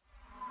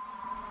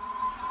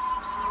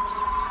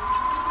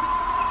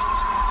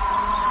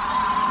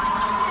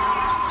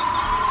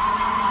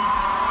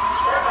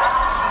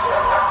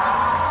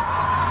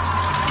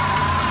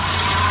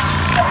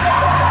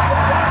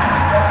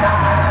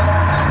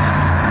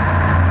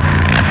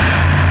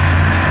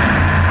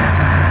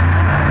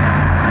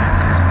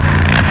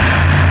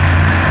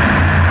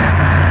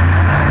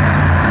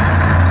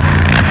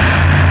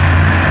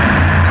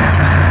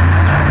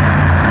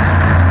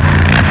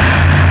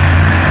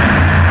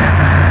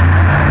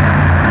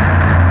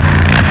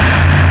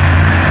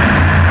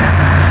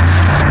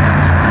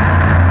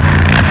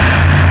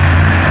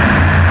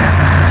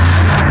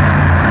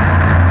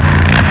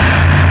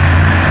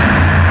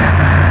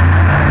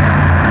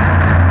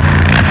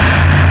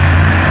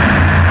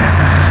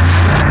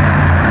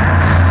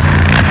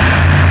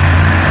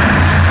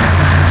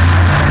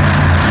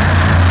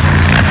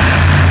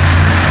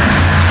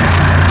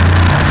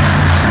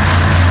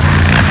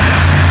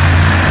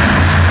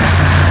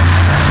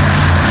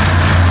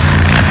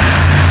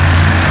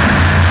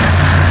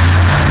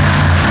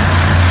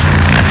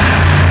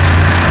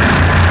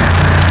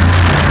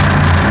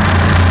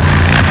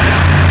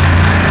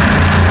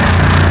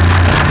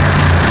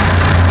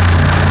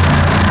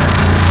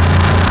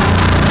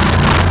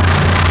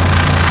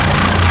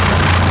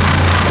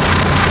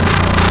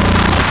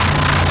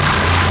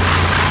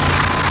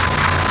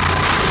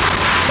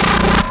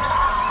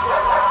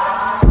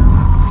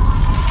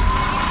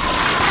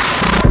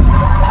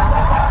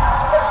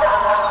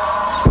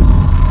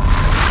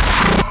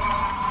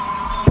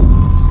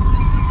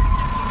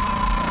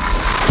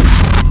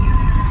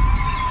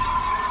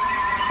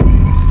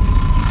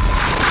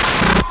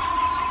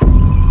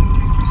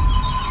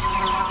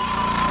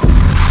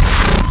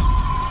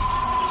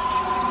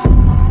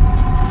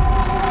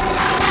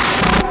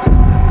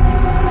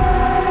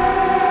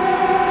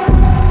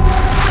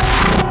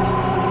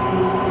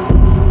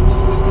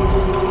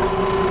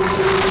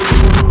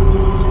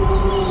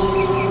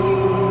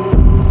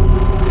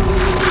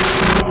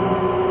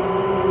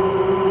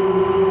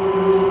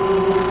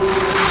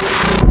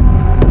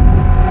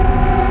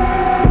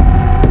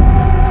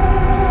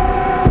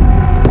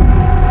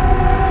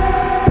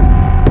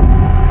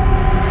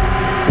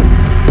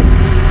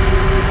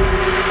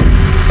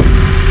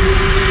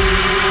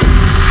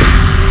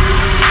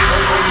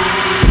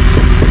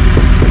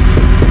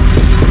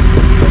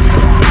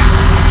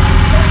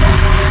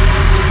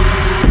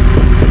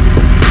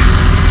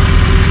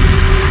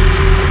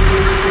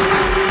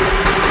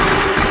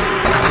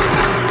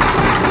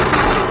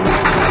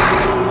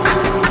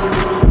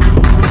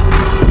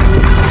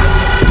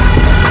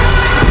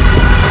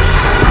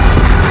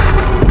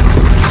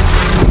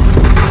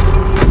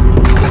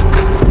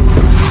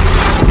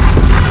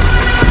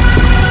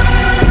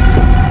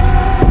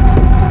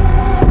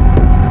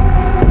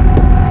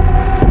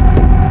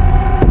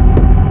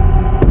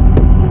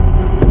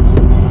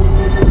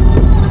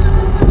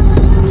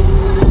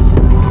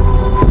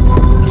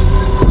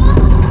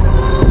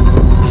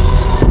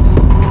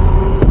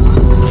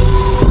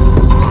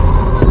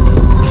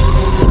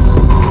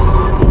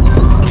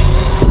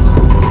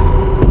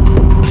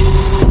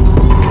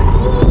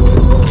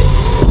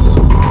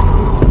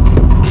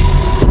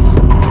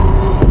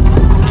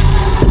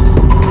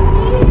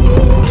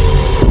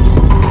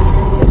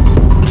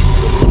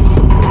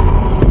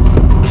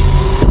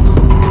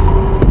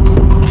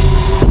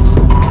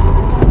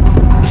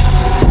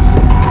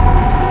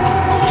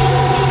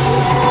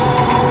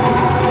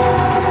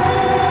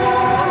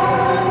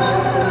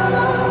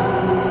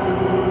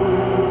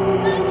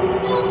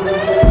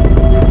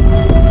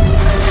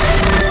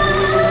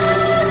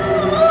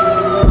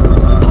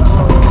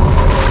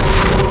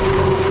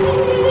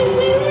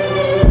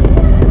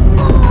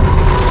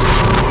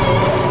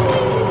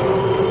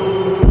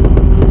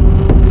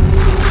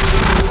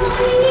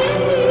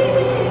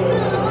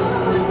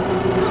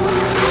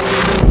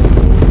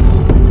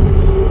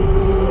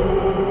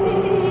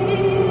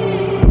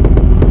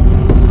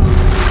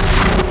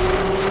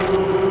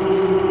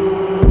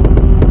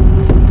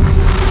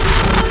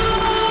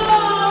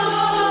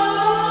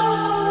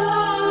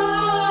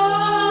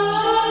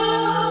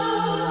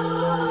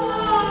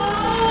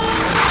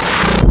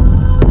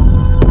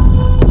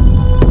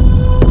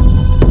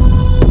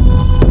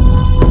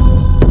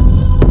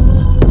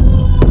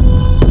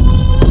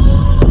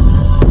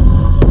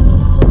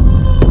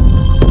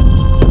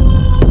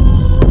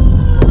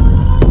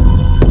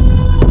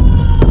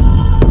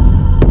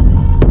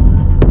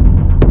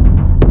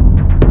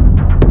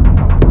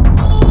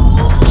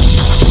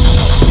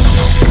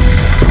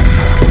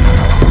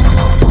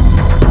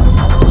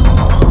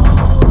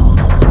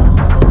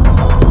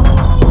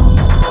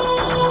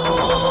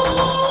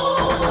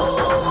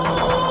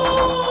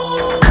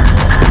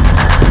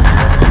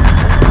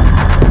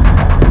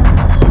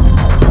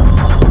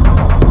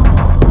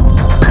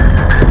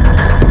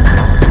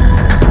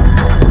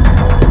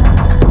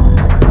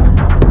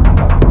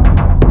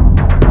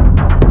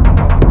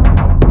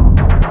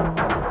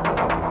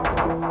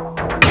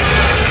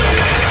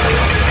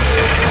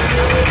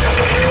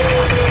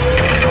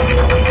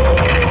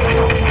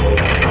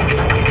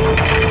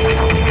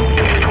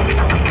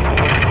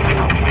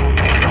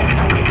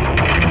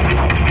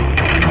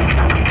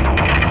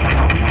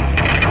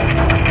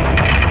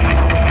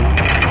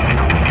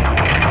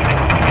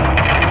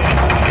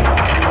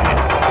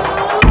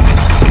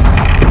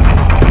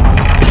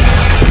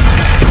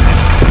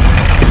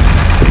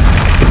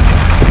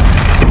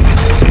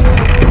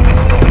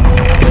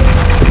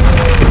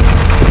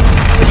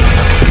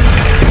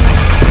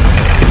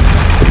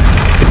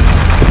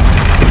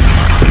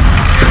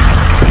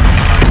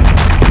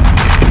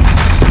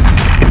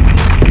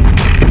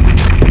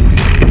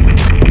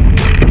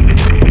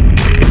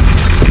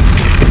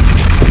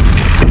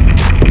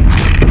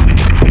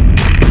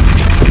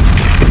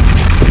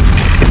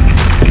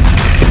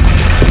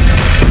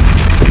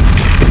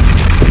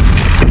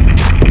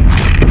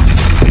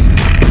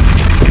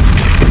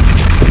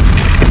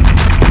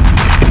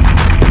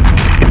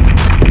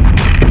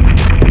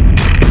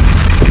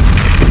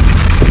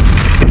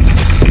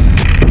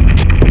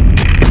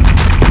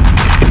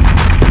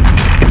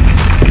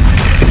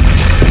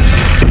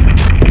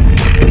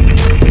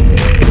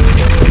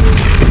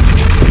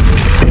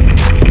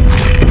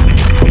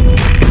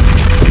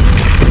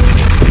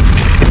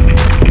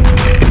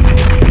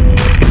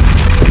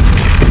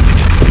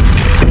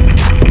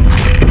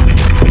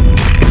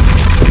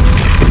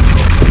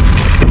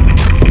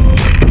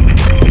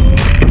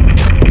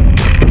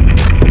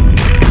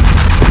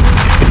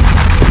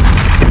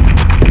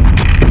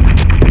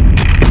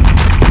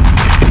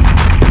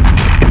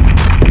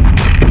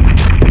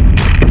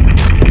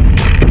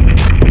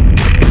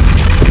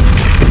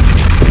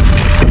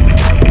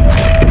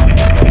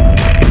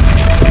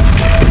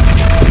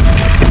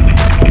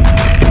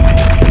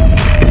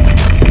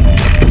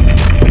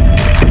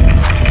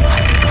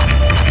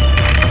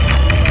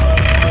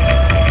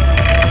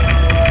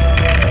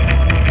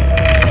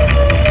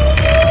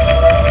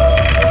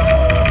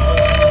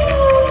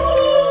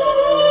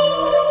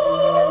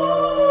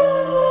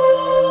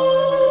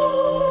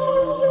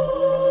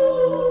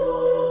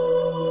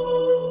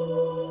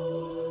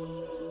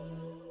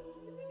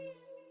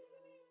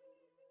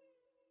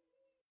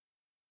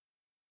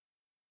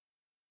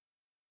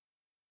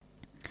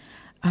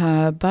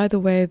 By the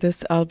way,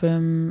 this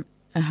album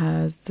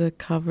has the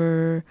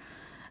cover,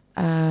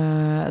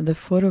 the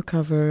photo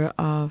cover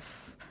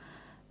of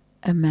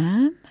a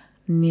man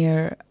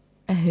near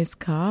his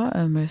car,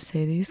 a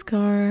Mercedes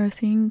car, I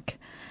think.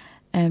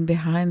 And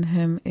behind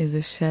him is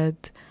a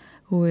shed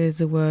with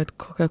the word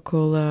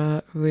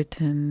Coca-Cola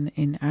written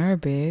in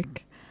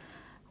Arabic.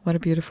 What a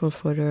beautiful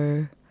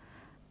photo.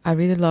 I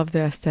really love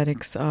the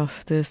aesthetics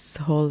of this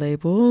whole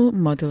label,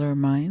 Modular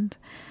Mind.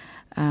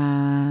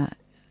 I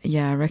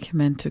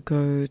recommend to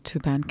go to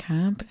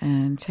Bandcamp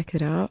and check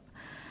it out.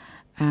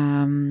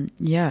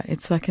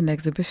 It's like an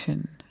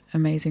exhibition.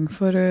 Amazing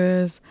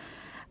photos,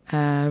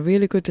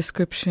 really good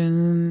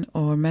description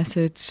or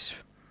message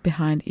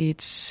behind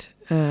each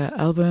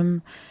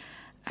album.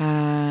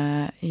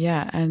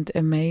 And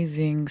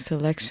amazing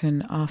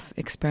selection of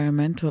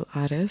experimental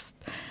artists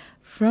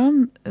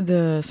from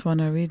the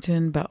Swana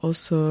region, but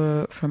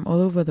also from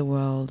all over the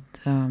world,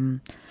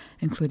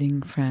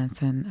 including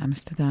France and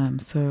Amsterdam.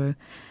 So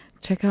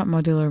check out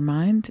Modular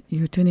Mind.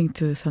 You're tuning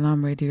to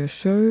Salam Radio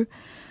Show.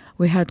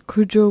 We had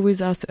Kujo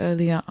with us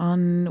earlier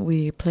on.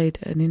 We played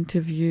an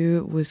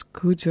interview with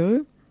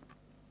Kujo.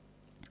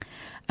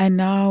 And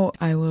now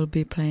I will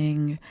be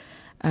playing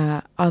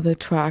other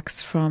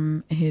tracks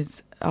from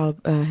his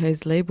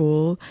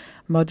label,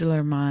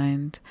 Modular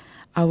Mind.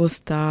 I will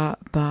start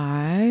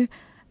by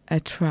a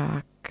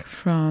track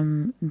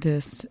from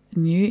this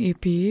new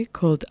EP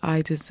called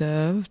I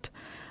Deserved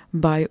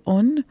by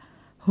On,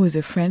 who is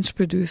a French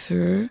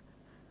producer.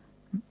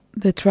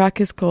 The track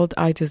is called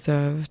I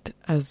Deserved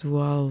as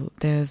well.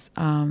 There's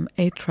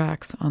 8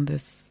 tracks on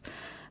this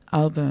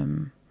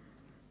album.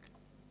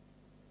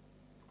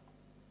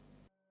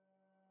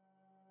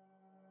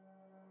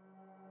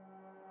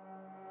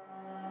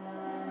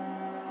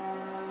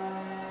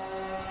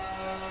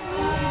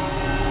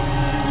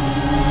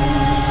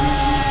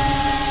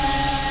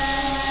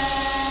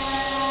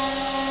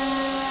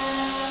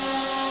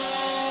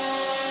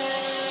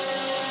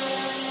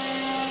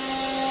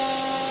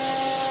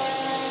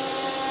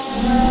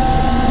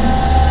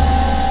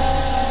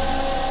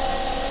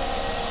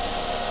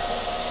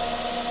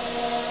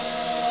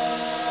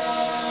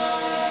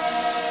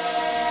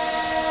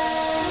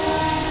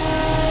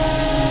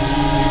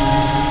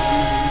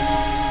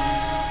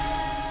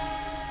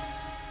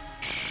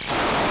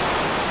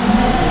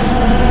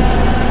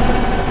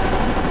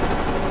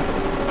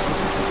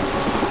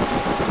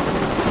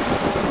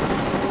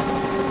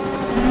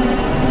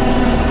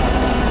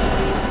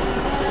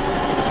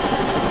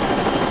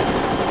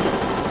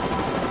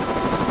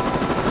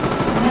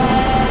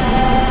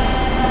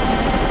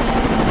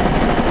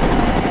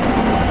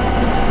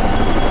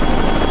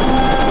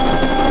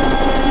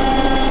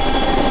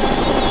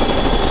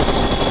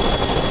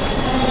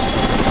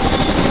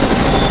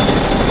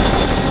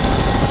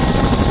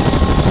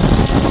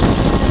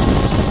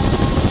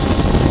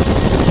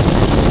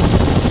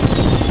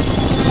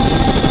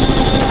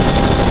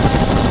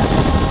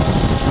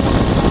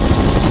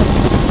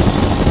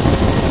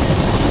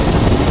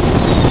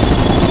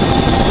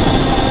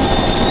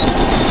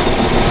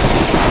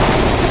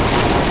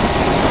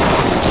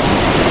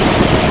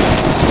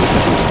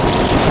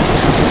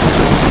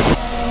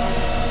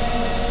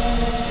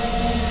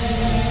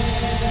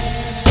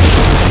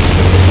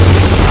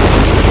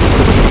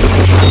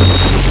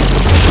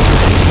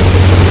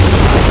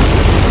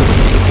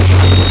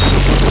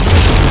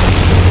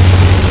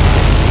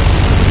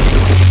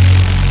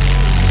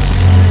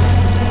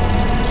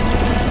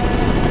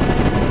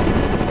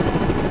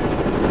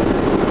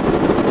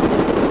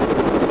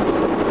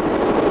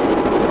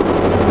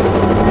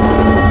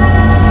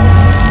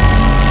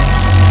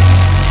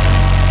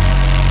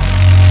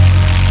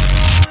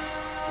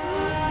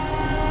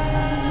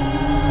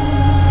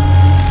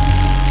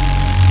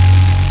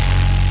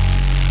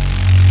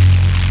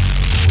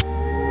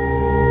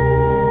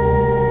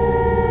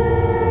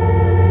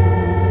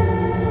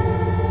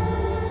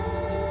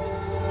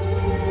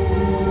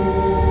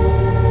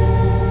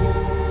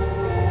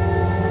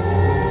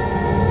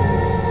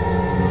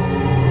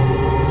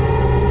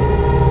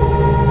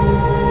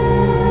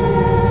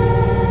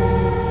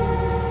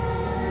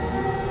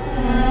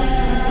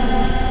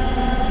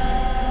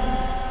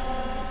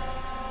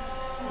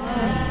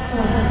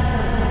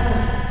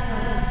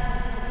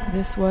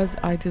 This was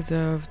I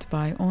Deserved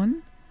by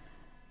On.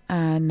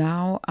 And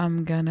now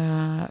I'm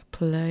gonna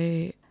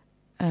play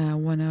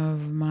one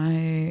of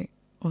my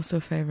also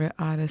favorite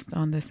artists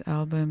on this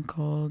album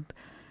called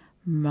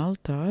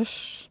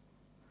Maltash.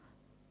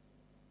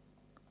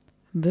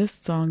 This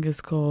song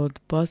is called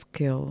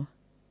Buzzkill.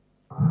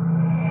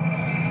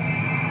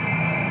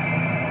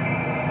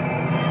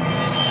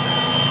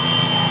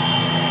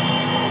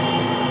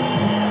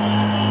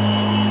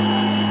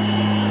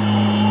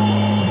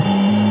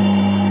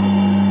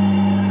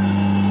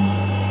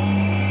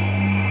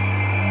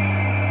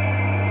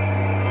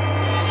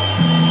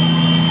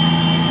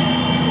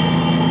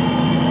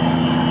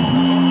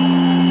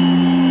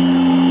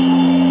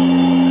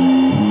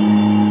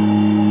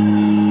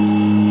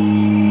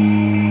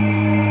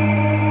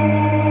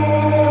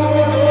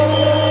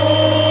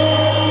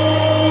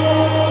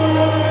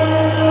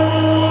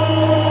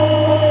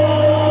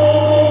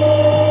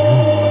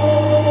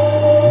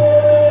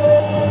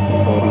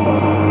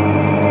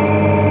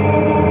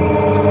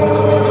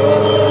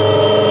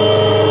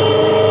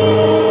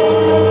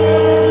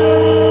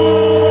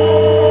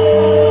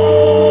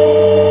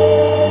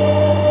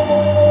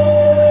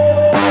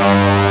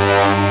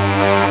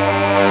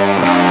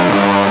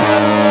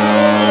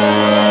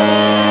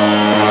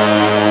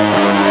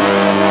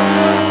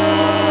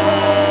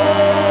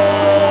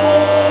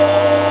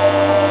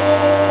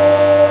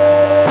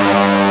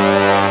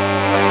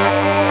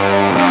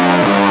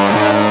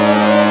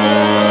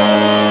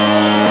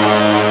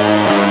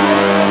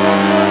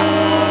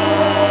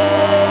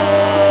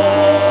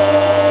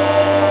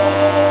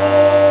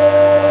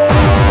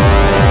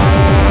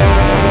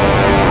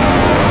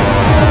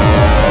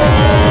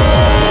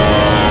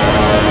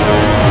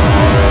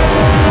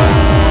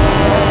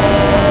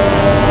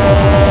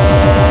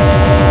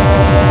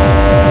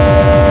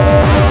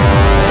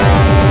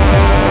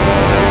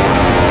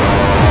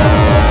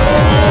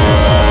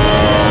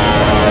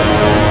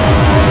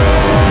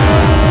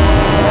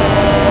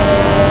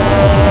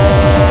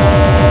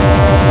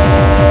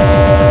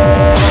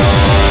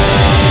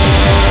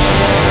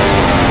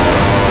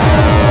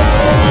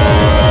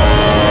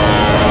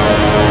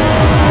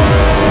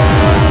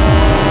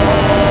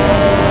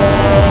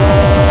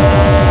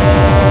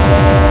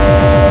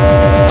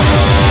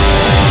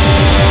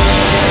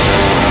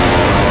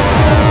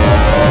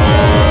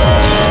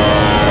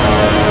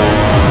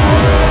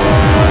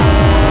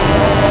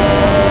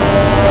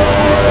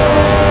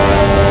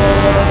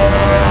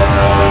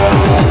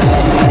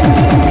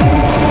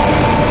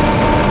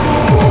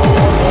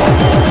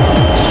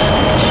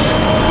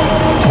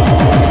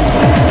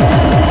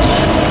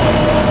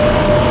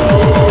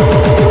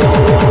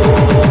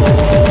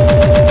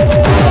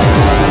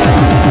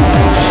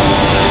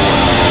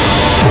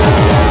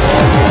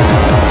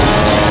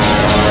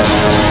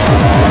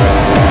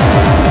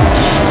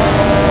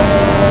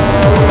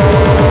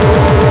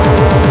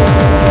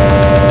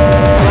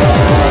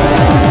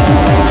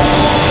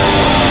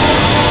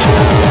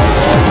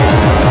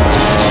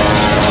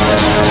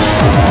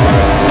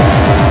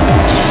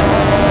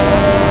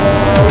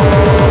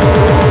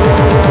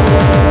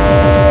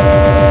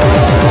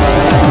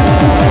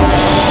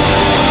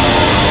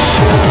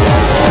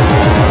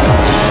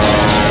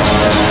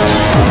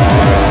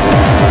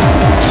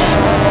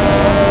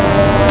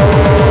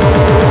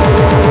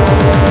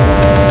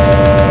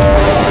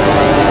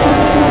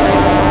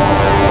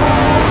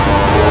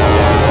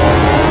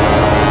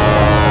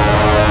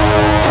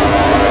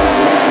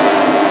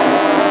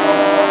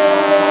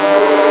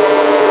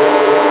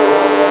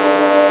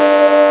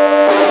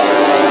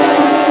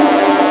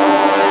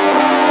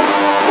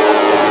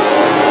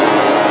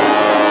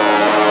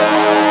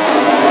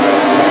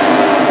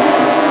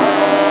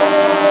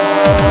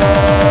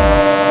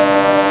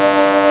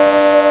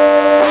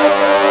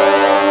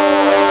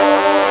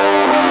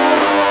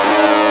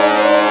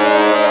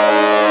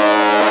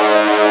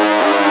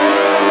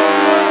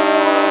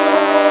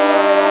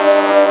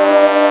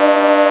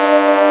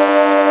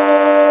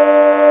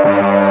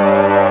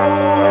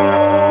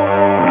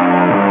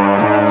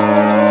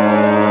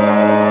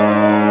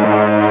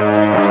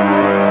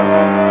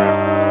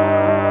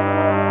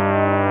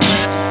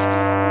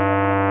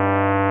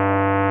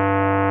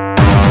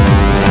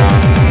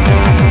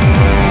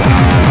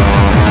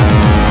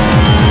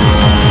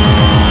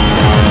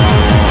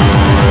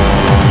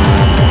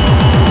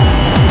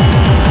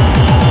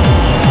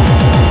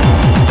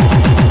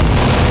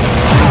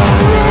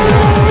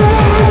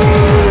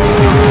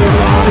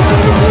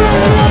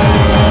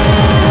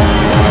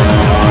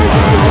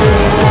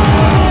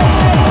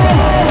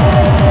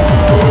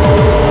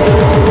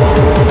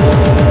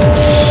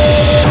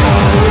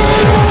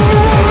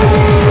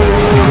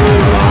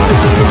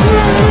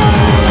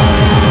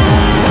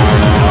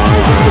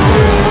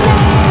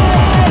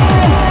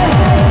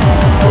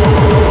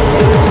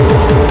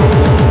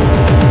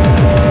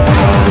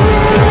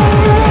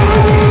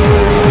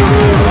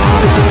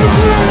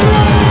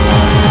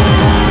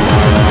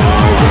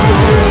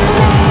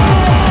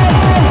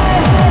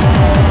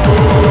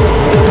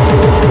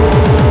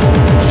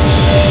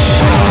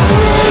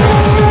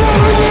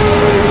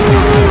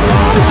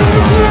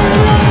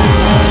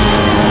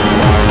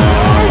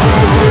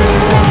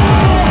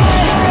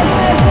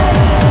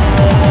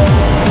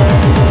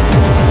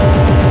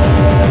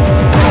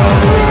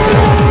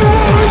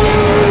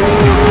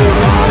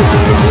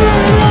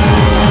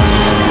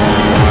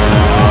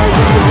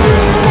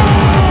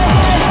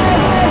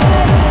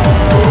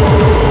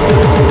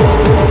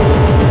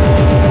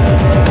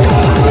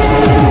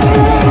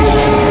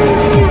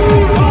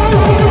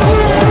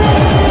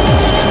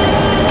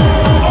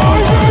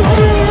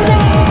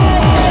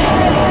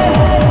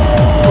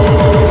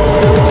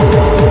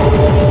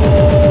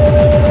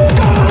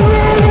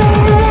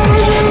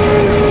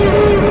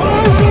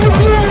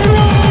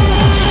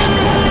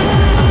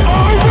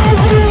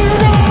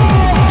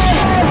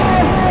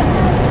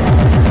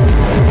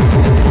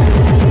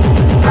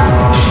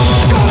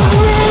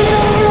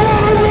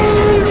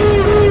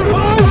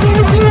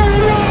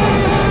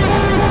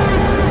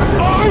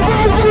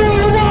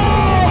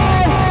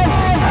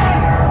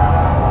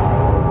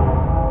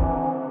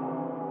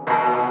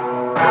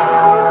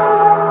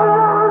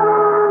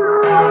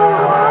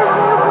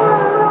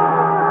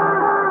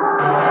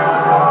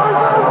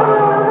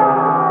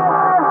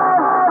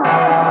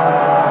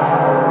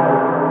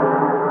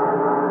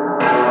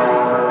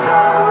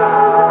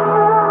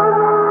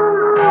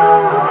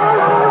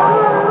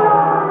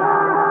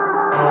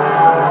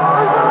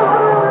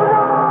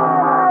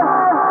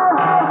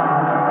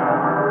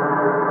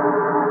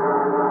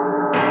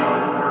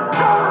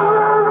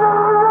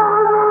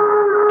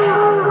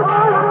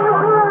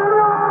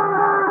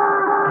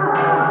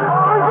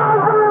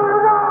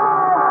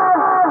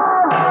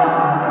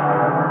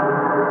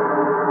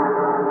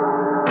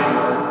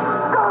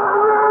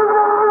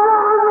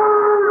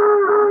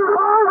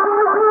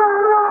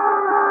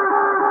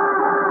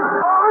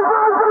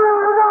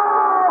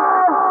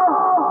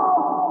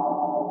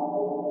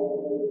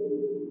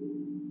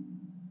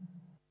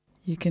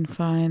 can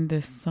find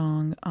this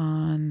song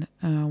on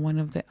one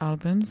of the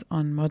albums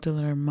on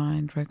Modular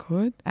Mind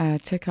record.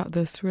 Check out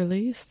this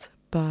release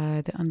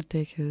by The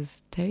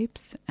Undertaker's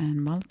Tapes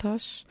and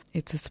Maltash.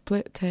 It's a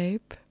split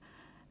tape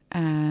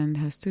and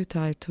has two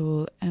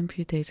titles,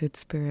 Amputated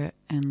Spirit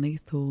and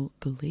Lethal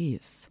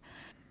Beliefs.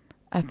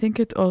 I think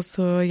it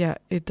also,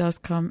 it does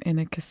come in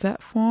a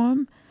cassette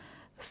form.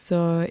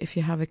 So if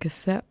you have a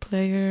cassette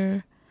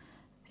player,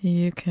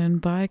 you can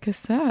buy a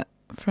cassette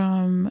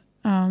from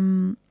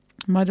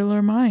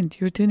Modular Mind.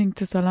 You're tuning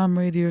to Salam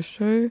Radio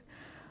Show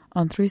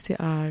on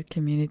 3CR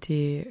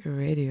Community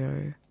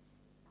Radio.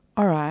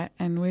 All right,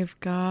 and we've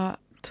got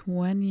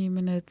 20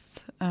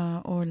 minutes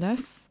or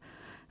less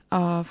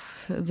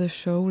of the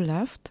show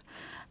left.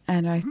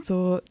 And I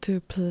thought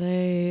to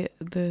play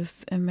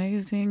this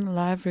amazing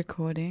live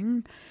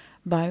recording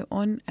by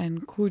On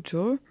and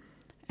Kujo.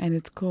 And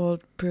it's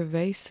called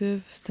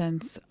Pervasive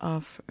Sense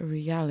of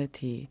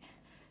Reality.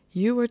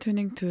 You were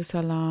tuning to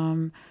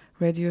Salam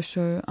Radio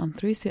Show on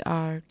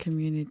 3CR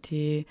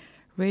Community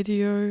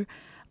Radio.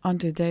 On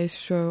today's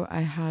show,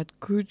 I had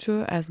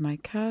Kujo as my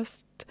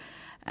guest.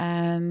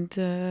 And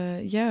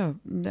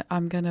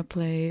I'm going to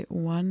play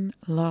one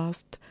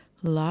last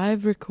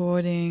live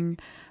recording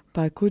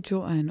by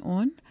Kujo and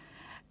On.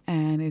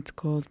 And it's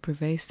called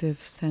Pervasive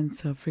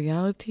Sense of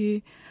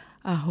Reality.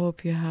 I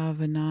hope you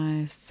have a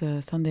nice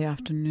Sunday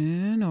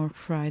afternoon or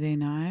Friday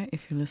night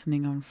if you're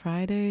listening on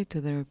Friday to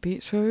the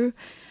repeat show.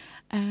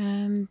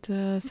 And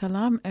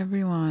salam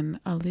everyone.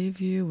 I'll leave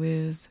you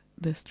with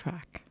this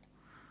track.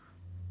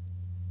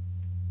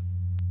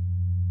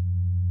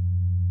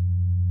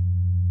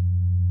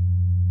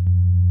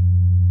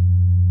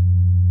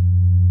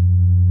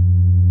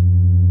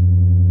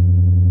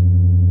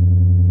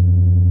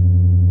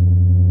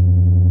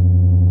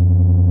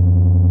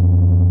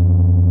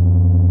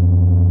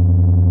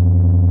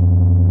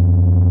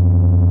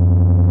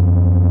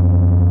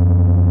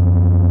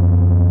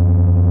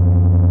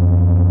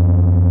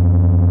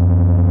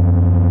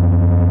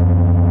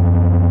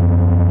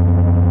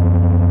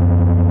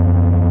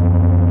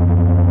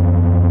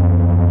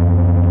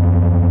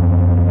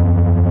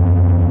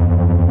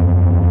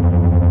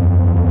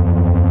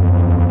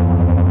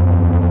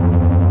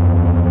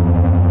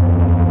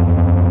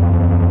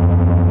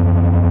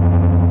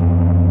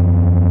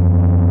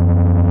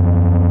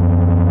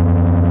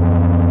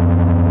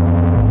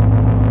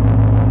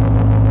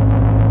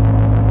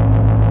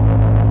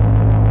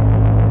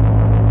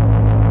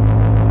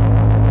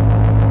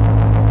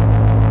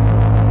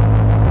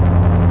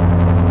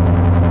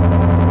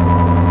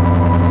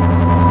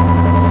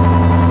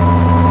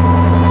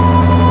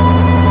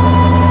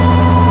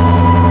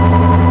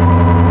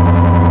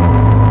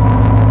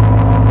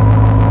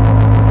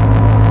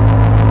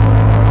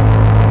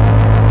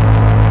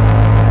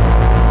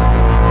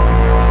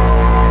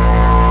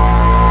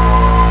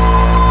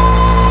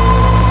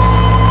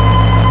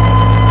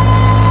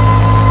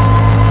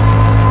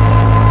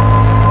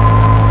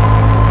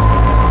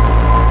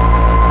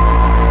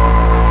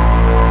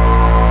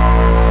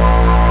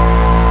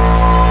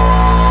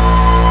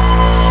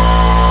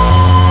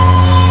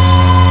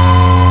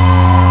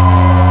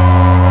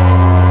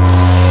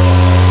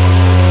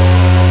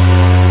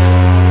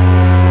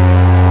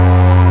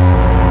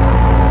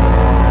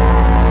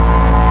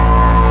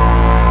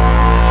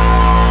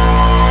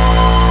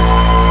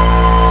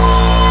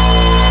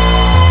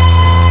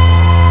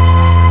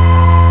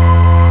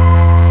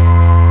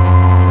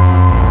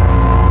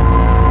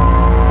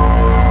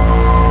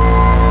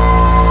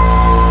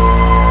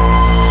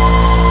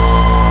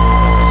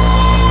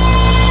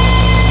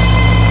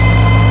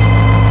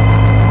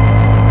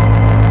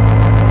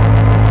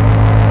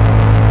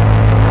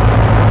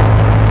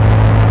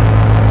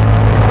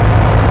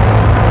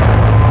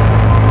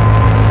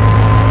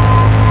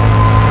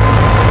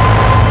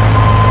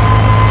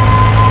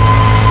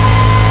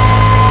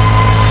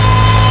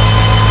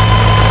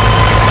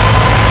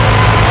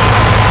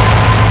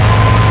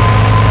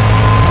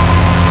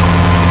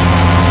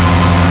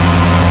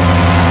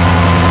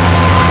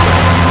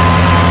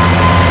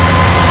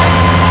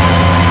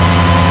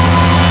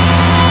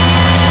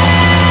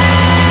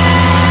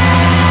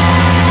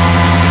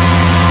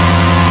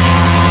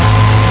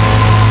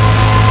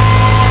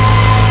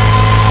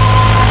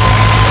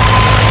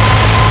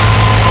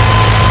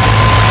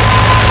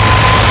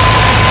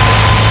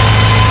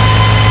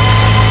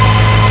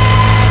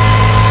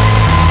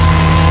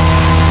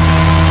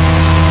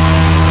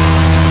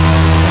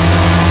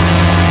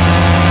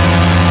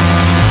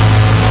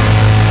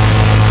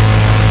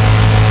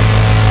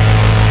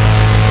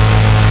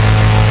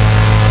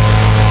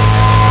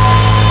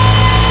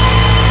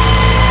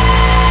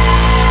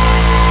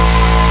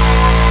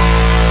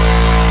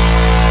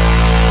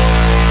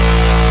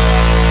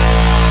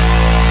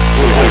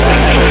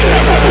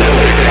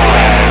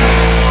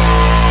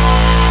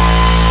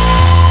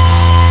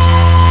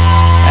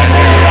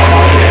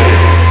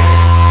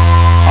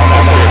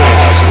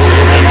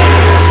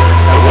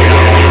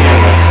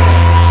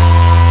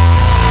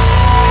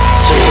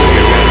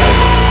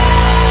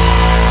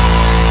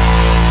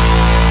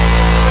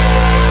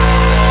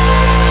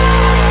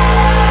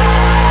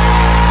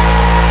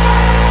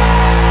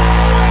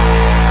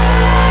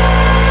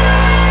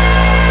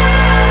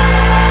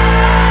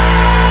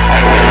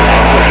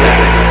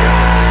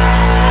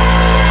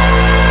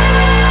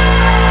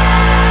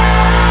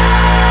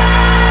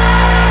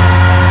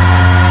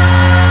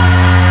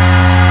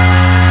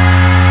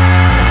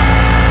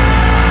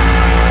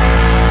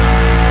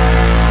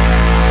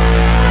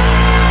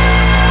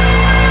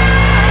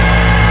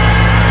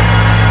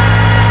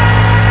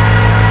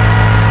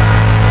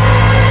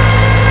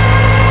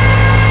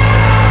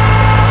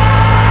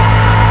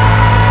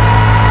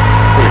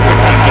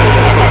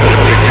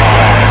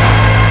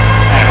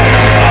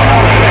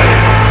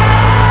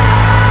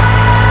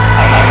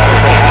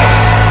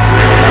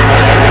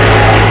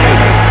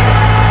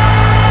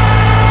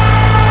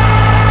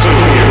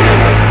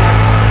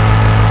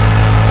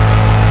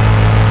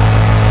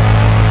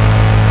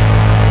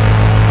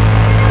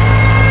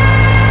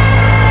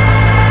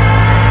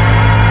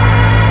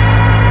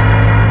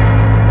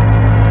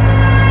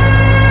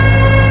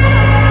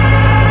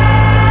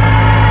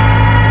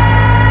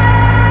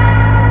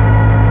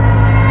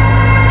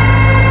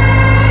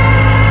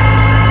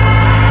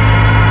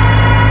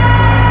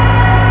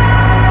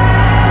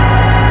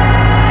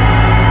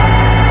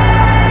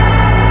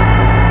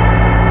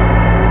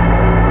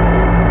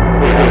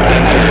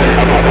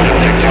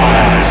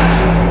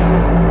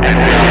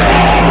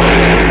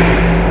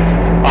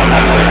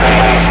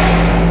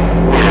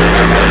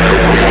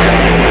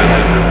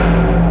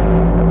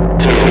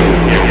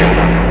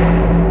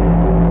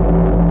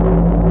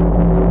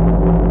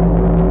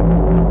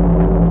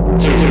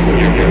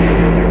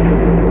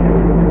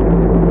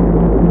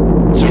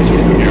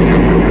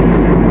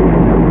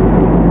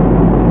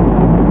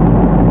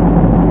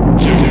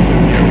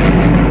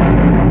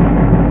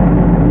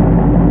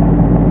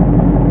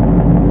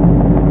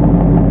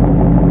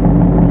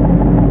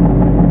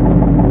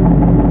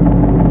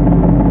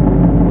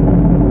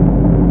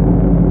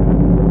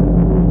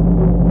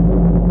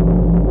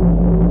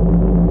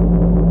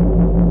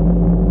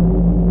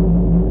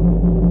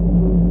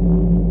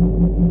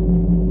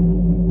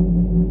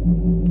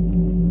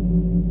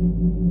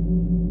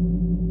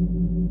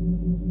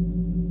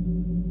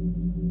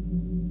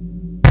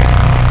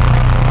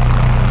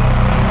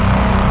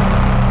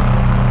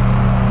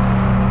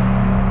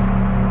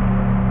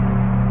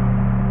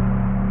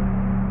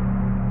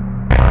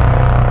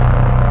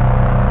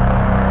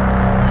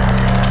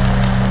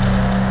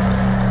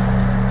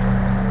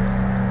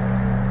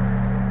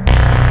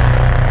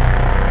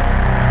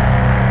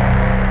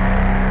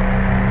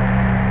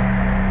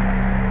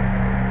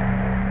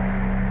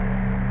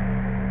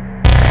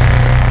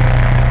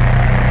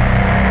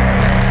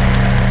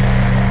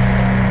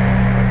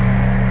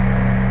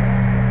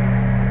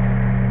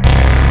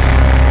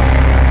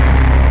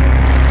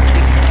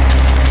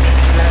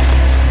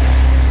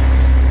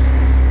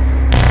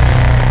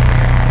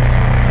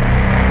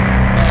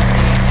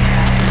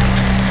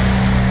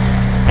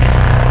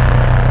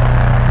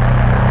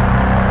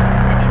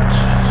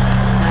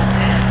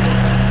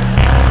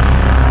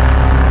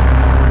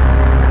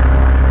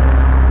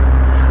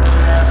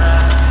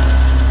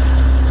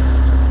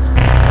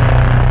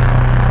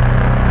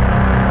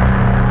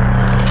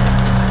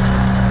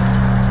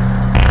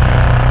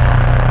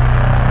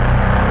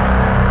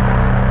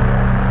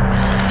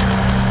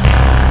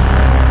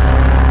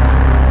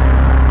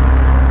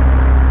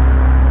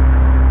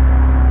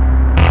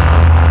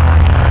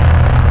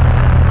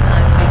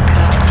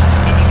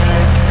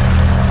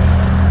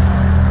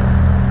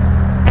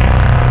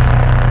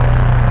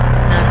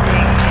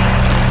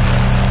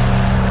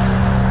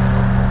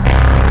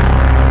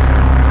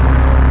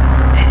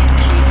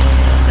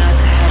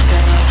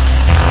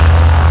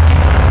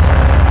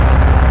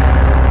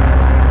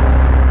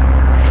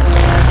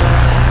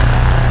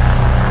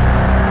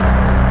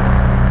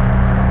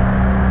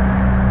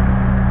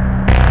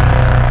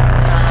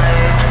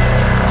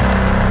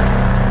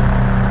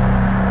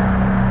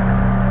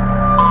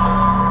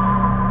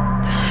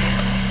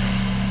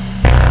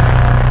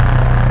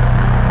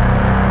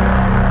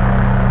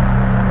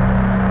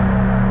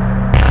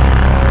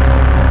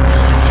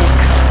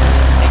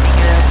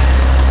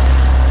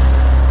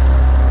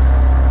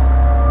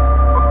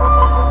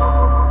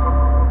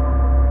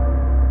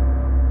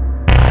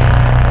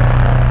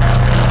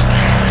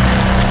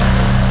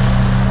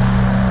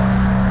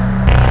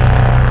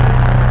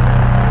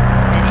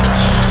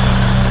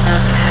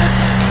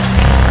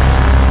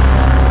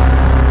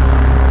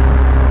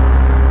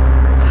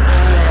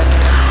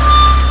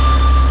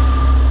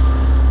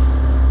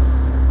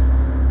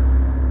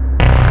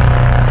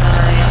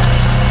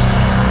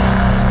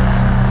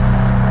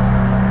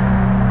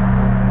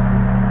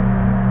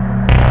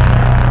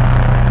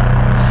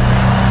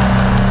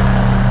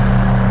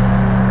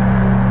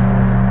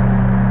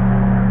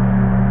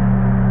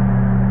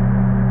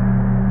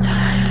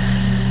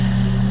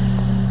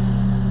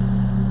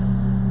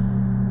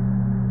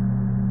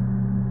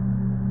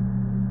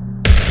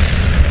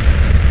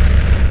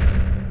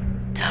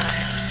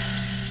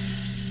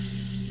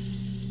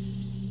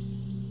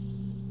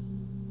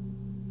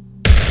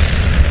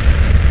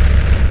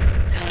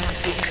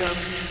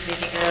 Music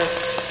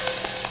Videos.